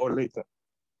source now or later,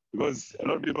 because a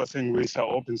lot of people are saying we shall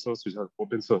open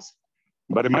source.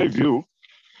 But in my view,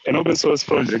 an open source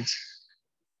project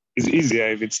is easier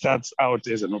if it starts out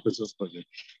as an open source project.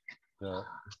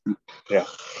 Yeah.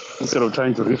 Instead of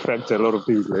trying to refactor a lot of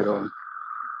things later on.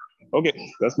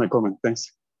 Okay, that's my comment.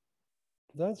 Thanks.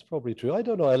 That's probably true. I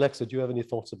don't know, Alexa, do you have any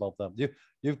thoughts about that?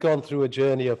 You've gone through a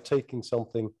journey of taking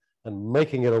something and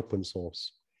making it open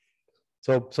source.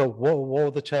 So what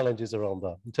are the challenges around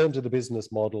that in terms of the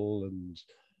business model and,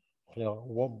 you know,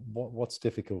 what's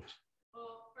difficult?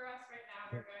 Well, for us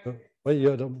right now, Well,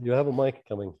 you have a mic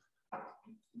coming.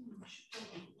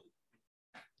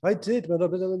 I did, but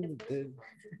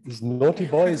there's naughty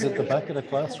boys at the back of the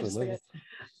classroom.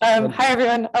 Hi,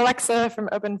 everyone. Alexa from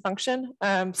Open Function.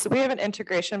 So we have an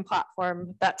integration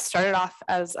platform that started off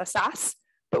as a SaaS,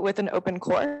 but with an open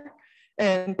core.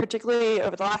 And particularly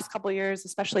over the last couple of years,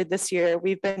 especially this year,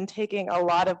 we've been taking a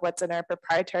lot of what's in our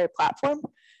proprietary platform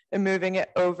and moving it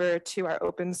over to our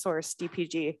open source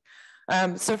DPG.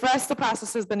 So for us, the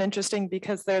process has been interesting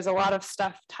because there's a lot of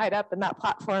stuff tied up in that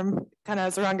platform, kind of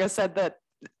as Ranga said, that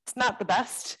it's not the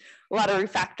best. A lot of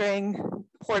refactoring,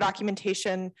 poor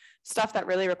documentation, stuff that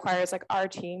really requires like our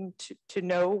team to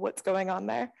know what's going on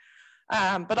there.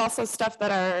 But also stuff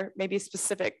that are maybe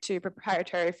specific to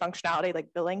proprietary functionality like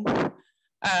billing.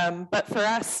 But for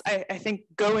us, I think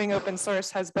going open source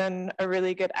has been a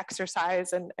really good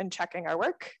exercise in checking our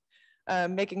work,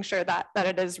 making sure that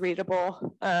it is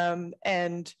readable,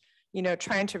 and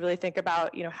trying to really think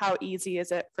about how easy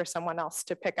is it for someone else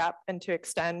to pick up and to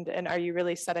extend, and are you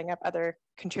really setting up other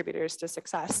contributors to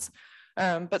success?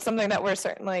 But something that we're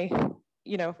certainly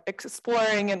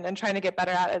exploring and trying to get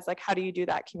better at is like, how do you do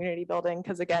that community building?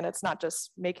 Because again, it's not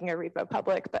just making a repo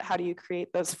public, but how do you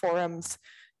create those forums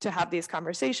to have these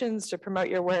conversations, to promote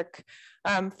your work?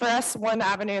 For us, one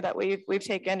avenue that we've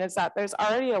taken is that there's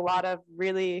already a lot of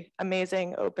really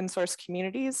amazing open source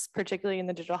communities, particularly in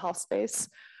the digital health space.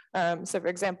 So for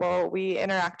example, we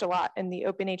interact a lot in the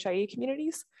open HIE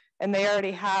communities, and they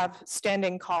already have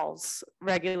standing calls,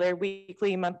 regular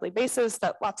weekly, monthly basis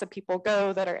that lots of people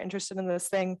go that are interested in this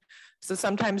thing. So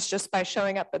sometimes just by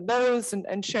showing up in those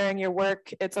and sharing your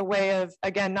work, it's a way of,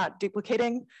 again, not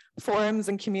duplicating forums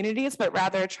and communities, but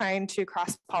rather trying to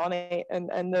cross-pollinate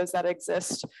and those that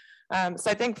exist. So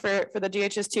I think for the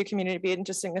DHIS2 community, it'd be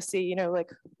interesting to see,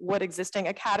 like what existing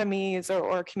academies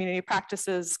or community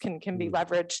practices can be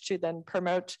leveraged to then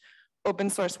promote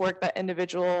open source work that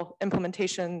individual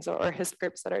implementations or HISP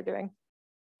groups that are doing.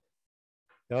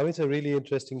 Yeah, it's a really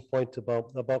interesting point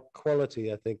about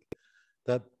quality. I think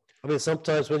that,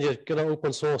 sometimes when you're going to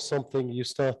open source something, you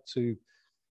start to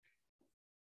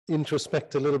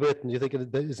introspect a little bit and you think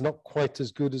it's not quite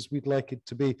as good as we'd like it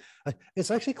to be. It's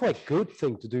actually quite a good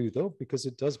thing to do though, because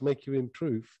it does make you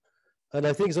improve. And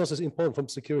I think it's also important from a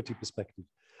security perspective.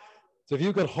 So if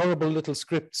you've got horrible little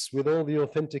scripts with all the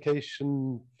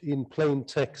authentication in plain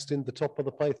text in the top of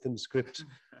the Python script,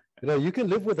 you can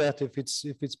live with that if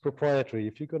it's proprietary.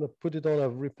 If you're going to put it on a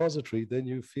repository, then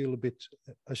you feel a bit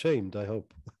ashamed, I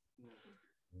hope.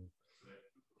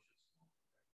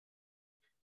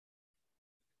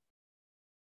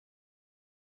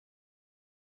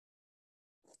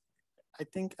 I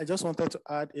think I just wanted to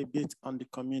add a bit on the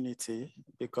community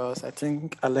because I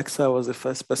think Alexa was the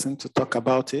first person to talk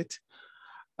about it.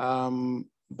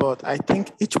 But I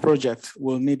think each project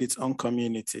will need its own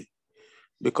community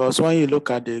because when you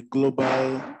look at the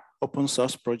global open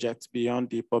source projects beyond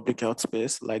the public health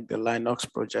space, like the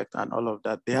Linux project and all of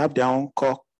that, they have their own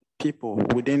core people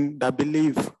within that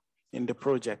believe in the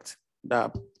project,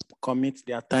 that commit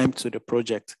their time to the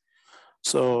project.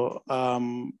 So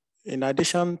in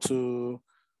addition to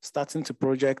starting the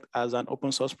project as an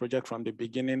open source project from the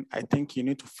beginning, I think you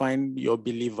need to find your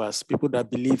believers, people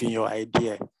that believe in your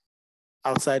idea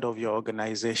outside of your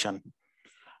organization.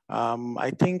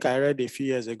 I think I read a few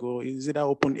years ago, is it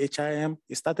OpenHIM?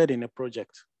 It started in a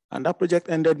project and that project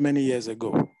ended many years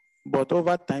ago. But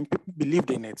over time, people believed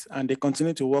in it and they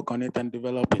continue to work on it and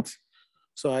develop it.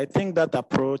 So I think that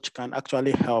approach can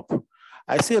actually help.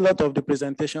 I see a lot of the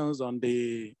presentations on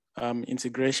the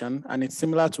integration, and it's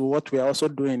similar to what we're also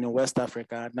doing in West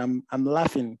Africa. And I'm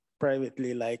laughing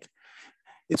privately, like,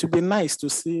 it would be nice to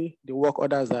see the work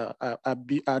others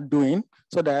are doing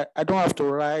so that I don't have to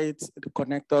write the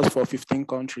connectors for 15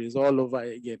 countries all over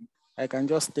again. I can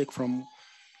just take from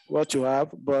what you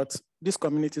have, but these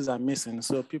communities are missing.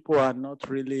 So people are not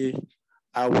really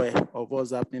aware of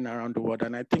what's happening around the world.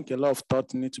 And I think a lot of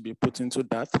thought needs to be put into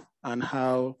that and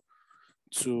how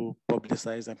to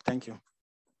publicize them. Thank you.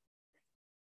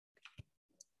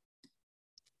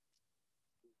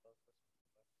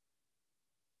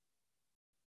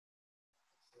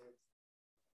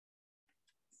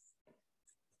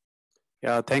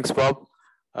 Yeah, thanks, Bob.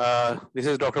 This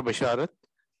is Dr. Basharat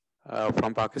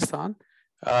from Pakistan.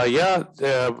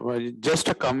 Just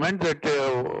a comment that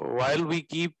while we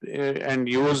keep and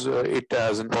use it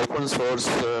as an open source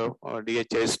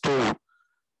DHIS2,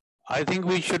 I think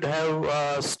we should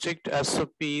have strict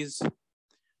SOPs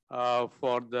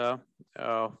for the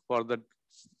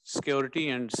security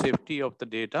and safety of the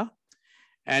data,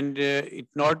 and it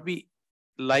not be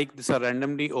like this are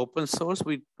randomly open source.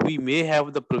 We may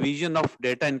have the provision of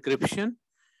data encryption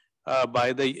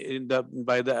by the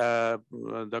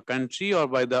country or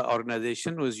by the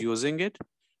organization who is using it.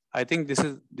 I think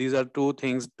these are two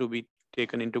things to be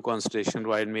taken into consideration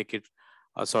while make it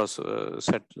a source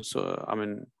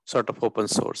sort of open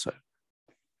source.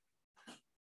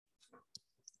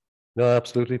 No,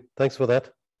 absolutely. Thanks for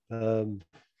that. And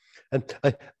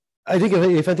I think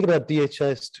if I think about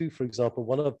DHIS2, for example,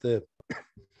 one of the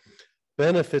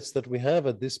benefits that we have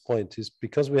at this point is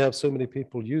because we have so many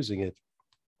people using it,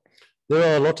 there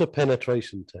are a lot of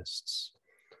penetration tests,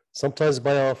 sometimes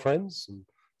by our friends, and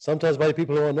sometimes by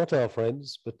people who are not our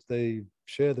friends, but they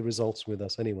share the results with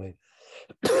us anyway.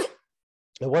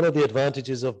 And one of the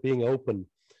advantages of being open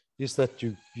is that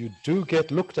you do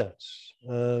get looked at,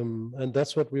 and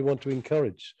that's what we want to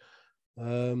encourage.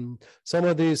 Some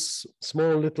of these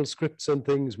small little scripts and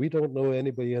things, we don't know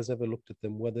anybody has ever looked at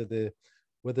them,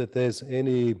 whether there's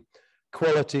any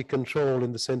quality control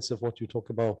in the sense of what you talk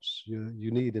about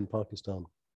you need in Pakistan.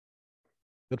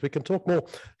 But we can talk more.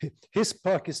 DHIS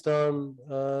Pakistan,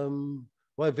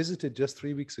 well, I visited just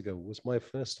 3 weeks ago. It was my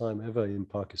first time ever in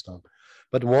Pakistan.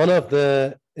 But one of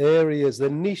the areas, the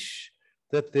niche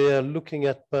that they are looking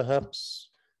at perhaps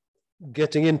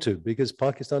getting into, because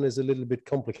Pakistan is a little bit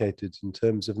complicated in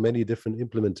terms of many different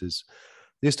implementers,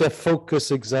 is to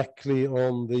focus exactly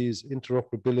on these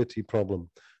interoperability problem.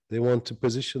 They want to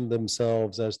position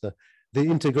themselves as the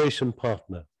integration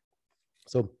partner.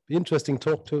 So interesting,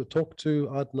 talk to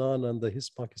Adnan and the DHIS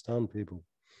Pakistan people.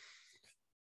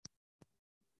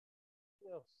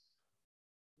 Yes.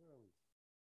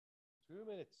 2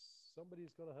 minutes.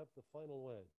 Somebody's going to have the final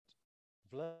word.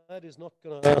 Vlad is not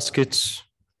going to ask it.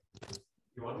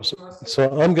 So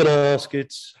I'm going to ask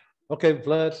it. Okay,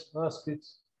 Vlad, ask it.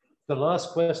 The last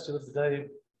question of the day.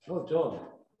 Oh, John.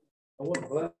 I want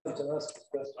Vlad to ask the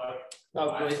question.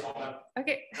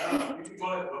 Okay.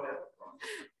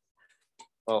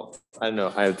 Well, I don't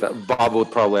know. Bob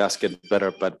would probably ask it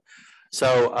better, but so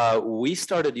we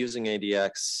started using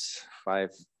ADX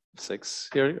 5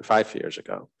 years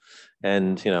ago.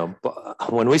 And,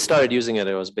 when we started using it,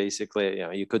 it was basically,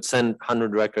 you could send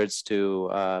 100 records to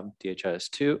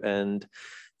DHIS2, and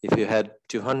if you had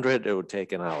 200, it would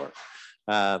take an hour.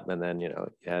 And then, you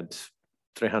had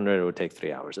 300, it would take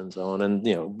 3 hours and so on. And,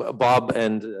 Bob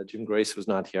and Jim Grace, who's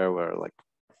not here, were like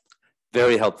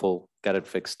very helpful, got it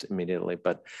fixed immediately.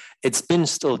 But it's been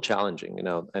still challenging,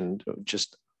 and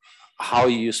just how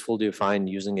useful do you find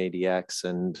using ADX,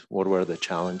 and what were the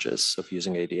challenges of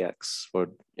using ADX for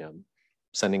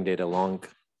sending data along?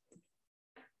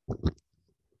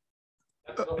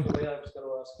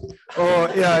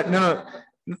 Oh yeah,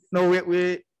 no,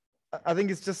 we I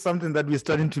think it's just something that we're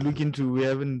starting to look into. We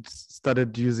haven't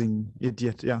started using it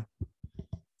yet. Yeah.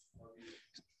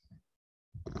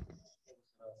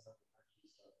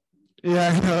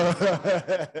 Yeah,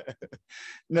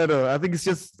 no. I think it's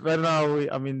just right now.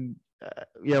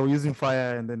 Yeah, we're using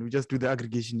Fire, and then we just do the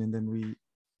aggregation, and then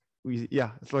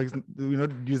yeah, it's like we're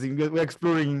not using. We're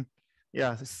exploring,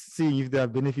 yeah, seeing if there are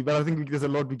benefits. But I think there's a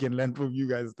lot we can learn from you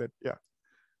guys. That yeah.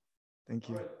 Thank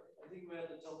you. Right. I think we're at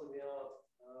the top of the hour.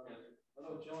 I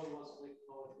know John wants to make a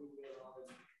call.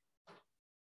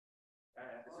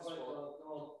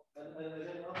 And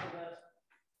then after that,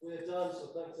 we're done. So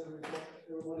thanks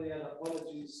everybody, and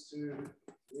apologies to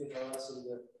Rita and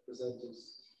the presenters.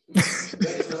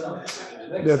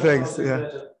 Yeah, thanks. Yeah.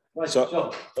 Right,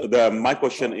 so my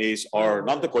question is, or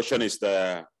not the question, is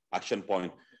the action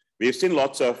point. We've seen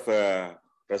lots of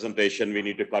presentation. We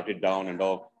need to cut it down and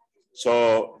all.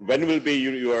 So when will be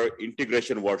your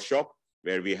integration workshop,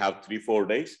 where we have 3-4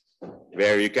 days,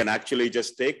 where you can actually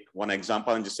just take one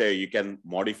example and just say, you can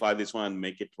modify this one and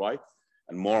make it right,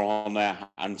 and more on a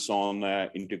hands-on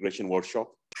integration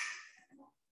workshop?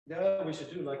 Yeah, we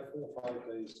should do like 4 or 5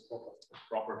 days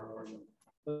proper workshop.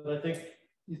 But I think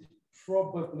it's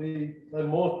probably, like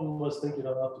Morten was thinking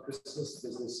of after Christmas,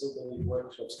 because there's so many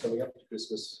workshops coming up to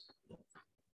Christmas.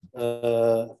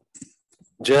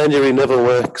 January never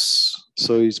works,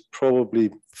 so he's probably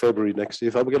February next year.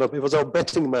 If it was our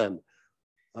betting man,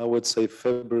 I would say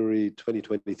February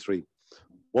 2023.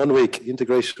 1 week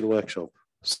integration workshop,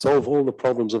 solve all the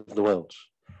problems of the world.